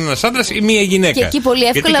μπορεί να κάνει ένας άντρας ή μία γυναίκα. Και εκεί πολύ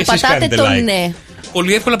εύκολα πατάτε το like. Ναι.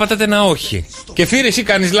 Πολύ εύκολα πατάτε ένα όχι. Και Φύρε, εσύ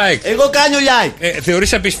κάνεις like. Εγώ κάνω like.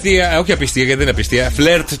 Θεωρείς απιστία, όχι απιστία γιατί δεν είναι απιστία,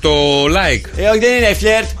 φλερτ το like. Όχι, δεν είναι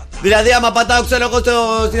φλερτ. Δηλαδή, άμα πατάω, ξέρω εγώ,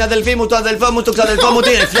 στην αδελφή μου, το αδελφό μου, στο ξαδελφό μου, τι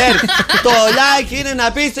είναι φλερτ. Το like είναι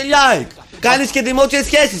να πεις like. Κάνεις και δημόσιες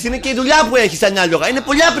σχέσεις. Είναι και η δουλειά που έχεις ανάλογα. Είναι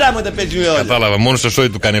πολλά πράγματα παίζουν όλα. Κατάλαβα, μόνο στο σόι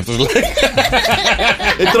του κάνει αυτός like.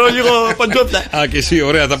 Τρώω λίγο παντζόπλα. Α, και εσύ,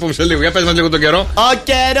 ωραία, θα πούμε σε λίγο. Για πες μας λίγο τον καιρό. Ο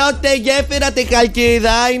καιρός στη γέφυρα τη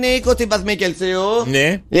Χαλκίδα είναι 20 βαθμοί Κελσίου.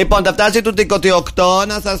 Ναι. Λοιπόν, θα φτάσει του 28.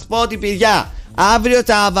 Να σας πω ότι παιδιά, αύριο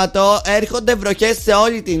Σάββατο έρχονται βροχές σε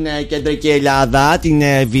όλη την κεντρική Ελλάδα, την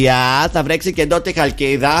Βιά. Θα βρέξει και τότε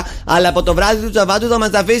Χαλκίδα. Αλλά από το βράδυ του Σαββάτου θα μας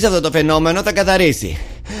αφήσει αυτό το φαινόμενο, θα καθαρίσει.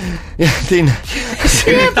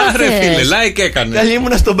 Άρα φίλε, like έκανε. Καλή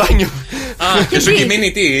ήμουνα στο μπάνιο. Α, και σου έχει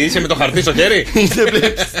μείνει τι, είσαι με το χαρτί στο χέρι.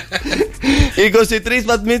 23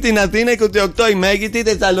 βαθμοί στην Αθήνα, 28 η μέγιστη.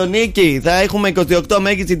 Θεσσαλονίκη θα έχουμε 28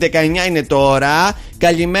 μέγιστη, 19 είναι τώρα.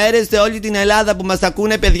 Καλημέρες σε όλη την Ελλάδα που μας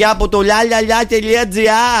ακούνε παιδιά από το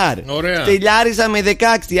lalala.gr. Ωραία. Στη Λάρισα με 16,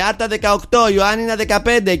 Άρτα 18, Ιωάννινα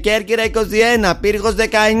 15, Κέρκυρα 21, Πύργος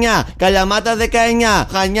 19, Καλαμάτα 19,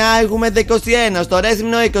 Χανιά έχουμε 21, στο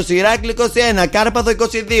Ρέθυμνο 20, Ηράκλειο 21, Κάρπαθο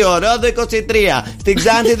 22, Ρόδο 23, στην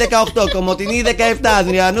Ξάνθη 18, Κομοτηνή 17,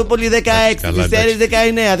 Αδριανούπολη 16, Τυστέρης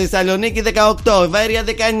 19, Θεσσαλονίκη 18, Βέρεια 19.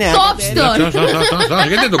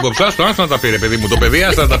 Γιατί δεν τον κόψω, άστο, άστο να τα πει ρε παιδί μου. Το παιδί,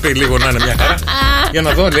 άστο να τα πει λίγο να είναι μια χαρά. Για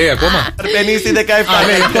να δω, λέει ακόμα. Αρπενίστη 17.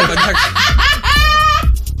 Λέει ακόμα, εντάξει.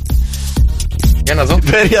 Για να δω.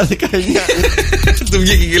 Βέρεια 19. Του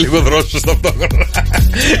βγήκε και λίγο δρόσος ταυτόχρονα.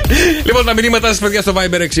 Λοιπόν, τα μηνύματά σας παιδιά στο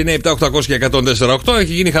Viber 697-800 και 104,8.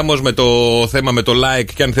 Έχει γίνει χαμός με το θέμα με το like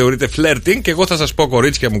και αν θεωρείτε flirting. Και εγώ θα σας πω,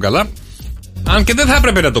 κορίτσια μου, καλά. Αν και δεν θα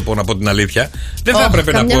έπρεπε να το πω, να πω την αλήθεια. Δεν θα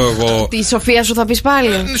έπρεπε να πω εγώ. Τη σοφία σου θα πεις πάλι.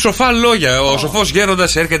 Σοφά λόγια. Ο σοφός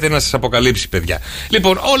γέροντας έρχεται να σας αποκαλύψει, παιδιά.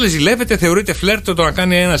 Λοιπόν, όλες ζηλεύετε, θεωρείτε φλερτ το να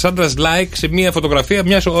κάνει ένας άντρας like σε μια φωτογραφία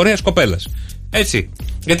μιας ωραίας κοπέλας. Έτσι.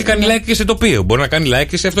 Γιατί κάνει like και σε τοπίο. Μπορεί να κάνει like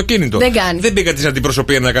και σε αυτοκίνητο. Δεν κάνει. Δεν πήγατε στην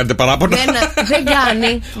αντιπροσωπεία να κάνετε παράπονα. Δεν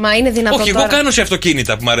κάνει. Μα είναι δυνατόν. Όχι, εγώ κάνω σε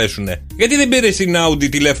αυτοκίνητα που μου αρέσουν. Γιατί δεν πήρε στην Audi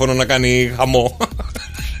τηλέφωνο να κάνει χαμό.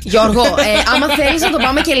 Γιώργο, άμα θέλεις να το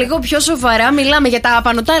πάμε και λίγο πιο σοβαρά, μιλάμε για τα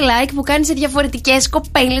απανωτά like που κάνει σε διαφορετικές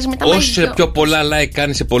κοπέλες με τα μαγικά. Όσο πιο πολλά like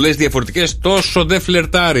κάνει σε πολλές διαφορετικές, τόσο δεν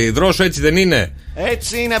φλερτάρει. Δρόσο, έτσι δεν είναι.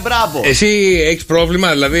 Έτσι είναι, μπράβο. Εσύ έχεις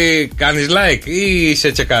πρόβλημα, δηλαδή κάνεις like ή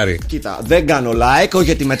σε τσεκάρει? Κοίτα, δεν κάνω like, όχι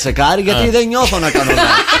γιατί με τσεκάρει, γιατί δεν νιώθω να κάνω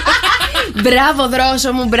like. Μπράβο,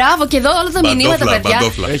 Δρόσο μου, μπράβο. Και εδώ όλα τα μηνύματα, παιδιά.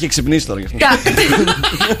 Έχει ξυπνήσει τώρα γι' αυτό.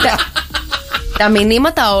 Τα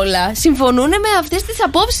μηνύματα όλα συμφωνούν με αυτές τις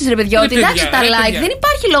απόψεις, ρε παιδιά. Ότι εντάξει, τα like δεν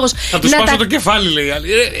υπάρχει λόγος. Θα του σπάσω το κεφάλι, λέει.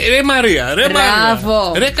 Ρε Μαρία, ρε Μαρία.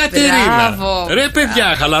 Ρε Κατερίνα. Ρε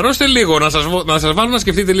παιδιά, χαλαρώστε λίγο. Να σας βάλω να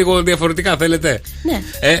σκεφτείτε λίγο διαφορετικά, θέλετε? Ναι.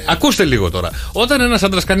 Ακούστε λίγο τώρα. Όταν ένας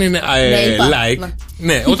άντρας κάνει like.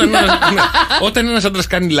 Ναι, όταν ένας άντρας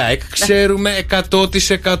κάνει like, ξέρουμε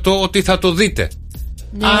 100% ότι θα το δείτε.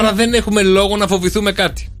 Ναι. Άρα δεν έχουμε λόγο να φοβηθούμε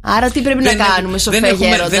κάτι. Άρα τι πρέπει να κάνουμε, σοφέ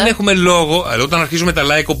γέροντα? Δεν έχουμε λόγο. Όταν αρχίζουμε τα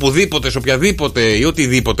like οπουδήποτε, σε οποιαδήποτε ή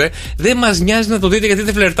οτιδήποτε, δεν μας νοιάζει να το δείτε γιατί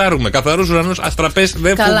δεν φλερτάρουμε. Καθαρούς ουρανούς, αστραπές,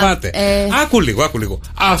 δεν φοβάται. Άκου λίγο.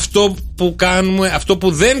 Αυτό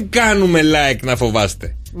που δεν κάνουμε like να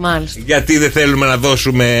φοβάστε. Μάλιστα. Γιατί δεν θέλουμε να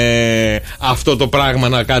δώσουμε αυτό το πράγμα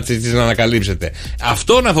να κάτσεις να ανακαλύψετε.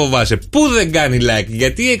 Αυτό να φοβάσαι. Πού δεν κάνει like?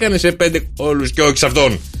 Γιατί έκανε σε 5 όλους και όχι σε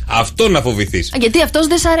αυτόν? Αυτό να φοβηθείς. Γιατί αυτός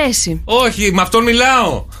δεν σ' αρέσει. Όχι, με αυτόν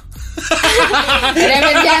μιλάω. Ρε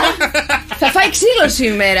παιδιά, θα φάει ξύλο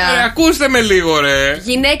σήμερα. Ακούστε με λίγο, ρε.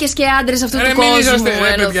 Γυναίκες και άντρες αυτού του κόσμου.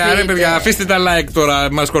 Ρε παιδιά, αφήστε τα like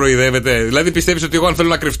τώρα. Μας κοροϊδεύετε. Δηλαδή πιστεύεις ότι εγώ αν θέλω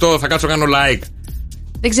να κρυφτώ θα κάτσω κάνω like?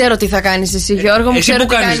 Δεν ξέρω τι θα κάνεις εσύ, Γιώργο μου. Εσύ που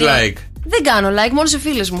κάνεις like? Δεν κάνω like, μόνο σε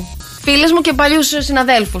φίλες μου. Φίλες μου και παλιούς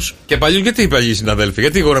συναδέλφους. Και παλιούς, γιατί οι παλιοί συναδέλφοι,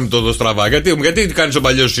 γιατί εγώ να μην το δω στραβά, γιατί κάνεις τον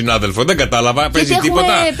παλιό σου συνάδελφο, δεν κατάλαβα, παίζει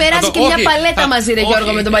τίποτα. Έχουμε περάσει και μια παλέτα μαζί, ρε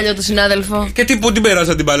Γιώργο, με τον παλιό του συνάδελφο. Και πού την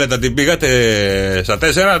πέρασα την παλέτα, την πήγατε στα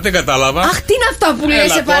 4, δεν κατάλαβα. Αχ, τι είναι αυτά που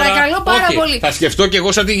λες, σε παρακαλώ πάρα πολύ. Θα σκεφτώ κι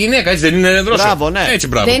εγώ σαν τη γυναίκα, έτσι δεν είναι δρόσο? Μπράβο, ναι. Έτσι,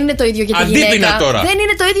 μπράβο. Δεν είναι το ίδιο για τη γυναίκα. Δεν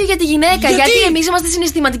είναι το ίδιο για τη γυναίκα, γιατί εμείς είμαστε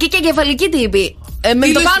συναισθηματικοί και εγκεφαλικοί τύποι. Με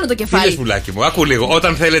το πάνω το κεφάλι. Τι λες, πουλάκι μου, άκου λίγο.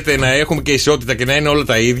 Όταν θέλετε να έχουμε και ισότητα και να είναι όλα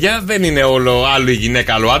τα ίδια, δεν είναι όλο άλλο η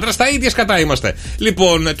γυναίκα, άλλο άντρα. Τα ίδια σκατά είμαστε.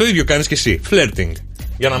 Λοιπόν, το ίδιο κάνεις και εσύ. Flirting.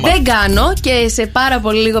 Δεν κάνω και σε πάρα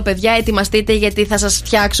πολύ λίγο, παιδιά, ετοιμαστείτε γιατί θα σας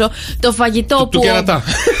φτιάξω το φαγητό που. Του κερατά.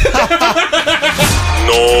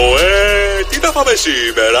 Τι θα φάμε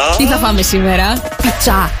σήμερα? Τι θα φάμε σήμερα?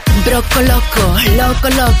 Πίτσα, μπροκολόκο, λόκο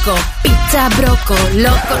λόκο. Πίτσα, μπρόκο,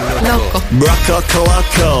 λόκο λόκο.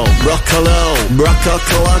 Μπροκολόκο, μπροκολό,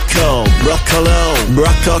 μπροκολόκο, μπροκολό,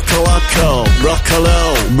 μπροκολόκο, μπροκολό,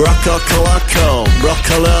 μπροκολόκο,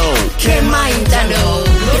 μπροκολό. Κρέμα ίντανο,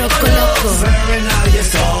 μπροκολόκο.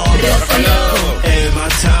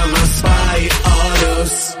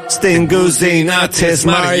 Στην κουζίνα της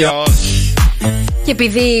Μαρίας. Και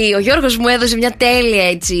επειδή ο Γιώργος μου έδωσε μια τέλεια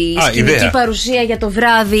έτσι σκηνική παρουσία για το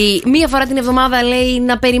βράδυ, μία φορά την εβδομάδα λέει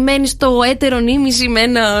να περιμένεις το έτερον ήμιση με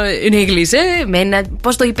ένα νεγλισέ, με ένα.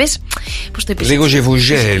 Πώς το είπες? Λίγο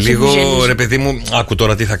ζεβουζέ, λίγο ρε παιδί μου. Άκου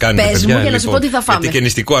τώρα τι θα κάνει. Πες μου για να σου πω τι θα φάμε. Γιατί και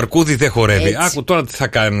νηστικό αρκούδι δεν χορεύει. Έτσι. Άκου τώρα τι θα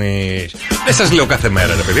κάνει. Δεν σας λέω κάθε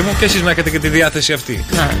μέρα, ρε παιδί μου, και εσείς να έχετε και τη διάθεση αυτή.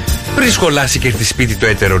 Πριν σχολάσει και έρθει σπίτι το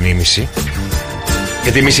έτερον ήμιση.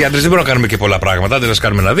 Γιατί εμείς οι άντρες δεν μπορούμε να κάνουμε και πολλά πράγματα. Δεν να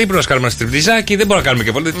κάνουμε ένα δίπλο, να κάνουμε ένα στριπτιζάκι, δεν μπορούμε να κάνουμε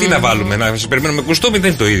και πολλά. Τι να βάλουμε, να σας περιμένουμε κουστούμι, δεν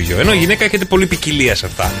είναι το ίδιο. Ενώ η γυναίκα έχετε πολλή ποικιλία σε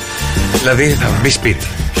αυτά. Δηλαδή θα μπει σπίτι,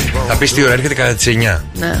 θα πει τι ώρα έρχεται κατά τις 9.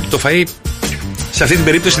 Το φαΐ σε αυτή την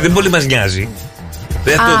περίπτωση δεν πολύ μας νοιάζει.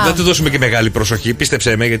 Δεν του δώσουμε και μεγάλη προσοχή,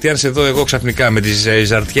 πίστεψέ με, γιατί αν σε δω εγώ ξαφνικά με τις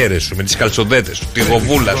ζαρτιέρες σου, με τις καλτσοντέτες σου, τη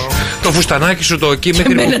γοβούλα σου, το φουστανάκι σου το εκεί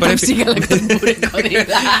μέχρι που πρέπει.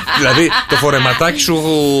 Δηλαδή το φορεματάκι σου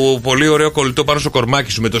πολύ ωραίο κολλητό πάνω στο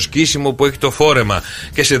κορμάκι σου, με το σκίσιμο που έχει το φόρεμα,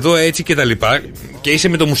 και σε δω έτσι και τα λοιπά, και είσαι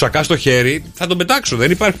με το μουσακά στο χέρι, θα τον πετάξω.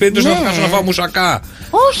 Δεν υπάρχει περίπτωση να χάσω να φάω μουσακά.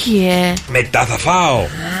 Όχι, Μετά θα φάω.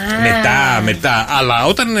 Μετά. Αλλά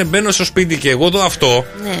όταν μπαίνω στο σπίτι και εγώ δω αυτό,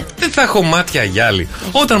 δεν θα έχω μάτια γυάλι.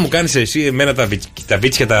 Όταν μου κάνεις εσύ εμένα τα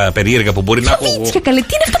βίτσια τα περίεργα που μπορεί να έχω. Βίτσια, καλέ,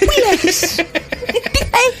 τι είναι αυτό που λες?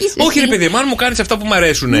 Όχι, ρε παιδί, αν μου κάνεις αυτά που μου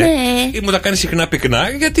αρέσουν ή μου τα κάνεις συχνά πυκνά,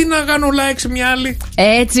 γιατί να κάνω like σε μια άλλη?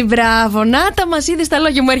 Έτσι, μπράβο. Να τα μας είδες τα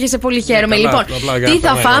λόγια μου, έρχεσαι πολύ χαίρομαι. Λοιπόν, τι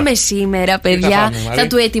θα φάμε σήμερα, παιδιά? Θα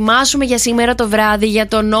του ετοιμάσουμε για σήμερα το βράδυ, για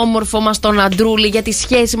τον όμορφο μας τον Αντρούλη, για τη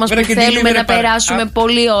σχέση μας που θέλουμε να περάσουμε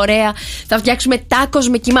πολύ ωραία. Θα φτιάξουμε τάκος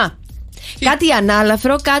με κιμά. Κάτι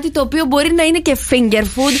ανάλαφρο, κάτι το οποίο μπορεί να είναι και finger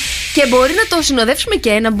food και μπορεί να το συνοδεύσουμε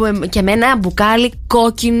και με ένα μπουκάλι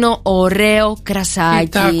κόκκινο ωραίο κρασάκι. Τι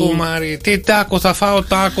τάκο, Μάρι, τι τάκο? Θα φάω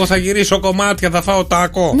τάκο, θα γυρίσω κομμάτια, θα φάω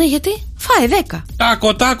τάκο. Ναι, γιατί? Φάε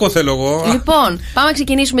 10. Τάκο θέλω εγώ. Λοιπόν, πάμε να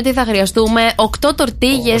ξεκινήσουμε. Τι θα χρειαστούμε? 8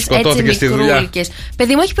 τορτίγες έτσι μικρούλικες.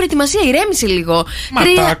 Παιδί μου, έχει προετοιμασία, ηρέμησε λίγο.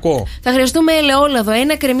 Τάκο. Θα χρειαστούμε ελαιόλαδο,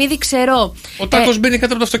 ένα κρεμμύδι ξερό. Ο τάκος μπαίνει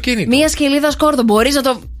κάτω από το αυτοκίνητο. Μία σκελίδα σκόρδο, μπορείς να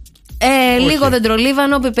το. Λίγο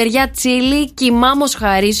δεντρολίβανο, πιπεριά τσίλι, κιμά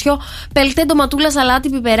μοσχαρίσιο, πελτέ ντοματούλα, σαλάτι,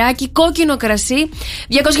 πιπεράκι, κόκκινο κρασί,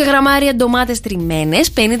 200 γραμμάρια ντομάτες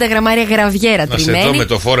τριμμένες, 50 γραμμάρια γραβιέρα τριμμένη. Να σε δω με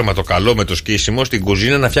το φόρεμα το καλό, με το σκίσιμο στην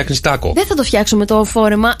κουζίνα να φτιάχνεις τάκο. Δεν θα το φτιάξουμε το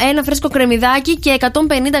φόρεμα. Ένα φρέσκο κρεμμυδάκι και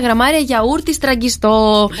 150 γραμμάρια γιαούρτι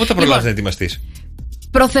στραγγιστό. Πότε προλάβεις να ετοιμαστείς?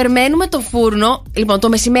 Προθερμαίνουμε το φούρνο. Λοιπόν, το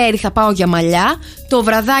μεσημέρι θα πάω για μαλλιά. Το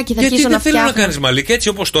βραδάκι θα αρχίσω να φτιάχνω. Γιατί δεν θέλω να κάνεις μαλλί και έτσι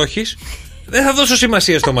όπως το έχεις. Δεν θα δώσω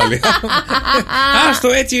σημασία στο μαλλί. Άστο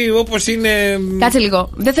έτσι όπως είναι. Κάτσε λίγο.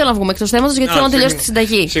 Δεν θέλω να βγούμε εκτός θέματος γιατί θέλω να τελειώσει τη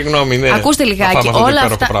συνταγή. Συγγνώμη, ναι. Ακούστε λιγάκι.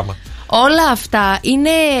 Όλα αυτά είναι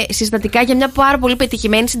συστατικά για μια πάρα πολύ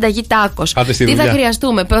πετυχημένη συνταγή τάκος. Τι θα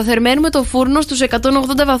χρειαστούμε? Προθερμαίνουμε το φούρνο στους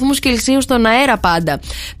 180 βαθμούς Κελσίου στον αέρα πάντα.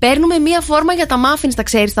 Παίρνουμε μία φόρμα για τα μάφινς, τα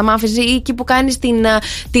ξέρεις τα μάφινς, ή εκεί που κάνεις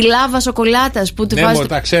τη λάβα σοκολάτας που του βάζεις. Ναι,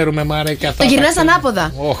 τα ξέρουμε, Μάρια, και αυτά. Το γυρνάς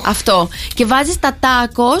ανάποδα. Αυτό. Και βάζεις τα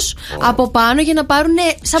τάκος από πάνω για να πάρουν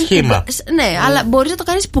σαν σχήμα. Ναι, αλλά μπορείς να το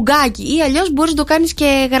κάνεις πουγγάκι ή αλλιώς μπορείς να το κάνεις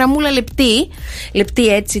και γραμμούλα λεπτή. Λεπτή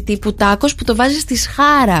έτσι τύπου τάκος που το βάζεις στη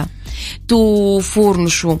σχάρα του φούρνου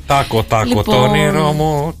σου. Τάκο, λοιπόν, το όνειρό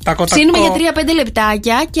μου. Τάκο. Ψήνουμε για 3-5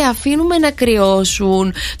 λεπτάκια και αφήνουμε να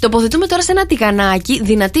κρυώσουν. Τοποθετούμε τώρα σε ένα τηγανάκι,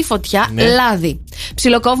 δυνατή φωτιά, λάδι.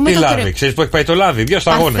 Ψιλοκόβουμε το λάδι. Ξέρεις που έχει πάει το λάδι? 2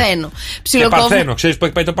 σταγόνες. Παρθένο. Ξέρεις που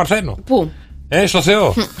έχει πάει το Παρθένο? Πού? Στο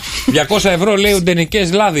Θεό. 200 ευρώ λέει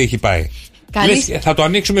ουντενικές λάδι έχει πάει. Λες, θα το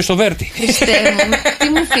ανοίξουμε στο Βέρτι. Χριστέ μου, τι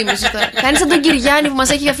μου θύμισες τώρα. Κάνεις σαν τον Κυριάννη που μας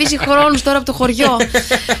έχει αφήσει χρόνους τώρα από το χωριό.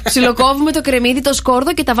 Ψιλοκόβουμε το κρεμμύδι, το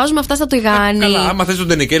σκόρδο και τα βάζουμε αυτά στα τηγάνι. Καλά, άμα θες τον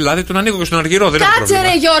τενικέλ, δηλαδή τον ανοίγω και στον αργυρό. Κάτσε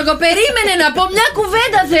ρε Γιώργο, περίμενε να πω μια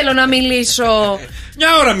κουβέντα, θέλω να μιλήσω. Μια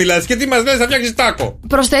ώρα μιλάς και τι μας λες, θα φτιάξεις τάκο.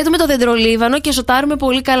 Προσθέτουμε το δεντρολίβανο και σοτάρουμε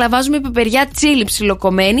πολύ καλά. Βάζουμε πιπεριά τσίλι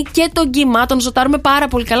ψιλοκομμένη και τον κιμά. Τον σοτάρουμε πάρα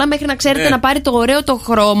πολύ καλά μέχρι να ξέρετε να πάρει το ωραίο το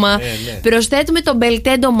χρώμα. Προσθέτουμε το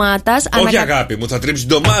μπελτέ ντομάτας. Όχι αγάπη μου, θα τρίψει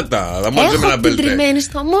ντομάτα. Θα μόλις ένα μπελτέ. Τριμμένη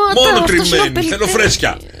στομάτα. Μόνο τριμμένη, θέλω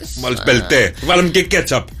φρέσκια. Μάλιστα μπελτέ. Βάλαμε και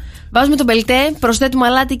κέτσαπ. Βάζουμε το μπελτέ, προσθέτουμε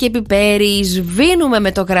αλάτι και πιπέρι, σβήνουμε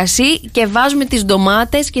με το κρασί και βάζουμε τις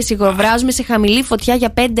ντομάτες και σιγοβράζουμε σε χαμηλή φωτιά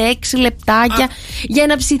για 5-6 λεπτάκια για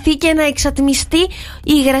να ψηθεί και να εξατμιστεί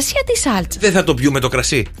η υγρασία της σάλτσας. Δεν θα το πιούμε το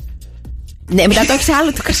κρασί. Ναι, μετά το έχεις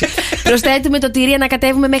άλλο το κρασί. Προσθέτουμε το τυρί,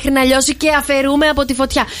 ανακατεύουμε μέχρι να λιώσει και αφαιρούμε από τη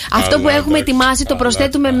φωτιά. Αυτό που έχουμε ετοιμάσει το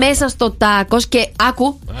προσθέτουμε μέσα στο τάκος και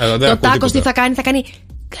άκου, το τάκος τι θα κάνει, θα κάνει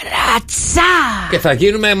κρατσά! Και θα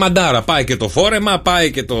γίνουμε μαντάρα. Πάει και το φόρεμα,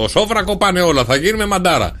 πάει και το σόβρακο, πάνε όλα. Θα γίνουμε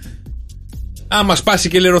μαντάρα. Άμα σπάσει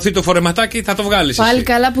και λερωθεί το φορεματάκι, θα το βγάλεις. Πάλι εσύ.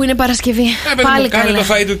 καλά που είναι Παρασκευή. Πάλι καλά. Κάνε το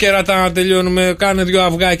φαΐ του κερατά, τελειώνουμε. Κάνε 2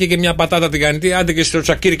 αυγά εκεί και μια πατάτα τηγανιτή. Άντε και στο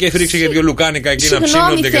τσακίρι και φρίξε και 2 λουκάνικα εκεί να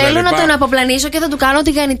ψήνονται και τα λοιπά. Θέλω να τον αποπλανήσω και θα του κάνω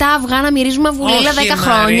τηγανιτά αυγά να μυρίζουμε αυγουλίλα 10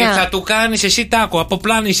 χρόνια. Μαρή, θα του κάνεις εσύ τάκο.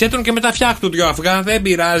 Αποπλάνησέ τον και μετά φτιάχτου 2 αυγά. Δεν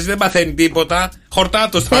πειράζει, δεν παθαίνει τίποτα.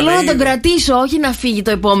 Χορτάτος θα θέλω να τον κρατήσω, όχι να φύγει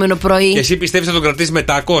το επόμενο πρωί. Και εσύ πιστεύεις θα τον κρατήσεις με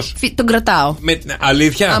τάκος? Τον κρατάω.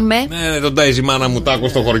 Αλήθεια? Αμέ. Τον τάιζει η μάνα μου τάκο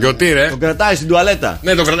στο χωριό, τι ρε. Τον κρατάει στην τουαλέτα.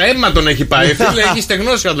 Ναι, τον κρατάει. Έμα τον έχει πάει. Φίλε, έχει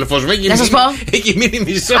στεγνώσει ο αδελφός μου. Να σας πω. Έχει μείνει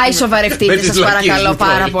μισό. Άι, σοβαρευτείτε, σας παρακαλώ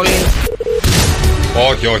πάρα πολύ.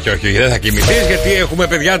 Όχι, δεν θα κοιμηθείς γιατί έχουμε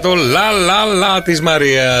παιδιά το λα λα λα της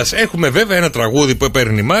Μαρίας. Έχουμε βέβαια ένα τραγούδι που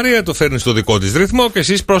παίρνει η Μαρία, το φέρνει στο δικό της ρυθμό και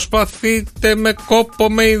εσείς προσπαθείτε με κόπο,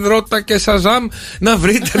 με υδρότα και σαζάμ να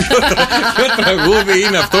βρείτε ποιο τραγούδι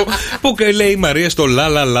είναι αυτό που λέει η Μαρία στο λα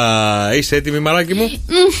λα λα. Είσαι έτοιμη, μαράκι μου?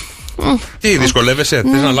 Τι, δυσκολεύεσαι,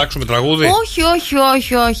 θες να αλλάξουμε τραγούδι? Όχι.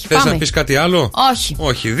 Θες να πεις κάτι άλλο?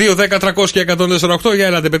 Όχι. 2, 10, 300 και 148. Για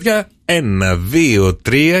έλατε παιδιά. 1, 2,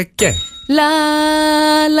 3 και... La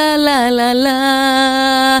la la la la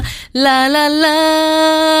la la la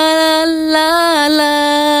la la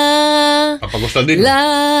Παπακοσταντίνου. La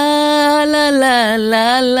la la la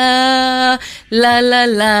la la la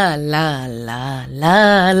la la la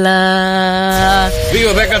la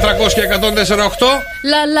 2, 10, 300 και 148.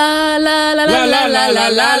 La la la la la la la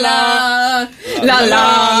la la la la la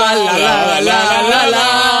la la la la la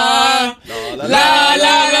La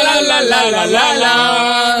la la la la la la la la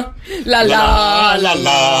La la la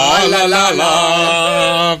la la la.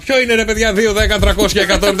 Ποιο είναι ρε παιδιά? 2, 10, 300 και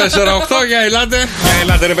 148. Για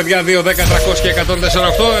ελάτε ρε παιδιά. 2, 10, 300 και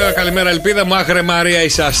 148. Καλημέρα ελπίδα μου. Αχ ρε Μαρία,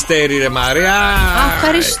 είσαι αστέρι ρε Μαρία.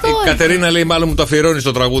 Ευχαριστώ. Η Κατερίνα λέει μάλλον μου το αφιερώνει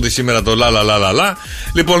το τραγούδι σήμερα το λα λα λα λα λα.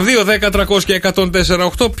 Λοιπόν 2, 10, 300 και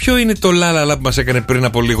 148. Ποιο είναι το λα λα λα που μας έκανε πριν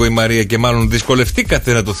από λίγο η Μαρία και μάλλον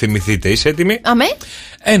δυσκολευτήκατε να το θυμηθείτε? Είσαι έτοιμοι? Αμέ.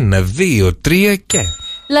 1, 2, 3 και...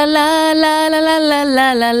 La la la la la la la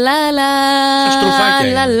la la la. Σαν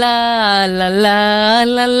στρουφάκια. La la la la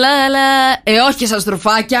la la la. Όχι σαν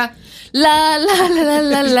στρουφάκια. La la la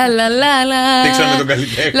la la la la la. Δείξαμε τον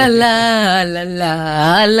καλλιτέχνη. La la la la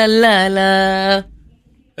la la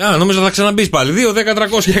la. Νόμιζα θα ξαναμπείς πάλι. 2, 10,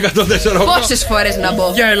 300 και 148. Πόσες φορές να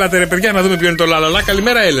μπω? Για έλατε ρε παιδιά να δούμε ποιο είναι το λαλαλά.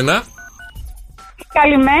 Καλημέρα Έλενα.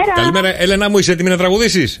 Καλημέρα. Έλενα μου, είσαι έτοιμη να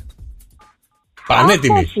τραγουδήσεις?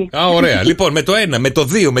 Πανέτοιμη. Ωραία. Λοιπόν, με το 1, με το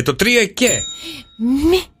 2, με το 3 και...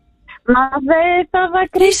 Μα δεν θα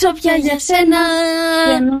δακρύσω πια για σένα.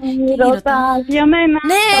 Και μη ρωτάς για μένα.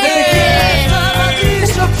 Ναι. Δεν θα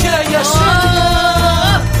δακρύσω πια για σένα.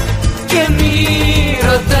 Και μη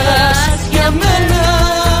ρωτάς για μένα.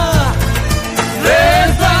 Δεν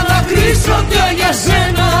θα δακρύσω πια για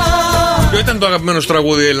σένα. Ποιο ήταν το αγαπημένο σου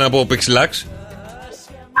τραγούδι Έλενα από Pixelax?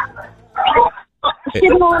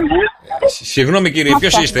 Συγγνώμη κύριε,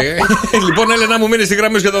 ποιος είστε? Λοιπόν Έλενα μου, μείνε στη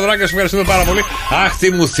γραμμή σου για το δράκια σου, ευχαριστούμε πάρα πολύ. Αχ,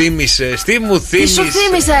 τι μου θύμισες, τι μου θύμισες. Τι σου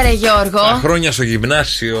θύμισα ρε Γιώργο? Τα χρόνια στο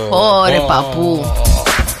γυμνάσιο. Ωρε παππού.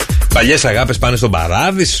 Παλιές αγάπες πάνε στον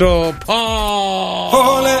παράδεισο.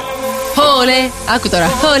 Όλε, άκου τώρα,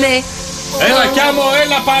 όλε. Έλα κι άμμο,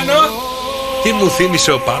 έλα πάνω. Τι μου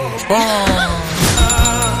θύμισε ο Πάνος.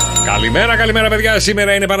 Καλημέρα παιδιά,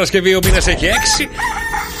 σήμερα είναι Παρασκευή, ο μήνας έχει 6.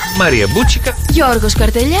 Μαρία Μπούτσικα, Γιώργος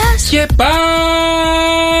Καρτελιάς και Παρασκευή.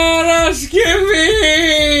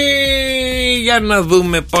 Για να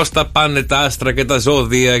δούμε πώς θα πάνε τα άστρα και τα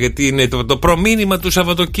ζώδια, γιατί είναι το προμήνυμα του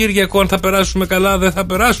Σαββατοκύριακου. Αν θα περάσουμε καλά, δεν θα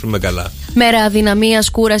περάσουμε καλά. Μέρα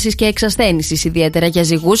αδυναμίας, κούρασης και εξασθένησης, ιδιαίτερα για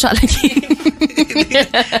ζυγούς αλλά και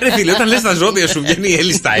Ρε φίλε, όταν λες τα ζώδια σου βγαίνει η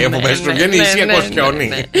Ελιστάη από μέσα, σου βγαίνει η Ισία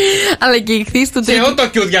Κοσιόνη. Αλλά και η χθες του τρίτου. Σε ό,τι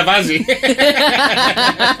και διαβάζει.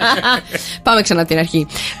 Πάμε ξανά από την αρχή.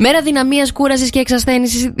 Μέρα δυναμίας, κούρασης και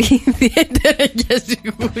εξασθένησης, ιδιαίτερα για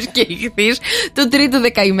ζυγούς και ηχθείς του τρίτου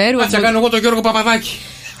δεκαημέρου. Θα κάνω εγώ τον Γιώργο Παπαδάκη.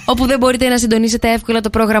 Όπου δεν μπορείτε να συντονίσετε εύκολα το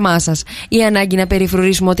πρόγραμμά σας. Η ανάγκη να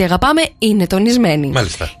περιφρουρήσουμε ότι αγαπάμε είναι τονισμένη.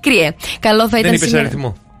 Μάλιστα. Κρύε, καλό θα ήταν. Δεν είπες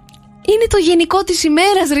αριθμό. Είναι το γενικό της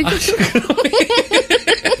ημέρας, ρε.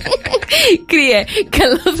 Κρύε,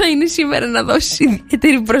 καλό θα είναι σήμερα να δώσεις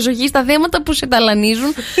ιδιαίτερη προσοχή στα θέματα που σε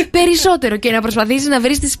ταλανίζουν περισσότερο και να προσπαθήσεις να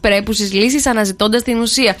βρεις τις πρέπουσες λύσεις αναζητώντας την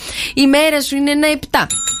ουσία. Η μέρα σου είναι ένα 7.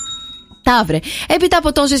 Ταύρε, έπειτα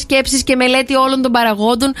από τόσες σκέψεις και μελέτη όλων των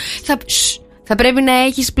παραγόντων, θα πρέπει να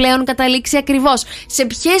έχεις πλέον καταλήξει ακριβώς σε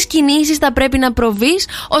ποιες κινήσεις θα πρέπει να προβείς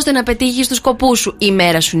ώστε να πετύχεις τους σκοπούς σου. Η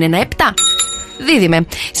μέρα σου είναι ένα 7. Δίδυμε,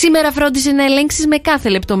 σήμερα φρόντισε να ελέγξεις με κάθε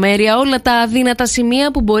λεπτομέρεια όλα τα αδύνατα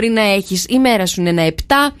σημεία που μπορεί να έχεις. Η μέρα σου είναι ένα 7.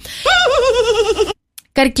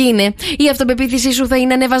 Καρκίνε, η αυτοπεποίθησή σου θα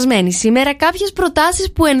είναι ανεβασμένη. Σήμερα κάποιες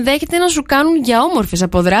προτάσεις που ενδέχεται να σου κάνουν για όμορφες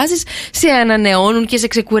αποδράσεις σε ανανεώνουν και σε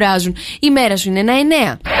ξεκουράζουν. Η μέρα σου είναι ένα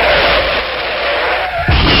 9.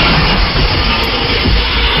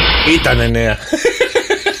 Ήταν 9.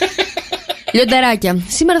 Λιονταράκια,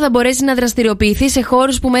 σήμερα θα μπορέσεις να δραστηριοποιηθείς σε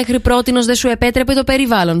χώρους που μέχρι πρότινος δεν σου επέτρεπε το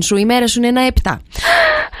περιβάλλον σου. Η μέρα σου είναι ένα 7.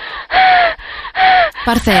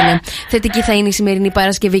 Παρθένε, θετική θα είναι η σημερινή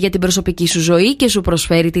Παρασκευή για την προσωπική σου ζωή και σου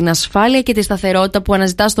προσφέρει την ασφάλεια και τη σταθερότητα που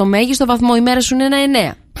αναζητάς στο μέγιστο βαθμό. Η μέρα σου είναι ένα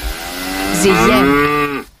 9.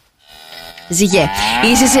 Ζυγέ,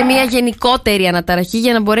 είσαι σε μια γενικότερη αναταραχή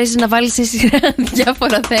για να μπορέσεις να βάλεις σε σειρά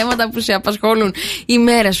διάφορα θέματα που σε απασχολούν. Η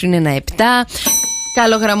μέρα σου είναι ένα 7.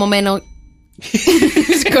 Καλογραμμωμένο.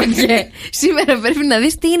 Σκορπιέ, σήμερα πρέπει να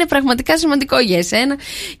δεις τι είναι πραγματικά σημαντικό για εσένα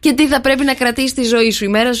και τι θα πρέπει να κρατήσεις στη ζωή σου. Η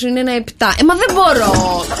μέρα σου είναι ένα 7. Μα δεν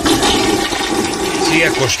μπορώ. Εσύ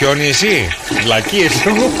ακοσιώνει εσύ. Βλακίες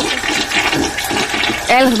εγώ.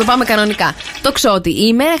 Έλα, θα το πάμε κανονικά. Το ξότι, η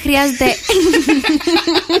ημέρα χρειάζεται.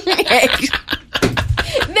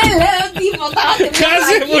 Δεν λέω τίποτα.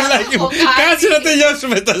 Κάτσε, πουλάκι μου. Κάτσε να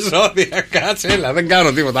τελειώσουμε τα ζώδια. Κάτσε, έλα, δεν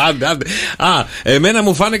κάνω τίποτα. Άντε. Α, εμένα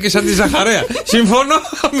μου φάνηκε σαν τη Ζαχαρέα. Συμφωνώ,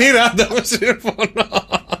 Μιράντα μου, συμφωνώ.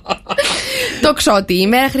 Το ξότι, η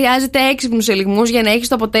ημέρα χρειάζεται έξυπνους ελιγμούς για να έχεις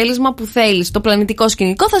το αποτέλεσμα που θέλεις. Το πλανητικό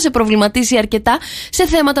σκηνικό θα σε προβληματίσει αρκετά σε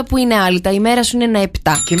θέματα που είναι άλυτα. Η μέρα σου είναι ένα 7.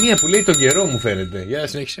 Και μία που λέει τον καιρό μου φαίνεται. Για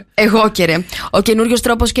συνέχισε. Εγώ και ρε. Ο καινούριος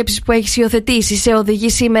τρόπος σκέψης που έχεις υιοθετήσει σε οδηγεί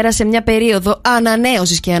σήμερα σε μια περίοδο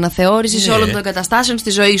ανανέωσης και αναθεώρησης όλων των εγκαταστάσεων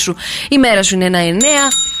στη ζωή σου. Η μέρα σου είναι ένα 9.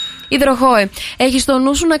 Υδροχόε, έχεις στο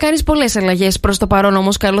νου σου να κάνεις πολλές αλλαγές. Προς το παρόν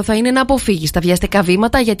όμως, καλό θα είναι να αποφύγεις τα βιαστικά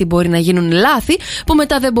βήματα, γιατί μπορεί να γίνουν λάθη που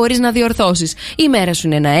μετά δεν μπορείς να διορθώσεις. Η μέρα σου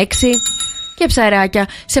είναι ένα 6. Και ψαράκια,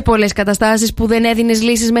 σε πολλές καταστάσεις που δεν έδινες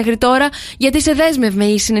λύσεις μέχρι τώρα, γιατί σε δέσμευε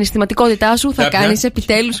η συναισθηματικότητά σου, θα κάνεις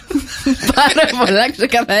επιτέλους πάρα πολλά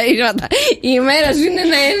ξεκαθαρίσματα. Η μέρα σου είναι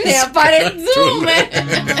ένα 9. Παρετούμε.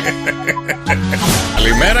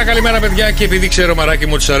 Καλημέρα παιδιά. Και επειδή ξέρω, μαράκι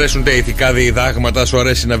μου, ότι σου αρέσουν τα ηθικά διδάγματα, σου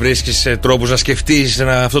αρέσει να βρίσκεις τρόπους να σκεφτείς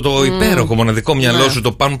αυτό το υπέροχο μοναδικό μυαλό σου,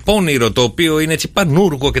 το πανπώνυρο, το οποίο είναι έτσι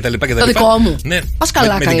πανούργο κτλ. Το δικό μου. Ναι, πας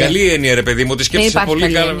καλά, με την καλή έννοια, ρε παιδί μου, ότι σκέφτεσαι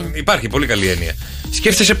πολύ καλά. Υπάρχει πολύ καλή έννοια.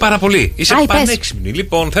 Σκέφτεσαι πάρα πολύ. Είσαι πανέξυπνη.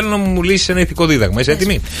 Λοιπόν, θέλω να μου λύσεις ένα ηθικό δίδαγμα. Είσαι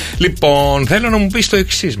έτοιμη? Λοιπόν, θέλω να μου πεις το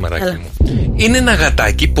εξής, μαράκι μου. Είναι ένα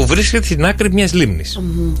γατάκι που βρίσκεται στην άκρη μιας λίμνης.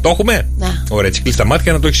 Το έχουμε? Ωραία, έτσι κλείς τα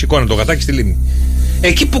μάτια να το έχεις σηκώνει το γατάκι στη λίμνη.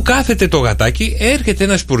 Εκεί που κάθεται το γατάκι, έρχεται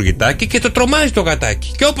ένα σπουργητάκι και το τρομάζει το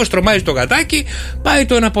γατάκι. Και όπως τρομάζει το γατάκι, πάει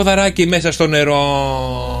το ένα ποδαράκι μέσα στο νερό.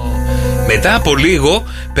 Μετά από λίγο,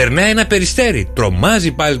 περνάει ένα περιστέρι.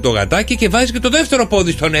 Τρομάζει πάλι το γατάκι και βάζει και το δεύτερο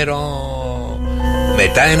πόδι στο νερό.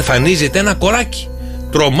 Μετά εμφανίζεται ένα κοράκι.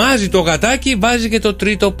 Τρομάζει το γατάκι, βάζει και το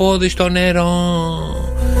τρίτο πόδι στο νερό.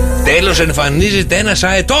 Τέλος εμφανίζεται ένας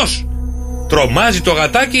αετός. Τρομάζει το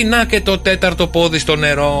γατάκι, να και το τέταρτο πόδι στο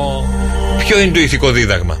νερό. Ποιο είναι το ηθικό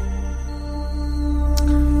δίδαγμα?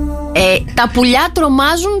 Τα πουλιά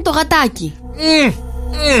τρομάζουν το γατάκι.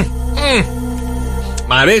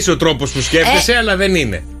 Μ' αρέσει ο τρόπος που σκέφτεσαι, αλλά δεν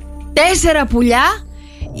είναι. 4 πουλιά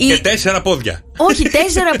και 4 πόδια. Όχι,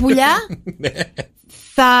 4 πουλιά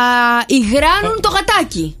θα υγράνουν το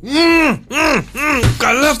γατάκι.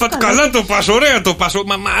 Καλά το πας, ωραία το πας.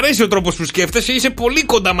 Μ' αρέσει ο τρόπος που σκέφτεσαι. Είσαι πολύ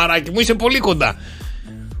κοντά, μαράκι μου, είσαι πολύ κοντά.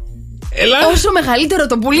 Έλα. Όσο μεγαλύτερο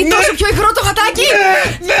το πουλί, τόσο πιο υγρό το γατάκι.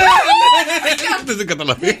 Δεν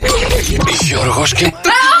καταλαβαίνει.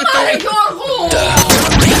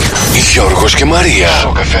 Γιώργος και Μαρία.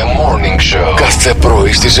 Σοκαφέ Morning Show. Κάθε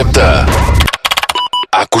πρωί στις 7.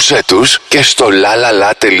 Άκουσέ τους και στο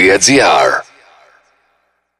lalala.gr.